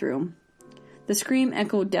body through. The scream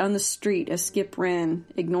echoed down the street as Skip ran,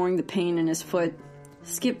 ignoring the pain in his foot.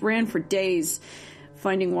 Skip ran for days,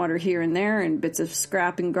 finding water here and there and bits of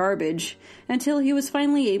scrap and garbage, until he was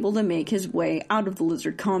finally able to make his way out of the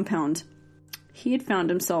lizard compound. He had found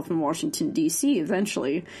himself in Washington, D.C.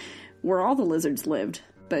 eventually, where all the lizards lived,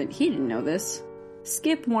 but he didn't know this.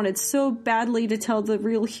 Skip wanted so badly to tell the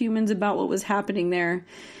real humans about what was happening there,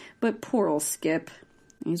 but poor old Skip.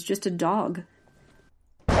 He's just a dog.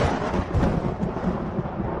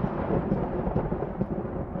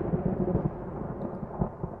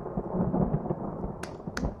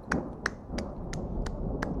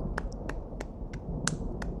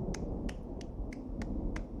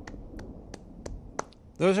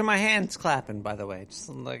 Those are my hands clapping, by the way. Just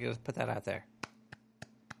like put that out there.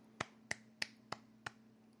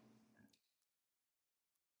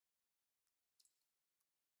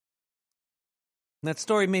 That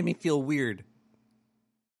story made me feel weird.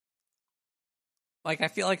 Like, I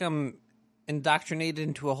feel like I'm indoctrinated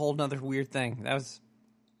into a whole nother weird thing.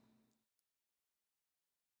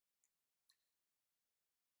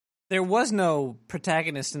 There was no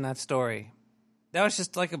protagonist in that story. That was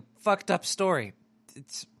just like a fucked up story.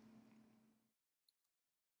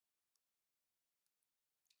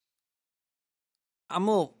 I'm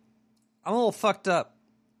a little fucked up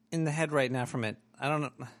in the head right now from it. I don't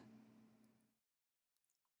know.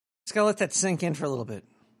 Just gotta let that sink in for a little bit.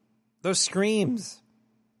 Those screams.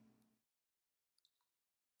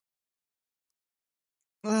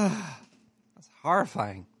 Ugh, that's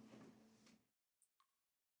horrifying.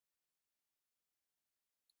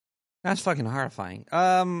 That's fucking horrifying.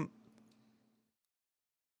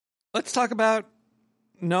 Let's talk about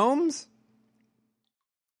gnomes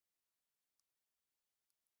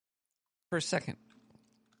for a second.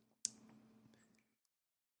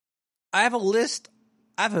 I have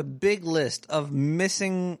a big list of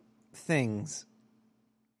missing things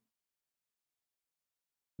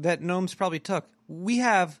that gnomes probably took.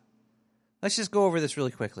 Let's just go over this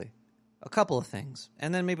really quickly. A couple of things,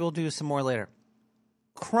 and then maybe we'll do some more later.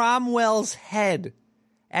 Cromwell's head.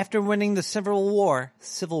 After winning the Civil War,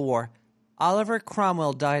 Oliver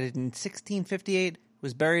Cromwell died in 1658,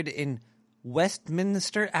 was buried in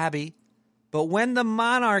Westminster Abbey, but when the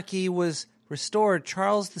monarchy was restored,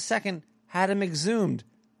 Charles II had him exhumed,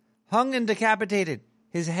 hung and decapitated.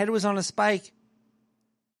 His head was on a spike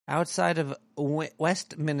outside of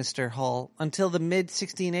Westminster Hall until the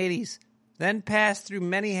mid-1680s, then passed through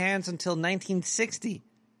many hands until 1960,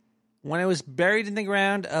 when it was buried in the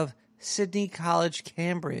ground of Sydney College,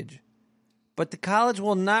 Cambridge. But the college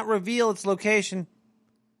will not reveal its location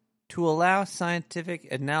to allow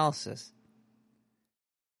scientific analysis.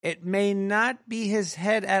 It may not be his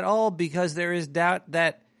head at all because there is doubt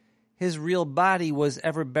that his real body was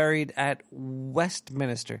ever buried at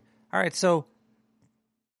Westminster. All right, so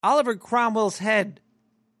Oliver Cromwell's head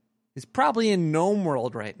is probably in Gnome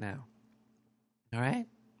World right now. All right?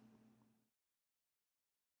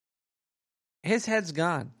 His head's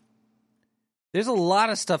gone. There's a lot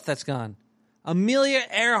of stuff that's gone. Amelia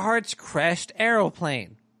Earhart's crashed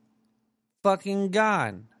aeroplane. Fucking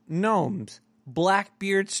gone. Gnomes.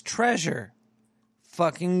 Blackbeard's treasure.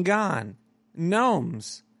 Fucking gone.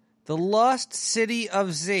 Gnomes. The Lost City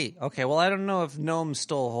of Z. Okay, well, I don't know if gnomes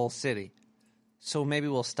stole a whole city. So maybe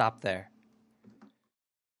we'll stop there.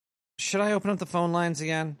 Should I open up the phone lines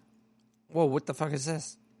again? Whoa, what the fuck is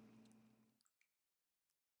this?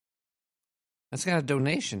 That's got a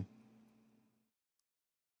donation.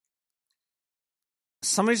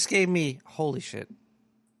 Somebody just gave me... Holy shit.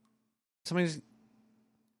 Somebody just...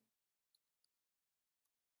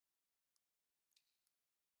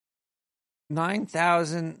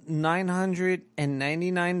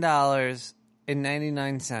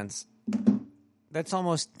 $9,999.99. That's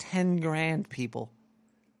almost 10 grand, people.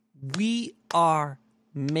 We are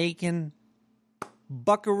making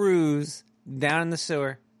buckaroos down in the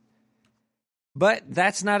sewer. But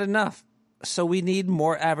that's not enough. So we need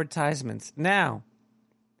more advertisements. Now,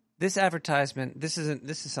 this advertisement, this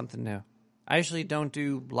is something new. I usually don't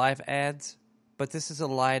do live ads, but this is a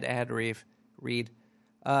live ad read.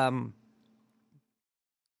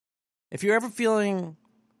 If you're ever feeling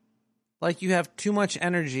like you have too much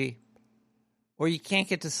energy or you can't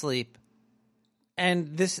get to sleep,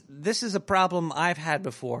 and this is a problem I've had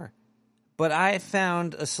before, but I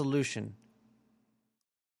found a solution.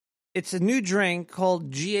 It's a new drink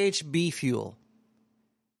called GHB Fuel.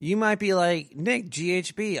 You might be like, Nick,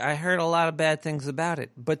 GHB, I heard a lot of bad things about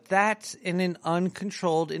it. But that's in an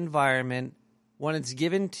uncontrolled environment when it's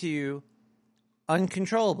given to you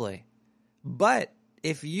uncontrollably. But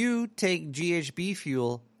if you take GHB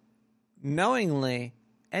Fuel knowingly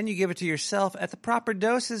and you give it to yourself at the proper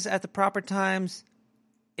doses, at the proper times,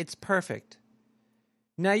 it's perfect.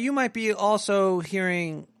 Now, you might be also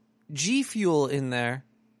hearing G Fuel in there,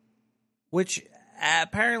 which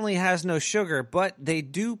apparently has no sugar, but they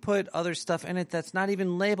do put other stuff in it that's not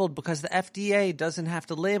even labeled because the FDA doesn't have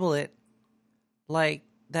to label it, like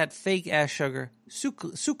that fake-ass sugar.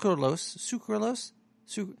 Sucralose?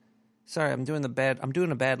 Sorry, I'm doing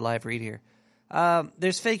a bad live read here.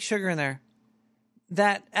 There's fake sugar in there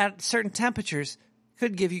that at certain temperatures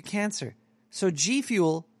could give you cancer. So G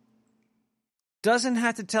Fuel doesn't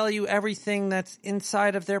have to tell you everything that's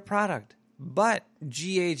inside of their product. But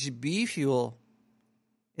GHB Fuel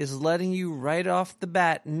is letting you right off the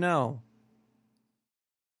bat know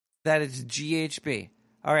that it's GHB.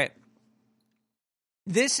 All right.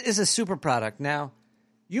 This is a super product. Now,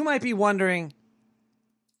 you might be wondering,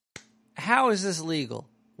 how is this legal?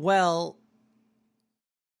 Well,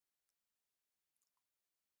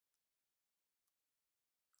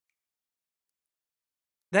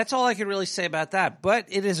 that's all I can really say about that. But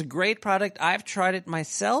it is a great product. I've tried it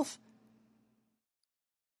myself.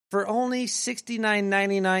 For only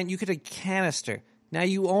 $69.99, you get a canister. Now,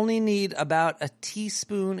 you only need about a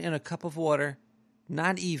teaspoon in a cup of water.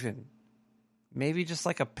 Not even. Maybe just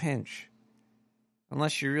like a pinch.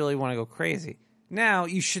 Unless you really want to go crazy. Now,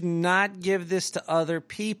 you should not give this to other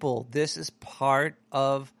people. This is part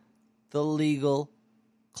of the legal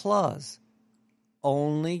clause.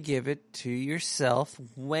 Only give it to yourself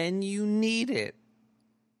when you need it.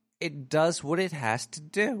 It does what it has to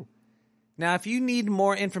do. Now, if you need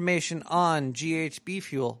more information on GHB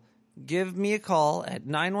Fuel, give me a call at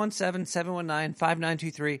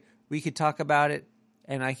 917-719-5923. We could talk about it,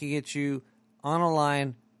 and I could get you on a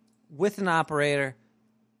line with an operator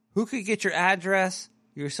who could get your address,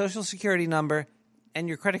 your social security number, and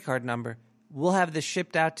your credit card number. We'll have this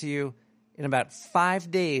shipped out to you in about 5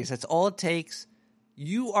 days. That's all it takes.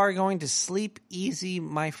 You are going to sleep easy,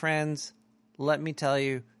 my friends. Let me tell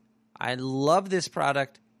you, I love this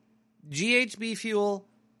product. GHB Fuel.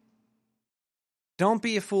 Don't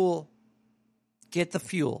be a fool. Get the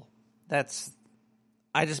fuel. I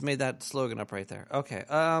just made that slogan up right there. Okay.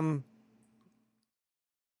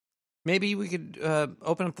 Maybe we could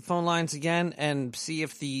open up the phone lines again and see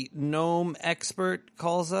if the gnome expert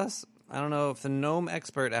calls us. I don't know if the gnome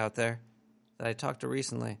expert out there that I talked to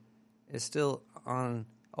recently is still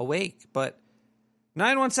awake, but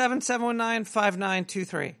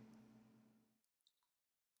 917-719-5923.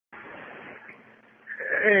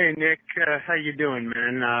 Hey, Nick, how you doing,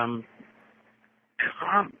 man?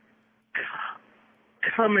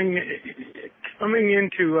 Coming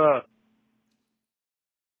into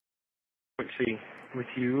frequency with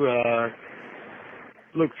you,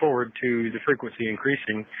 look forward to the frequency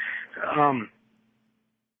increasing.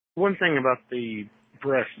 One thing about the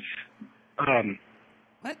breasts,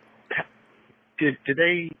 what? Did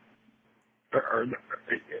they, or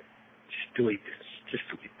just delete this, just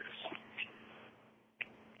delete this.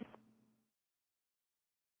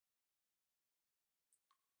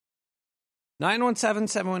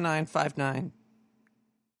 917-719-5923.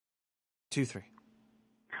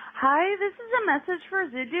 Hi, this is a message for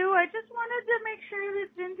Zindu. I just wanted to make sure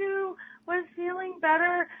that Zindu was feeling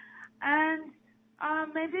better. And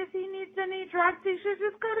maybe if he needs any drugs, he should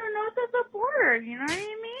just go to north of the border. You know what I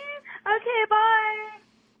mean? Okay,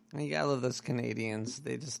 bye. You gotta love those Canadians.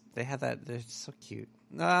 They have that. They're so cute.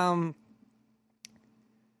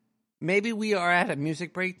 Maybe we are at a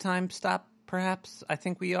music break time stop, perhaps. I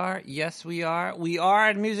think we are. Yes, we are. We are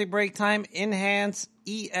at music break time. Enhance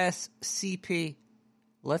ESCP.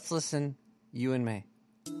 Let's listen, you and me.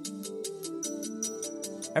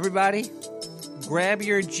 Everybody, grab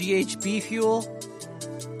your GHB fuel.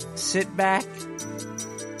 Sit back.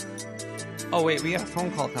 Oh, wait, we got a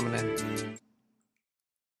phone call coming in.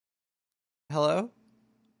 Hello?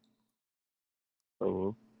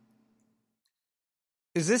 Hello.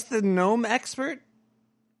 Is this the gnome expert?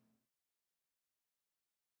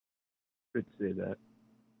 Could say that.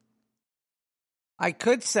 I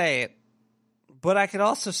could say it, but I could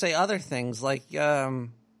also say other things like,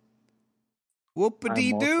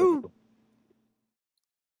 whoop-a-dee-doo.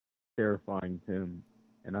 Terrifying Tim,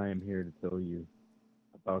 and I am here to tell you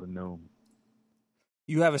about a gnome.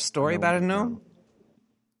 You have a story about a gnome?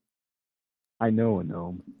 I know a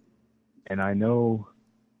gnome, and I know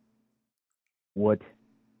what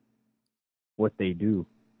they do,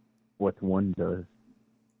 what one does,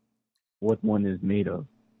 what one is made of.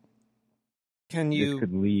 Can you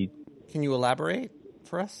elaborate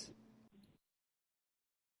for us?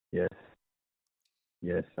 Yes.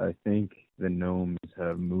 Yes, I think the gnomes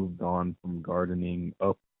have moved on from gardening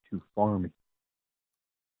up to farming.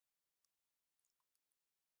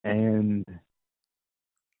 And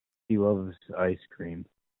he loves ice cream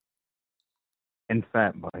and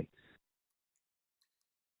fat bites.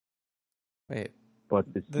 Wait.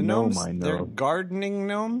 But this The gnome gnomes, I know. they're gardening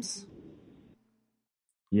gnomes?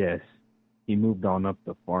 Yes. He moved on up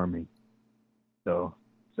to farming. So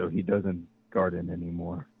he doesn't garden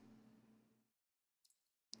anymore.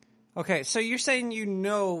 Okay, so you're saying you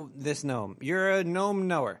know this gnome. You're a gnome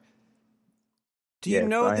knower. Do you Yes,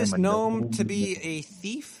 know I this am a gnome gnome to be a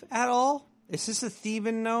thief at all? Is this a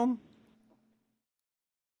thieving gnome?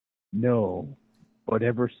 No. But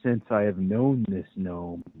ever since I have known this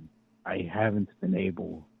gnome, I haven't been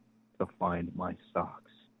able to find my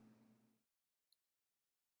socks.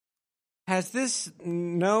 Has this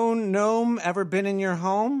known gnome ever been in your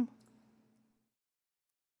home?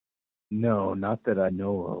 No, not that I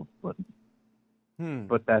know of,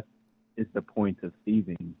 but that is the point of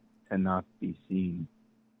thieving, to not be seen.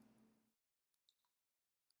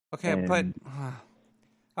 Okay, And but...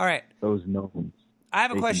 all right. Those gnomes. I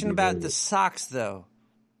have a they can question be about very- the socks, though.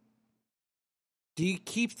 Do you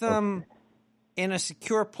keep them in a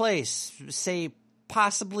secure place, say,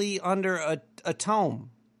 possibly under a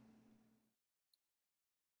tome?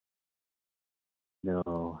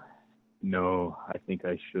 No, I think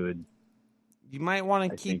I should. You might want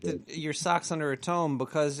to keep your socks under a tome,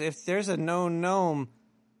 because if there's a known gnome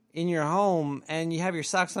in your home and you have your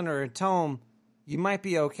socks under a tome, you might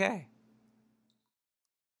be okay.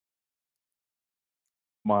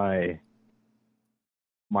 My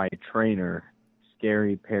trainer,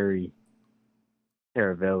 Scary Perry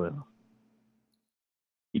Caravello,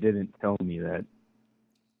 he didn't tell me that,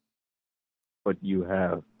 but you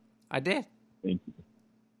have. I did. Thank you.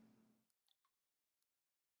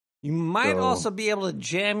 You might So- also be able to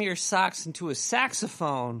jam your socks into a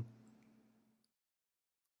saxophone.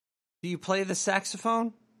 Do you play the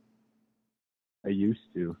saxophone? I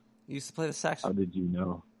used to. You used to play the saxophone? How did you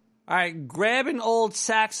know? All right, grab an old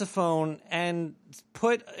saxophone and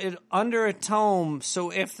put it under a tome,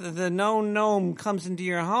 so if the known gnome comes into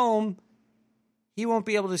your home, he won't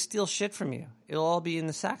be able to steal shit from you. It'll all be in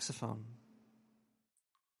the saxophone.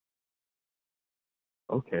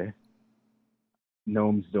 Okay.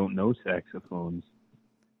 Gnomes don't know saxophones.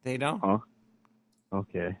 They don't? Huh?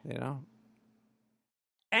 Okay. They don't.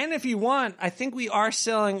 And if you want, I think we are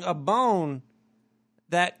selling a bone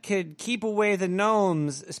that could keep away the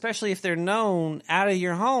gnomes, especially if they're known, out of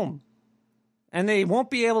your home. And they won't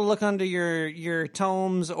be able to look under your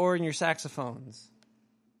tomes or in your saxophones.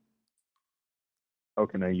 How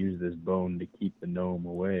can I use this bone to keep the gnome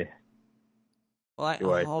away? Well,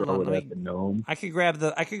 Do I hold throw on, it let at me- the gnome? I could grab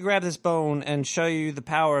this bone and show you the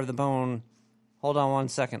power of the bone. Hold on 1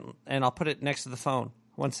 second, and I'll put it next to the phone.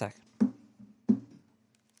 1 sec.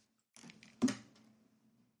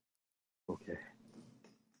 Okay.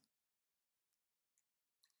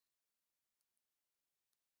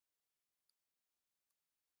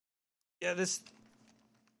 Yeah, this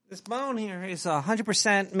bone here is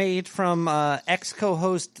 100% made from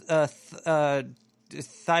ex-co-host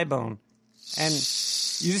thigh bone, and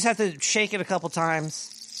you just have to shake it a couple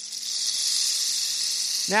times.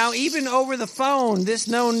 Now, even over the phone, this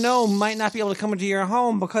known gnome might not be able to come into your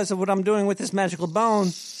home because of what I'm doing with this magical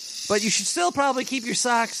bone, but you should still probably keep your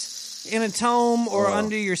socks in a tome or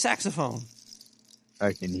under your saxophone.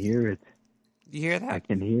 I can hear it. You hear that? I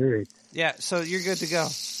can hear it. Yeah, so you're good to go.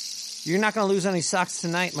 You're not going to lose any socks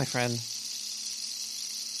tonight, my friend.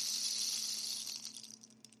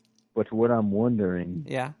 But what I'm wondering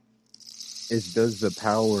is, does the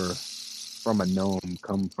power from a gnome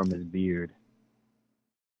come from his beard?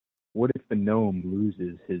 What if the gnome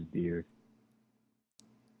loses his beard?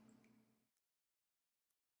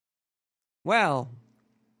 Well,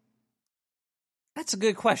 that's a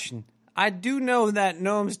good question. I do know that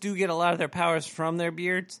gnomes do get a lot of their powers from their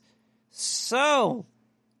beards. So,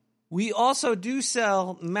 we also do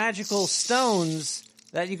sell magical stones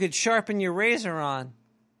that you could sharpen your razor on.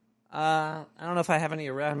 I don't know if I have any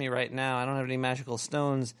around me right now. I don't have any magical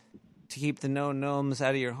stones to keep the gnomes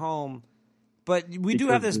out of your home. But we do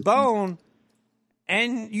have this bone,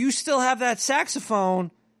 and you still have that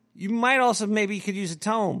saxophone. You might also maybe could use a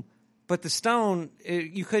tome. But the stone,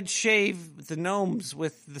 you could shave the gnomes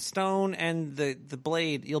with the stone and the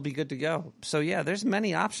blade. You'll be good to go. So, yeah, there's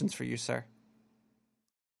many options for you, sir.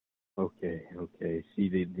 Okay.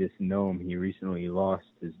 See, this gnome, he recently lost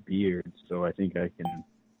his beard, so I think I can...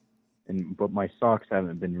 But my socks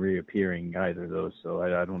haven't been reappearing either, though, so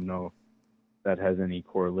I don't know if that has any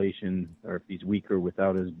correlation or if he's weaker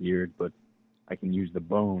without his beard, but I can use the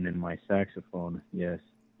bone in my saxophone. Yes,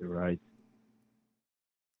 you're right.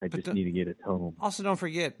 I just need to get a tome. Also, don't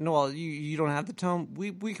forget, Noel, you don't have the tome.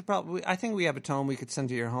 We could probably, I think we have a tome we could send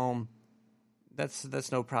to your home.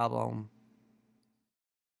 That's no problem.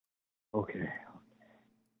 Okay.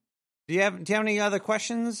 Do you have any other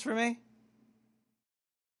questions for me?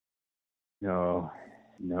 No,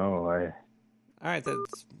 All right,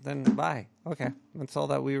 then bye. Okay, that's all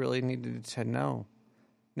that we really needed to know.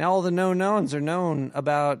 Now all the knowns are known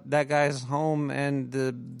about that guy's home and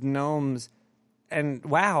the gnomes. And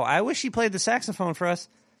wow, I wish he played the saxophone for us.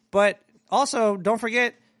 But also, don't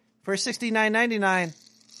forget, for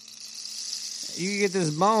 $69.99, you can get this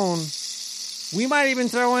bone. We might even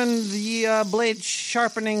throw in the blade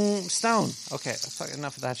sharpening stone. Okay, that's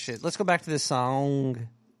enough of that shit. Let's go back to this song.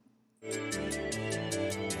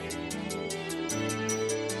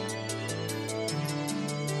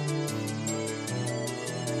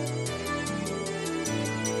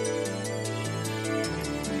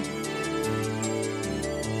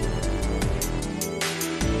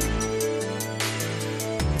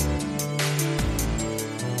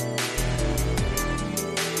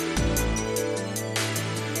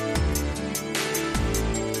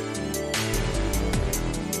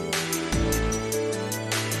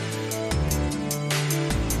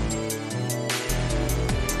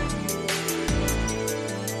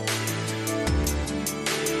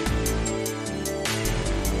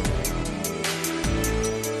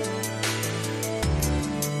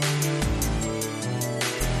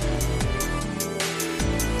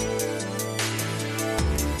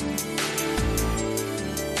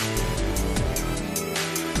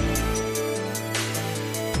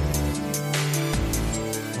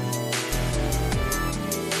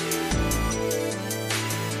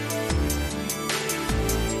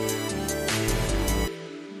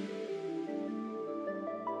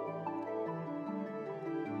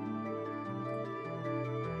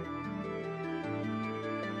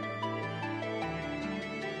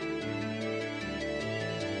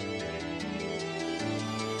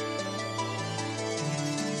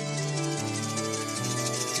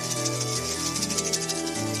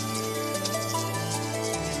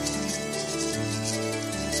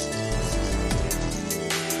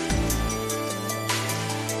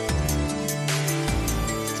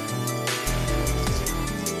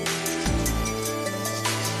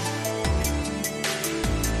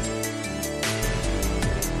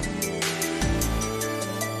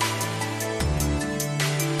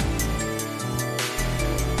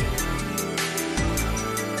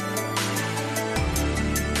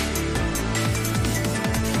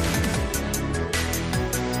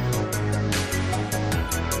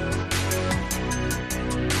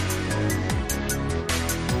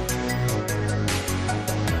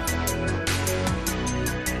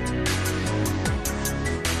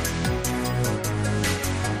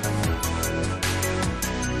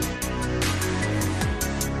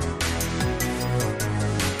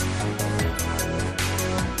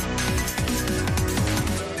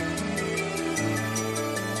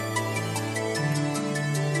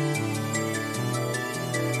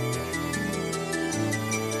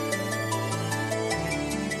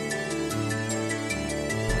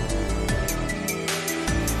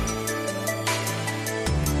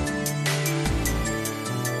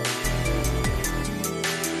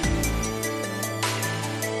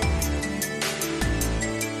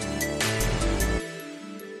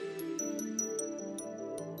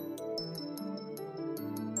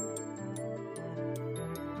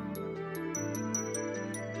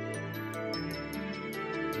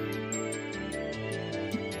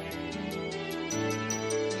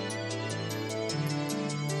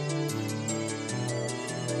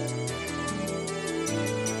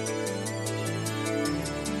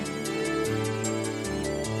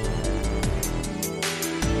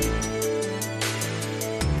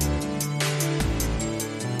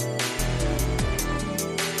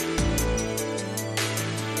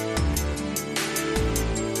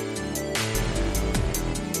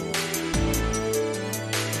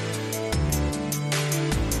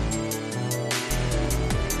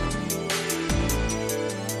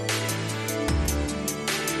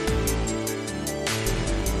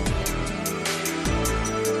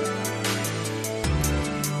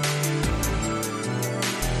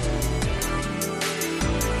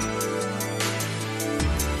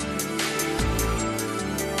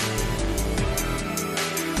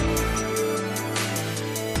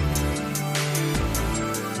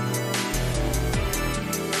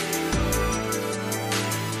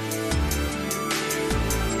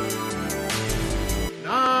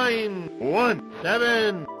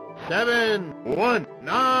 7, 1,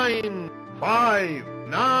 9, 5,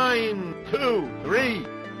 9, 2, 3.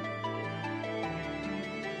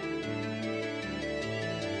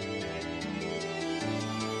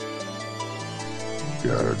 You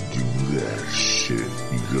gotta do that shit.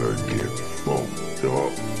 You gotta get fucked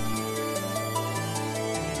up.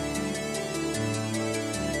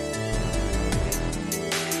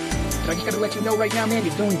 So I just gotta let you know right now, man,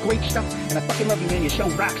 you're doing great stuff, and I fucking love you, man. Your show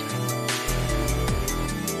rocks.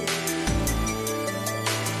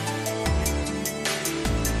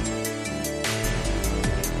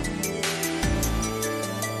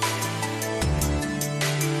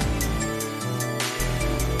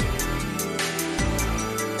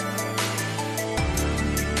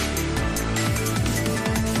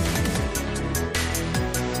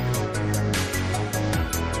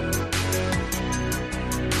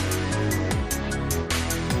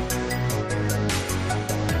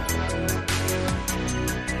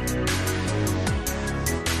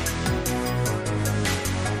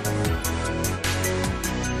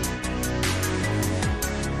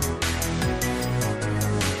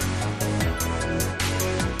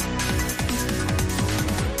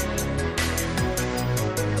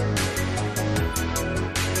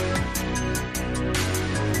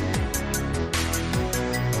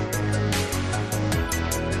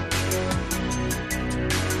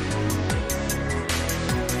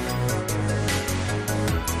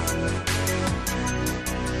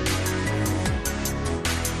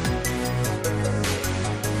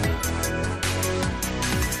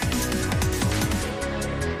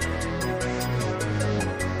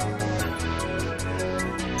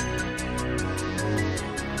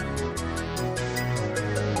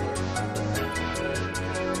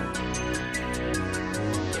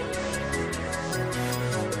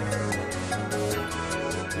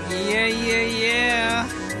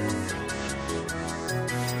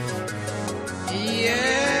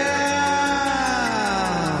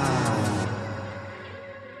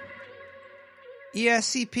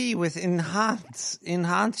 ESCP with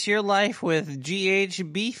enhance your life with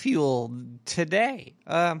GHB fuel today.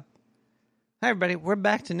 Hi everybody, we're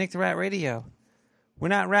back to Nick the Rat Radio. We're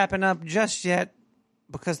not wrapping up just yet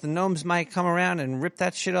because the gnomes might come around and rip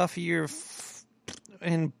that shit off of your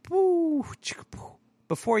and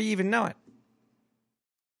before you even know it.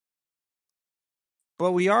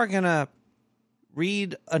 But we are gonna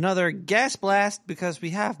read another gas blast because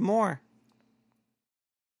we have more.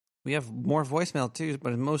 We have more voicemail, too,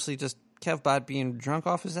 but it's mostly just KevBot being drunk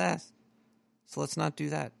off his ass. So let's not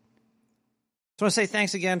do that. So I want to say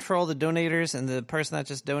thanks again for all the donators and the person that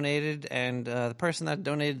just donated and the person that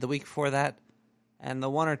donated the week before that and the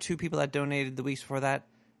one or two people that donated the weeks before that.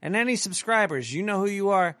 And any subscribers, you know who you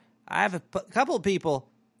are. I have a couple of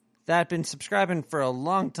people that have been subscribing for a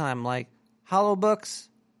long time, like Hollow Books.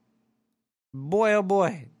 Boy, oh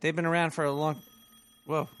boy, they've been around for a long...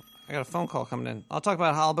 Whoa. I got a phone call coming in. I'll talk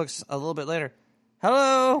about Hollowbooks a little bit later.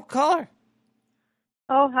 Hello, caller.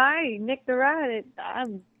 Oh, hi, Nick the Rat.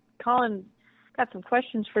 I'm calling. Got some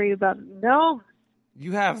questions for you about gnomes.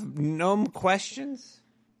 You have gnome questions?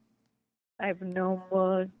 I have no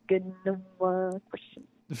more good gnome questions.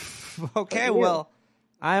 Okay, well,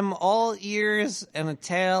 I'm all ears and a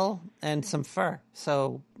tail and some fur.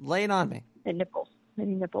 So lay it on me. And nipples.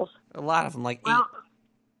 Many nipples. A lot of them, like 8.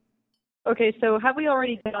 Okay, so have we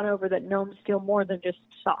already gone over that gnomes steal more than just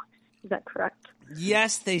socks? Is that correct?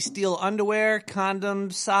 Yes, they steal underwear,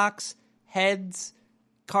 condoms, socks, heads,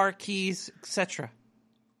 car keys, etc.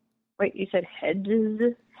 Wait, you said heads?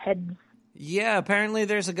 Heads? Yeah, apparently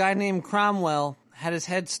there's a guy named Cromwell had his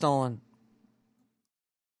head stolen.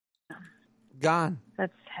 Gone.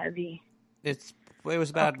 That's heavy. It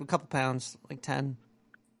was about a couple pounds, like 10.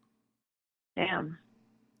 Damn.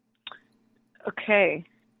 Okay.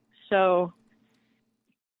 So,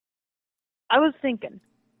 I was thinking,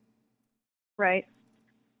 right?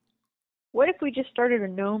 What if we just started a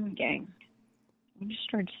gnome gang? We just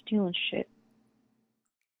started stealing shit.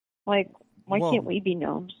 Like, why can't we be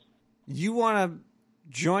gnomes? You want to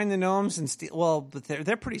join the gnomes and steal? Well, but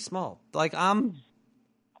they're pretty small. Like I'm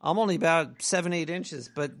only about 7-8 inches,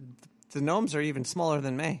 but the gnomes are even smaller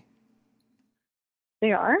than me.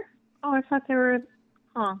 They are? Oh, I thought they were.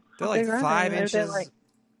 Huh? They're like 5 inches. They're like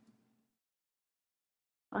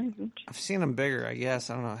 5 inches. I've seen them bigger, I guess.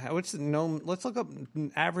 I don't know. What's the gnome? Let's look up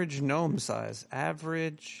average gnome size.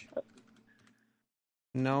 Average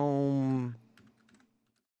gnome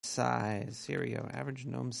size. Here we go. Average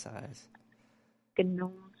gnome size.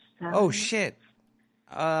 Gnome size. Oh, shit.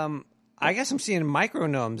 I guess I'm seeing micro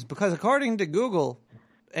gnomes because according to Google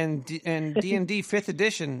and D&D 5th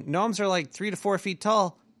edition, gnomes are like 3 to 4 feet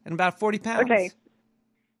tall, and about 40 pounds. Okay.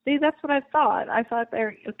 See, that's what I thought. I thought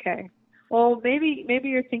they're okay. Well, maybe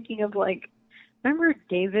you're thinking of like, remember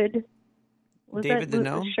David? Was David that the the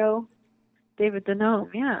Gnome? show? David the Gnome.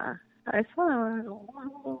 Yeah, I saw him as a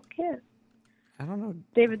little kid. I don't know.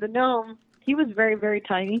 David the Gnome. He was very, very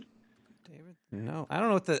tiny. No, I don't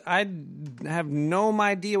know what I have no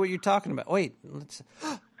idea what you're talking about. Wait,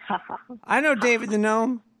 I know David the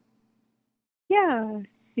Gnome. Yeah,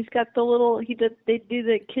 he's got the little. They do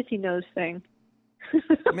the kissy nose thing.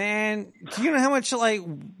 Man, do you know how much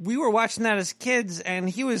we were watching that as kids, and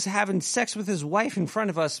he was having sex with his wife in front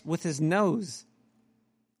of us with his nose.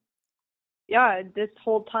 Yeah, this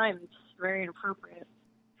whole time it's very inappropriate.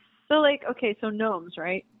 So okay, so gnomes,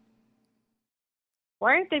 right?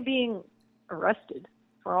 Why aren't they being arrested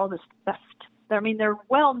for all this theft? I mean, they're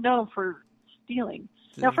well known for stealing.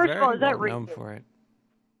 Now, first of all, is that well known racist? for it?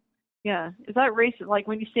 Yeah, is that racist? Like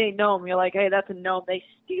when you say gnome, you're like, hey, that's a gnome. They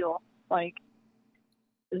steal. Like,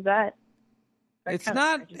 is that? It's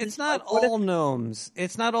not. It's not all gnomes.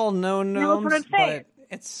 It's not all known No, that's what gnomes, I'm saying. but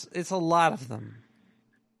it's a lot of them.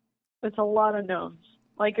 It's a lot of gnomes.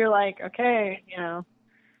 Like you're like, okay, it's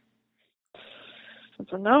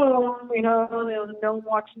a gnome. The gnome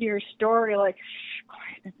walks into your store. You're like, shh,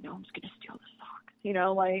 quiet. The gnome's gonna steal the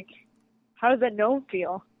socks. Like, how does that gnome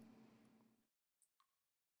feel?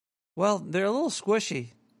 Well, they're a little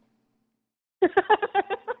squishy.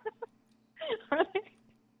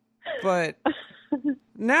 But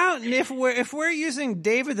now, if we're using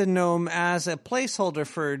David the Gnome as a placeholder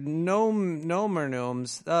for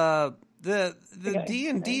gnomes, the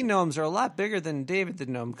D&D gnomes are a lot bigger than David the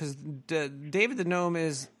Gnome, because David the Gnome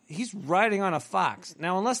he's riding on a fox.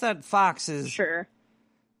 Now, unless that fox is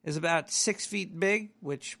about 6 feet big,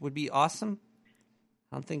 which would be awesome.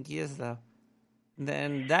 I don't think he is though.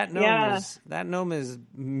 Then that gnome is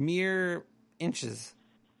mere inches.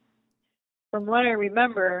 From what I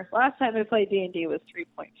remember, last time we played D&D was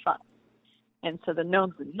 3.5. And so the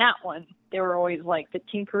gnomes in that one, they were always like the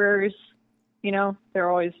tinkerers, they're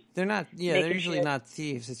always... They're not, they're usually not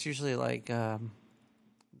thieves. It's usually like the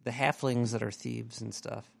halflings that are thieves and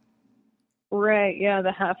stuff. Right, yeah,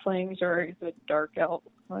 the halflings or the dark elf.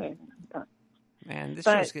 Man, this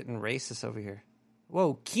show's getting racist over here.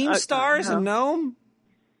 Whoa, Keemstar is a gnome?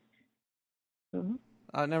 Mm-hmm.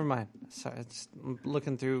 Oh, never mind. Sorry, I'm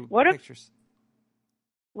looking through pictures.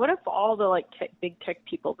 What if all the big tech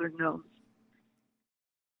people are gnomes?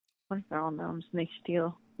 What if they're all gnomes and they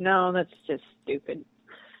steal? No, that's just stupid.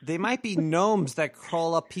 They might be gnomes that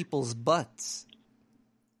crawl up people's butts.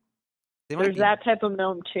 There's that type of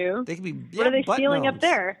gnome too. They could be. What are they stealing gnomes. up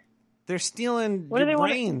there? They're stealing What do your they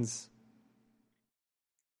wanna- brains.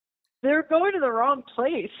 They're going to the wrong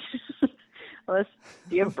place. Unless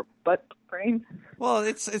do you have a butt brain? Well,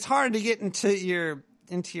 it's hard to get into your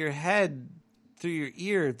head through your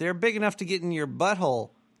ear. They're big enough to get in your butthole.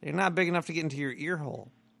 They're not big enough to get into your ear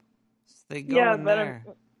hole. So they go in there.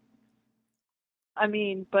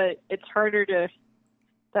 But it's harder to.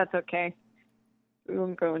 That's okay. We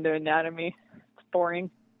won't go into anatomy. It's boring.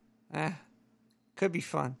 Could be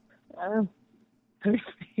fun.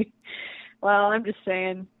 Well, I'm just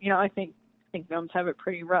saying. I think gnomes have it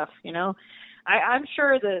pretty rough. I'm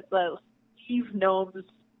sure that the thief gnomes,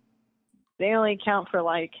 they only account for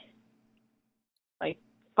like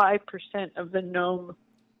 5% of the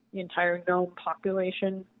entire gnome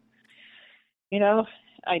population.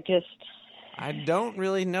 I don't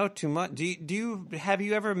really know too much. Have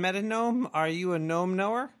you ever met a gnome? Are you a gnome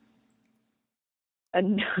knower? A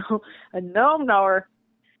gnome knower.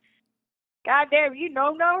 Goddamn, you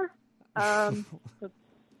gnome knower? Are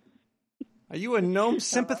you a gnome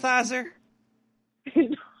sympathizer? I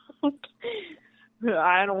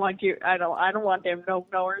don't want you. I don't want them gnome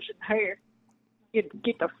knowers in here.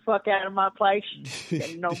 Get the fuck out of my place,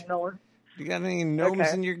 you gnome knower. You got any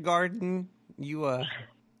gnomes in your garden? No,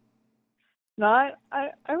 I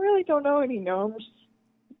really don't know any gnomes.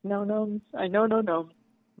 No gnomes. I know no gnome.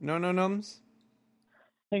 No gnomes?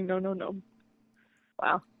 I know no gnome.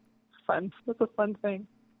 Wow. Fun. That's a fun thing.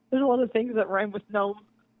 There's a lot of things that rhyme with gnome.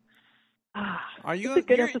 Are you a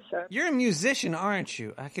good episode? You're a musician, aren't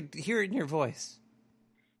you? I could hear it in your voice.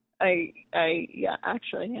 Yeah,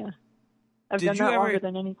 actually, yeah. I've done that longer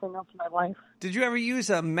than anything else in my life. Did you ever use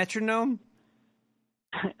a metronome?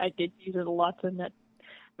 I did use it a lot.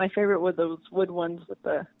 My favorite were those wood ones with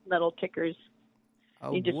the metal tickers.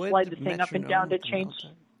 You just slide the thing up and down to change.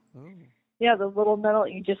 Yeah, the little metal.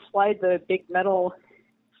 You just slide the big metal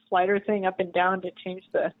slider thing up and down to change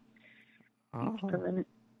the beats per minute.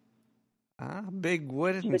 Big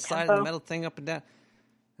wood and sliding the metal thing up and down.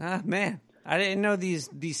 Man, I didn't know these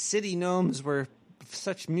city gnomes were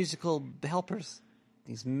such musical helpers.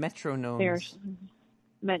 These metronomes. There's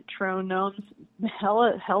metronomes.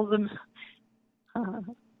 Hell them.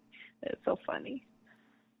 It's so funny.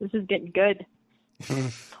 This is getting good.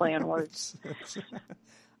 Play on words.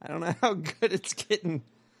 I don't know how good it's getting,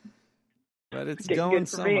 but it's Getting going good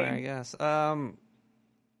for somewhere, me. I guess.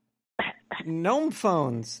 Gnome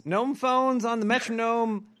phones. Gnome phones on the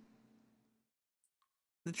metronome.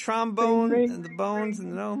 The trombone Ring, and the bones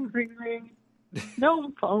and the gnome. Ring, ring.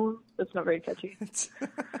 Gnome phone. That's not very catchy.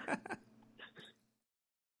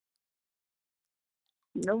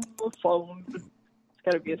 Gnome phone. It's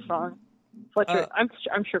got to be a song. Fletcher,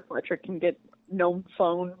 I'm sure Fletcher can get gnome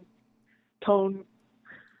phone tone.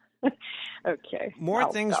 Okay. More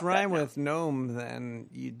I'll things stop rhyme that now. with gnome than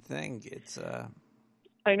you'd think. It's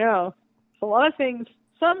I know. A lot of things.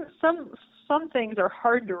 Some things are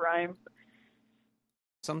hard to rhyme.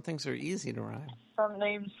 some things are easy to rhyme. Some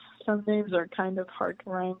names are kind of hard to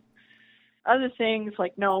rhyme. Other things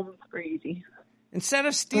like gnome are easy. Instead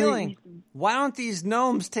of stealing, why don't these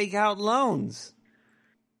gnomes take out loans?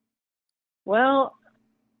 Well,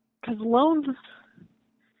 because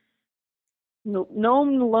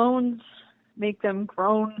gnome loans make them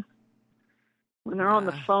groan when they're on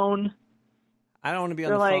the phone. I don't want to be on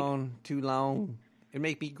They're the like- phone too long. It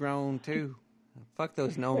make me groan too. Fuck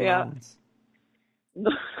those gnome Yeah. loans.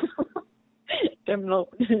 damn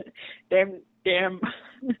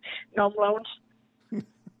gnome loans.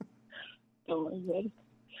 Oh my god.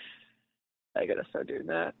 I gotta start doing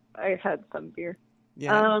that. I had some beer.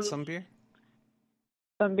 Yeah, some beer.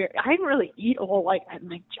 Some beer. I didn't really eat a whole like at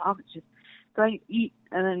my job. It's just go and eat,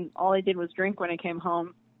 and then all I did was drink when I came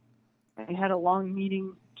home. I had a long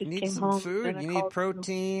meeting. Just You need came some home. food. and I You need called-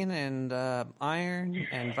 protein and iron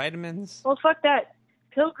and vitamins. Well, fuck that.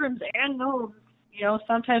 Pilgrims and gnomes. You know,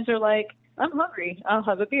 sometimes they're like, I'm hungry. I'll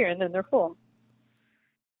have a beer, and then they're full.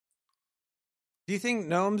 Do you think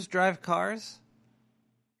gnomes drive cars?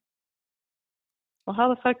 Well, how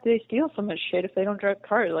the fuck do they steal so much shit if they don't drive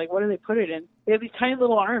cars? Like, what do they put it in? They have these tiny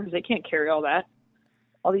little arms. They can't carry all that.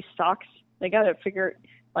 All these stocks. They gotta figure,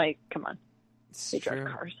 like, come on. They drive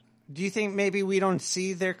cars. Do you think maybe we don't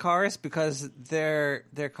see their cars because their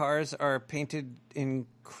cars are painted in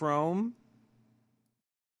chrome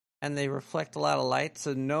and they reflect a lot of light?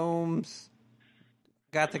 So gnomes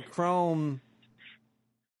got the chrome,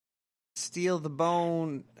 steal the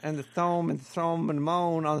bone and the thome and throw and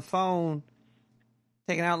moan on the phone,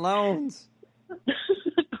 taking out loans.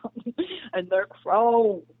 And they're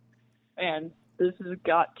crow. And this has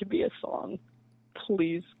got to be a song.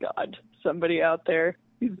 Please, God, somebody out there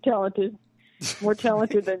who's talented, more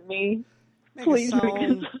talented than me, Make please a make a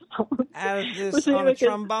song song. out of this Let's on a make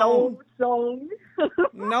trombone. Song.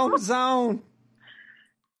 Gnome zone.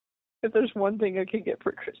 If there's one thing I can get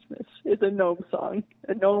for Christmas, it's a gnome song.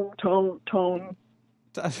 A gnome tone on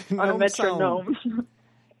a Gnome metronome.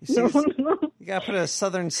 You see, you gotta put a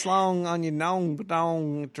southern slong on your gnome,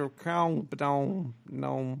 badong, to crown, badong,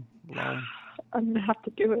 gnome, gnome. I'm gonna have to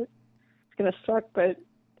do it. It's gonna suck, but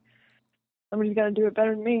somebody's gotta do it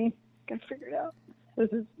better than me. Gotta figure it out.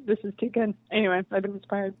 This is too good. Anyway, I've been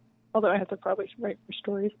inspired. Although I have to probably write more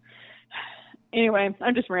stories. Anyway,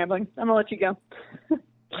 I'm just rambling. I'm gonna let you go.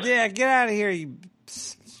 Yeah, get out of here, you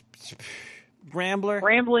rambler.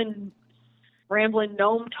 Rambling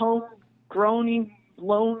gnome tone, groaning,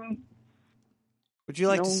 lone. Would you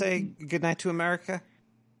like to gnome. say goodnight to America?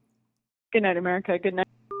 Good night, America. Good night.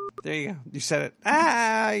 There you go. You said it.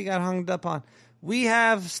 You got hung up on. We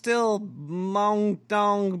have still mong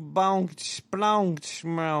dong bong splong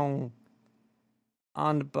smong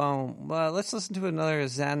on the bone. Well, let's listen to another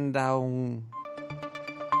Zandong.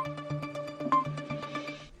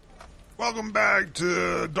 Welcome back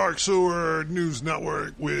to Dark Sewer News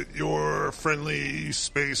Network with your friendly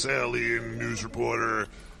space alien news reporter,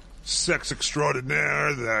 sex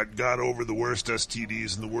extraordinaire that got over the worst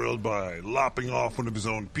STDs in the world by lopping off one of his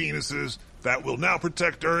own penises that will now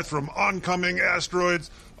protect Earth from oncoming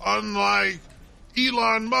asteroids, unlike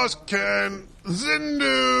Elon Musk can.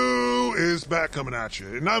 Zindu is back coming at you.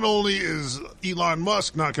 And not only is Elon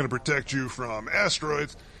Musk not going to protect you from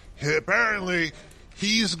asteroids, apparently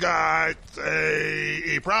he's got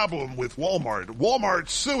a problem with Walmart.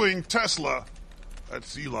 Walmart's suing Tesla,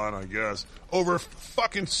 that's Elon, I guess, over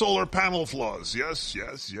fucking solar panel flaws. Yes,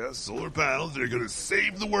 solar panels, they're going to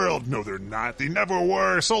save the world. No, they're not. They never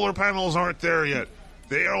were. Solar panels aren't there yet.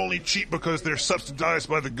 They are only cheap because they're subsidized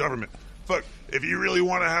by the government. Fuck, if you really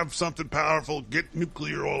want to have something powerful, get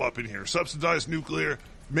nuclear all up in here. Subsidize nuclear,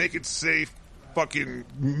 make it safe, fucking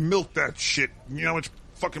milk that shit. You know how much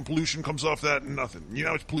fucking pollution comes off that? Nothing. You know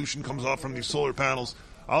how much pollution comes off from these solar panels?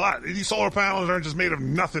 A lot. These solar panels aren't just made of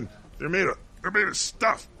nothing. They're made of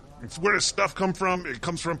stuff. Where does stuff come from? It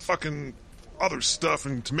comes from fucking other stuff,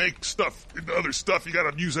 and to make stuff into other stuff, you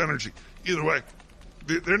gotta use energy. Either way,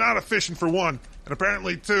 they're not efficient for one, and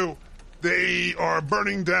apparently two, they are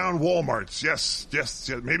burning down Walmarts. Yes,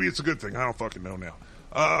 maybe it's a good thing. I don't fucking know now.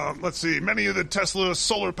 Let's see. Many of the Tesla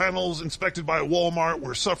solar panels inspected by Walmart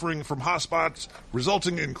were suffering from hotspots,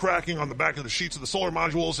 resulting in cracking on the back of the sheets of the solar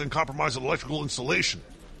modules and compromised electrical installation.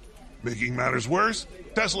 Making matters worse,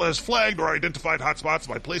 Tesla has flagged or identified hotspots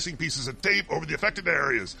by placing pieces of tape over the affected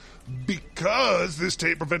areas. Because this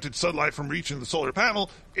tape prevented sunlight from reaching the solar panel,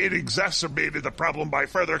 it exacerbated the problem by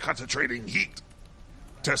further concentrating heat.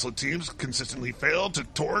 Tesla teams consistently failed to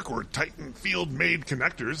torque or tighten field-made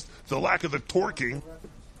connectors. The lack of the torquing,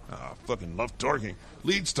 fucking love torquing,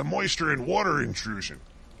 leads to moisture and water intrusion.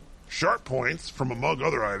 Sharp points, from among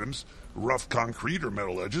other items, rough concrete or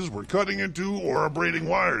metal edges, were cutting into or abrading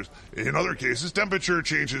wires. In other cases, temperature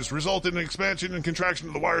changes result in an expansion and contraction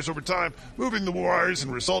of the wires over time, moving the wires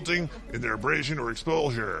and resulting in their abrasion or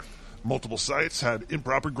exposure. Multiple sites had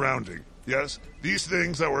improper grounding. Yes, these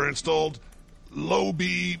things that were installed low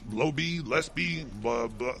B, less B,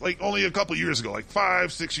 like only a couple years ago, like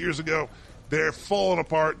 5-6 years ago, they're falling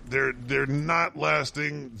apart. They're not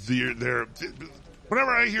lasting. They're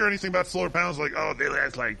whenever I hear anything about solar panels, like, oh, they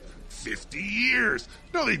last like 50 years.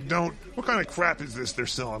 No, they don't. What kind of crap is this they're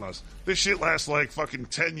selling us? This shit lasts like fucking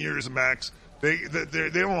 10 years max. They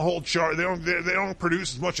don't hold charge. They don't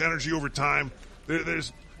produce as much energy over time. You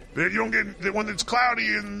don't get, when it's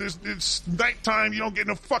cloudy and it's nighttime, you don't get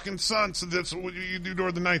no fucking sun, so that's what you do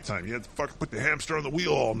during the nighttime. You have to fucking put the hamster on the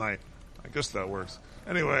wheel all night. I guess that works.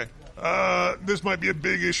 Anyway, this might be a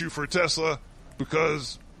big issue for Tesla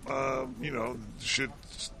because, shit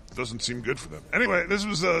doesn't seem good for them. Anyway, this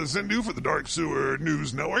was Zindu for the Dark Sewer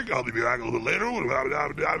News Network. I'll be back a little bit later with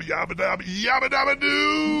yabba dabba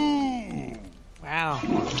doo. Wow.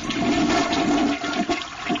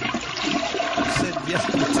 Said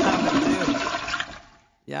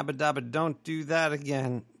yabba dabba, don't do that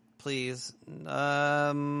again, please.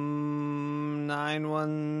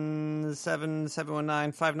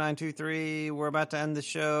 917-719-5923. We're about to end the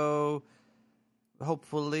show.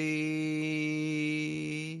 Hopefully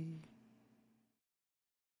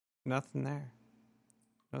nothing there.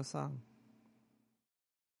 No song.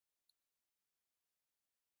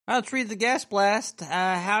 Let's read the gas blast.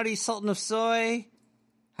 Howdy, Sultan of Soy.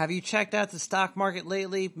 Have you checked out the stock market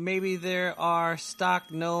lately? Maybe there are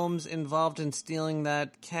stock gnomes involved in stealing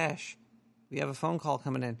that cash. We have a phone call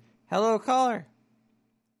coming in. Hello, caller.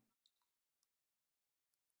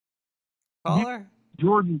 Caller?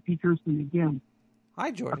 Jordan Peterson again. Hi,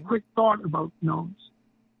 Jordan. A quick thought about gnomes.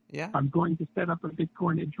 Yeah? I'm going to set up a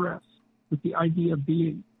Bitcoin address with the idea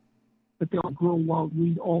being that they'll grow wild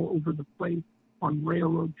weed all over the place on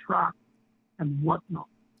railroad tracks and whatnot.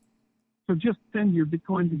 So just send your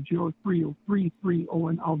Bitcoin to Joe 30330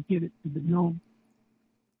 and I'll get it to the gnome.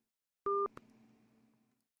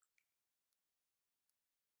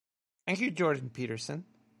 Thank you, Jordan Peterson.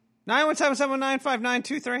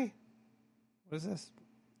 917-719-5923. What is this?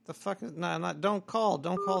 The fuck is not? Don't call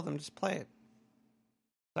them. Just play it.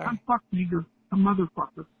 Sorry. I'm fuck nigger, a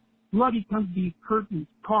motherfucker. Bloody comes these curtains,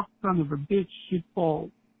 cock son of a bitch, shit balls.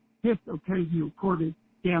 Piss occasionally recorded,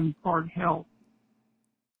 damn hard hell.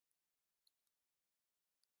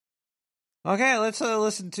 Okay, let's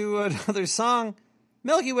listen to another song.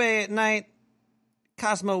 Milky Way at Night,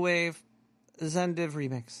 Cosmo Wave, Zendiv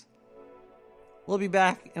remix. We'll be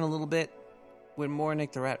back in a little bit with more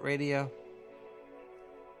Nick the Rat Radio.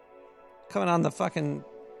 Coming on the fucking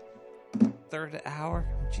third hour.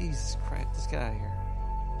 Jesus Christ, let's get out of here.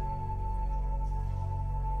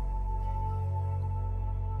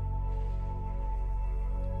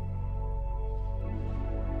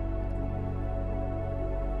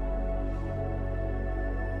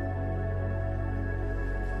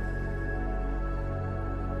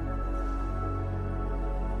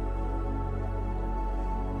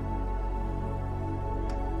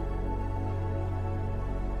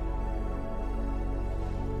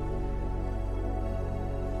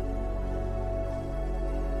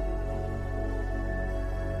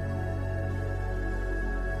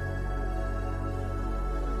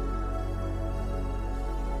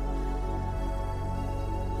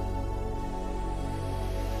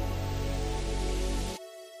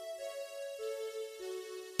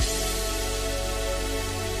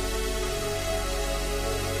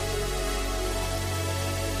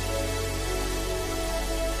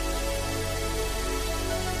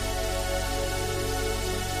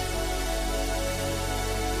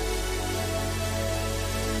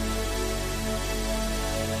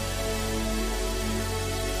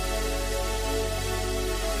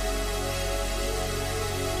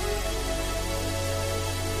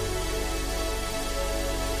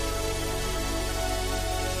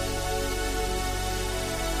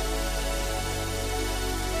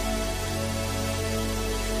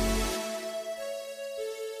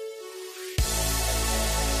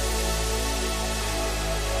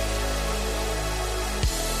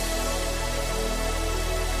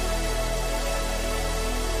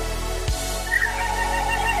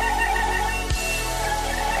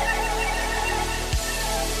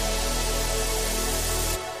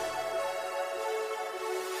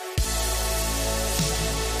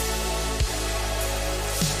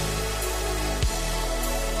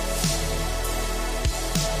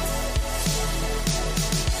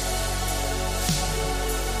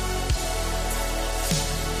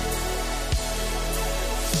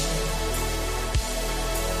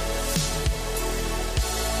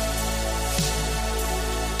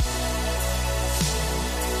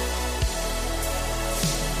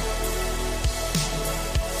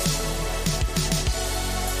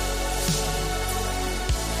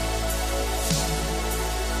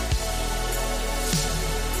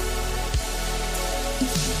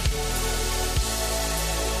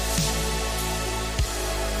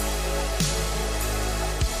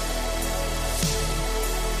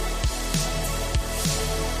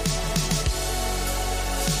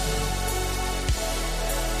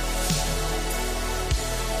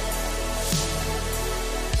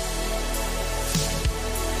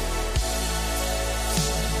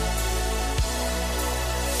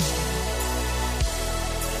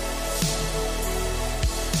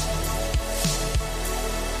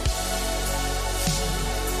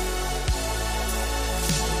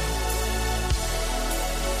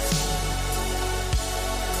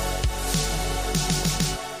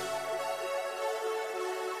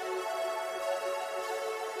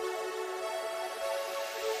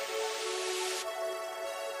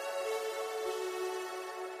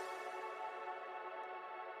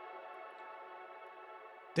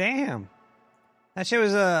 Damn. That shit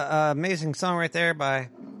was a amazing song right there by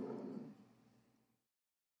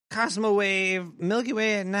Cosmo Wave, Milky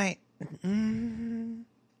Way at Night. Think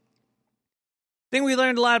we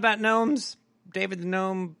learned a lot about gnomes. David the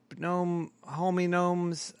Gnome, homie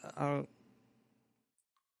gnomes.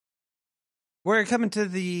 We're coming to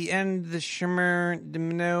the end of the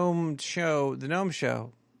Gnome Show.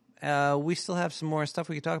 We still have some more stuff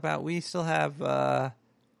we could talk about. We still have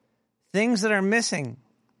things that are missing.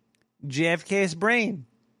 JFK's brain.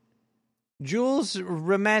 Jules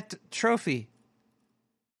Rimet trophy.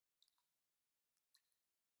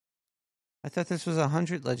 I thought this was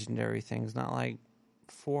 100 legendary things, not like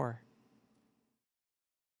 4.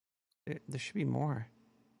 There should be more.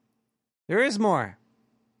 There is more.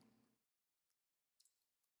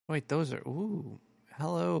 Wait, those are... Ooh.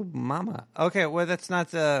 Hello, mama. Okay, well, that's not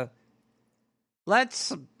the...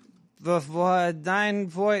 Let's... The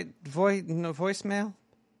voicemail?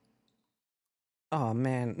 Oh,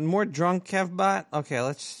 man. More drunk Kevbot? Okay,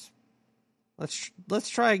 let's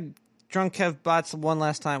try drunk Kevbots one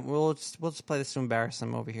last time. We'll just play this to embarrass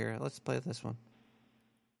him over here. Let's play this one.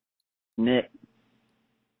 Nick.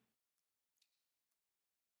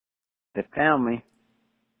 They found me.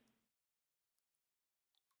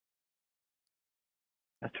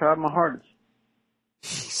 I tried my hardest.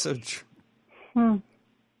 So true.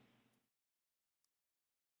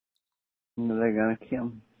 They're gonna kill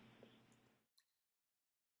me.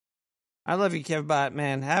 I love you, Kevbot,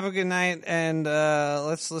 man. Have a good night, and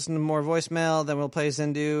let's listen to more voicemail. Then we'll play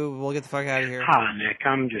Zindu. We'll get the fuck out of here. Hi, Nick.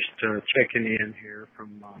 I'm just checking in here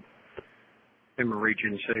from Emma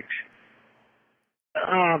Region 6.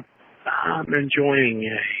 I'm enjoying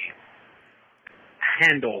a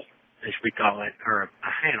handle, as we call it, or a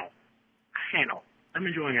handle. I'm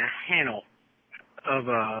enjoying a handle of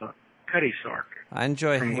Cutty Sark. I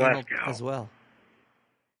enjoy from handle Glasgow. as well.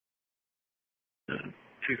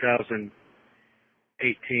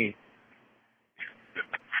 2018.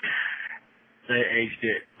 They aged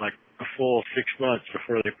it like a full 6 months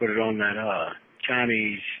before they put it on that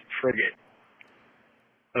Chinese frigate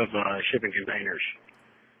of shipping containers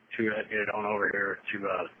to get it on over here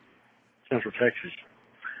to Central Texas.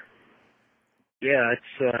 Yeah, it's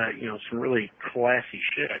some really classy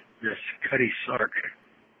shit. This Cutty Sark.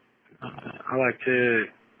 I like to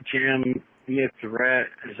jam Nip the Rat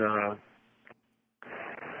as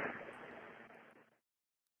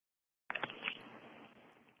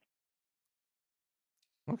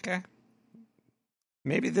Okay.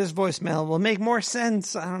 Maybe this voicemail will make more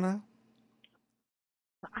sense. I don't know.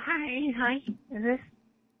 Hi. Is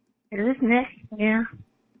this Nick? Yeah.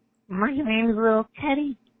 My name's Little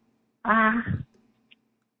Teddy. I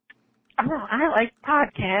like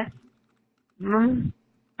podcasts.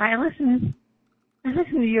 I listen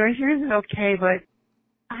to yours. Yours is okay, but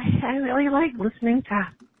I really like listening to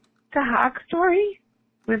Hawk Story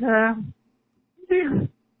with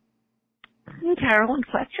Carolyn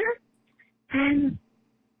Fletcher. And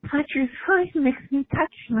Fletcher's voice makes me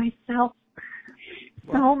touch myself.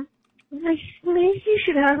 So maybe you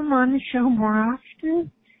should have him on the show more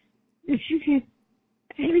often. If you could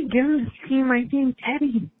maybe give him the scheme I named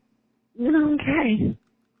Teddy. Okay.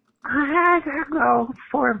 I gotta go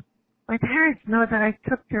before my parents know that I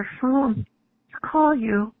took their phone to call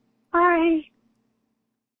you. Bye.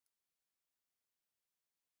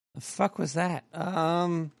 The fuck was that?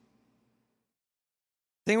 I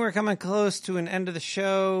think we're coming close to an end of the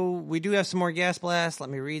show. We do have some more gas blasts.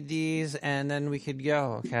 Let me read these, and then we could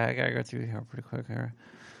go. Okay, I gotta go through here pretty quick here.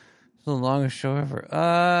 It's the longest show ever.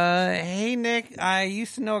 Hey, Nick, I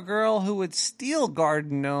used to know a girl who would steal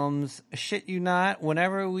garden gnomes. Shit you not.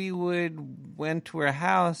 Whenever we went to her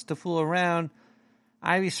house to fool around,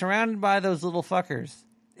 I'd be surrounded by those little fuckers.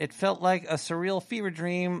 It felt like a surreal fever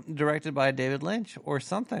dream directed by David Lynch or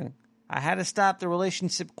something. I had to stop the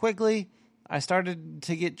relationship quickly. I started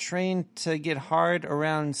to get trained to get hard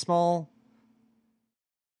around small.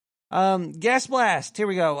 Gas blast. Here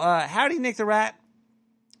we go. Howdy, Nick the Rat.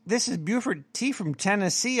 This is Buford T from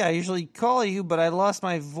Tennessee. I usually call you, but I lost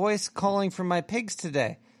my voice calling for my pigs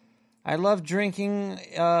today. I love drinking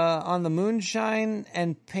on the moonshine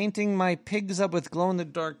and painting my pigs up with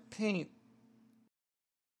glow-in-the-dark paint.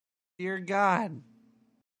 Dear God.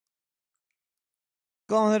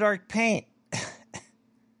 Glow-in-the-dark paint.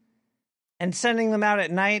 And sending them out at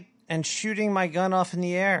night and shooting my gun off in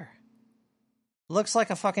the air. Looks like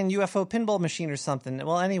a fucking UFO pinball machine or something.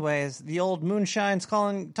 Well, anyways, the old moonshine's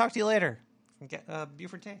calling. Talk to you later.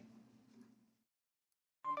 Buford T.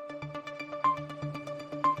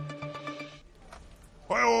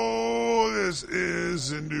 Well, this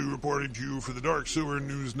is Zindu reporting to you for the Dark Sewer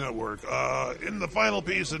News Network. In the final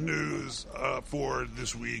piece of news for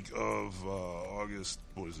this week of August,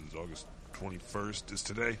 what is it, August 21st is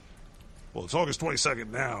today? Well, it's August 22nd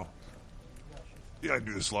now. Yeah, I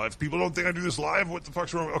do this live. People don't think I do this live? What the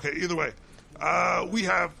fuck's wrong? Okay, either way. We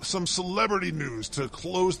have some celebrity news to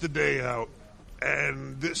close the day out,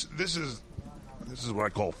 and this is what I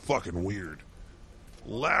call fucking weird.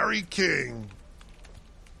 Larry King.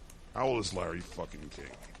 How old is Larry fucking King?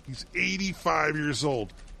 He's 85 years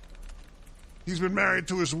old. He's been married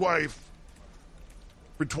to his wife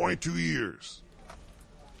for 22 years.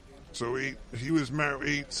 So he was married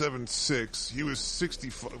 876. He was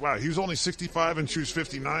 65. Wow, he was only 65 and she was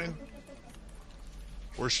 59?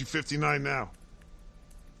 Or is she 59 now?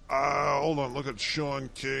 Hold on, look at Sean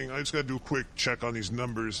King. I just got to do a quick check on these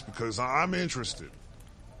numbers because I'm interested.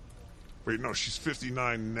 Wait, no, she's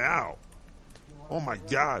 59 now. Oh my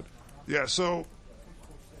God. Yeah, so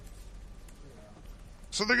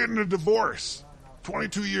they're getting a divorce.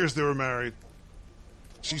 22 years they were married.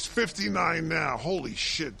 She's 59 now. Holy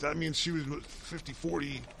shit. That means she was 50,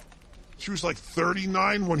 40. She was like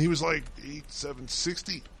 39 when he was like 8, 7,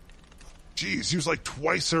 60. Jeez, he was like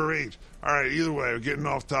twice her age. All right, either way, we're getting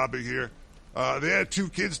off topic here. They had 2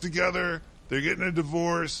 kids together. They're getting a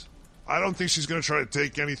divorce. I don't think she's going to try to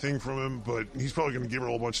take anything from him, but he's probably going to give her a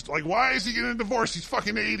whole bunch of... Like, why is he getting a divorce? He's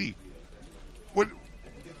fucking 80. What?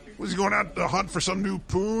 Was he going out to hunt for some new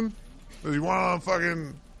poon? Does he want to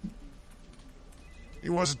fucking... He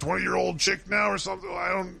wants a 20-year-old chick now or something? I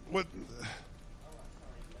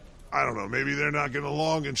don't know. Maybe they're not getting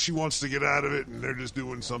along and she wants to get out of it and they're just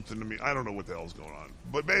doing something to me. I don't know what the hell's going on.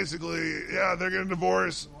 But basically, yeah, they're getting a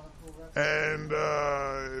divorce. And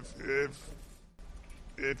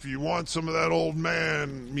if you want some of that old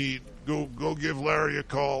man meat, go give Larry a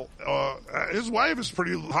call. His wife is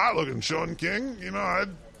pretty hot looking, Sean King. You know,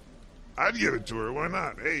 I'd give it to her. Why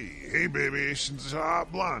not? Hey, baby, she's a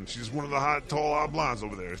hot blonde. She's one of the hot, tall, hot blondes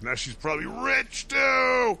over there. Now she's probably rich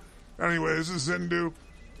too. Anyway, this is Zindu.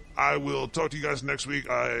 I will talk to you guys next week.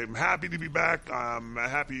 I'm happy to be back. I'm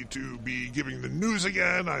happy to be giving the news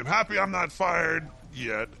again. I'm happy I'm not fired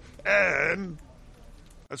yet. And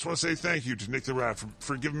I just want to say thank you to Nick the Rat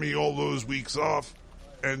for giving me all those weeks off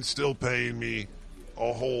and still paying me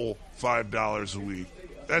a whole $5 a week.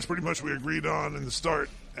 That's pretty much what we agreed on in the start.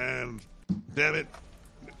 And damn it,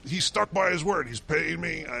 he stuck by his word. He's paying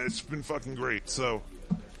me. It's been fucking great. So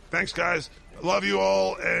thanks, guys. I love you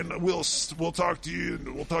all, and we'll talk to you.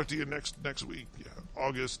 We'll talk to you next week. Yeah,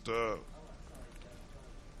 August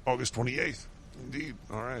 28th. Indeed.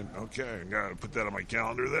 All right. Okay. Gotta put that on my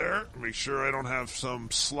calendar there. Make sure I don't have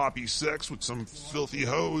some sloppy sex with some filthy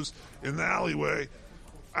hose in the alleyway.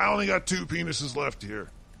 I only got 2 penises left here.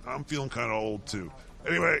 I'm feeling kind of old too.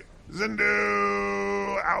 Anyway,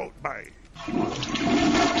 Zindu out. Bye.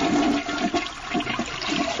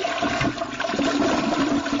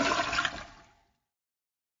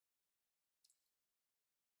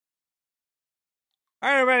 All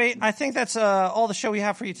right, everybody. I think that's all the show we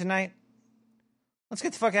have for you tonight. Let's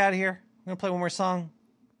get the fuck out of here. I'm going to play one more song.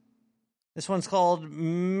 This one's called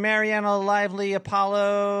Mariana Lively, Apollo,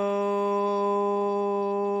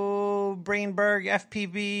 Brainberg,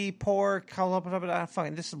 FPV, Pork,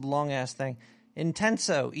 fucking, this is a long-ass thing.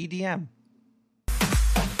 Intenso, EDM.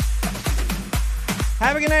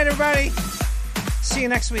 Have a good night, everybody. See you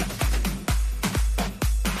next week.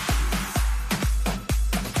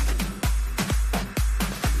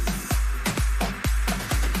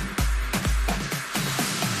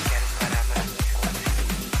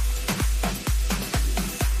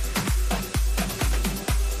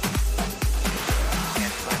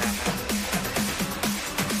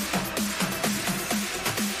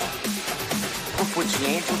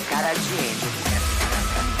 Cara de índio.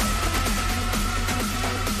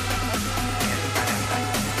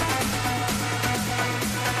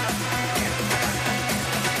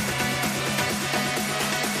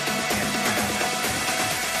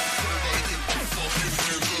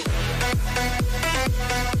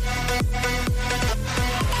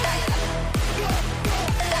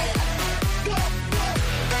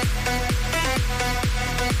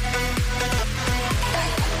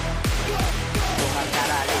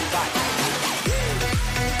 Caralho, vai.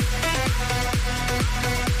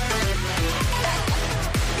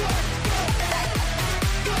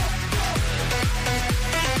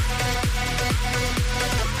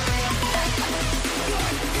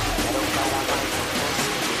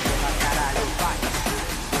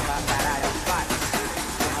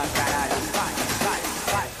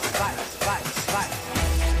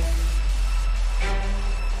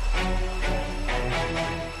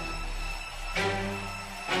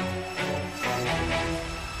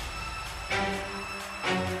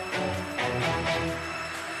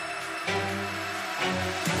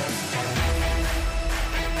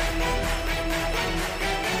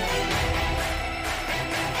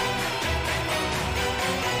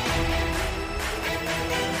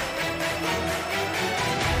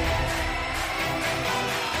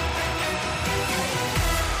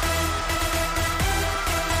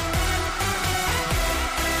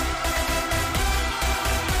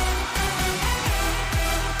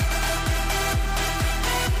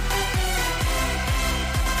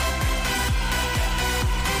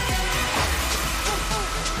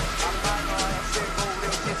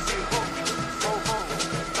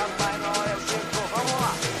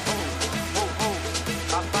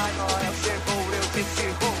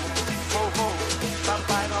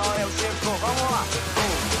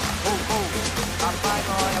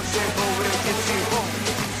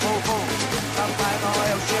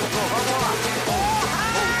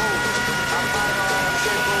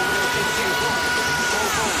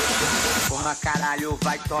 caralho,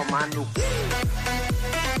 vai tomar no cu.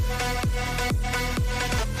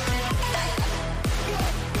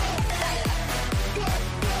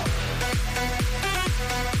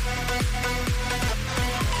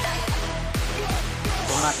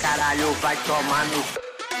 Toma caralho, vai tomar no cu.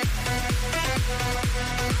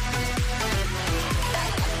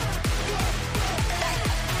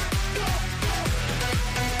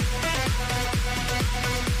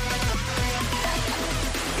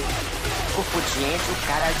 O pudiente, o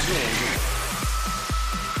cara de índio.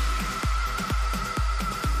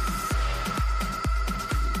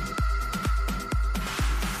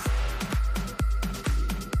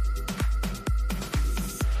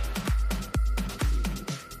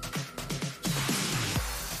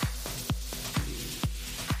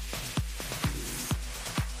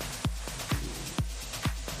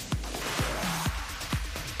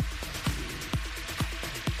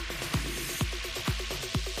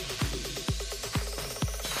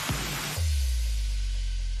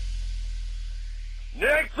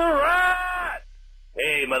 Nick's a rat!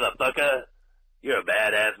 Hey, motherfucker. You're a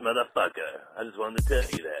badass motherfucker. I just wanted to tell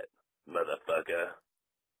you that, motherfucker.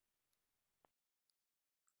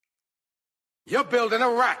 You're building a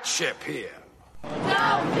rat ship here. No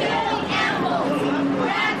killing animals.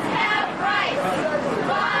 Rats have rights.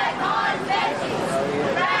 Ride on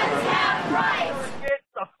veggies. Rats have rights. Get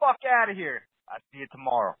the fuck out of here. I'll see you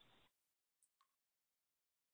tomorrow.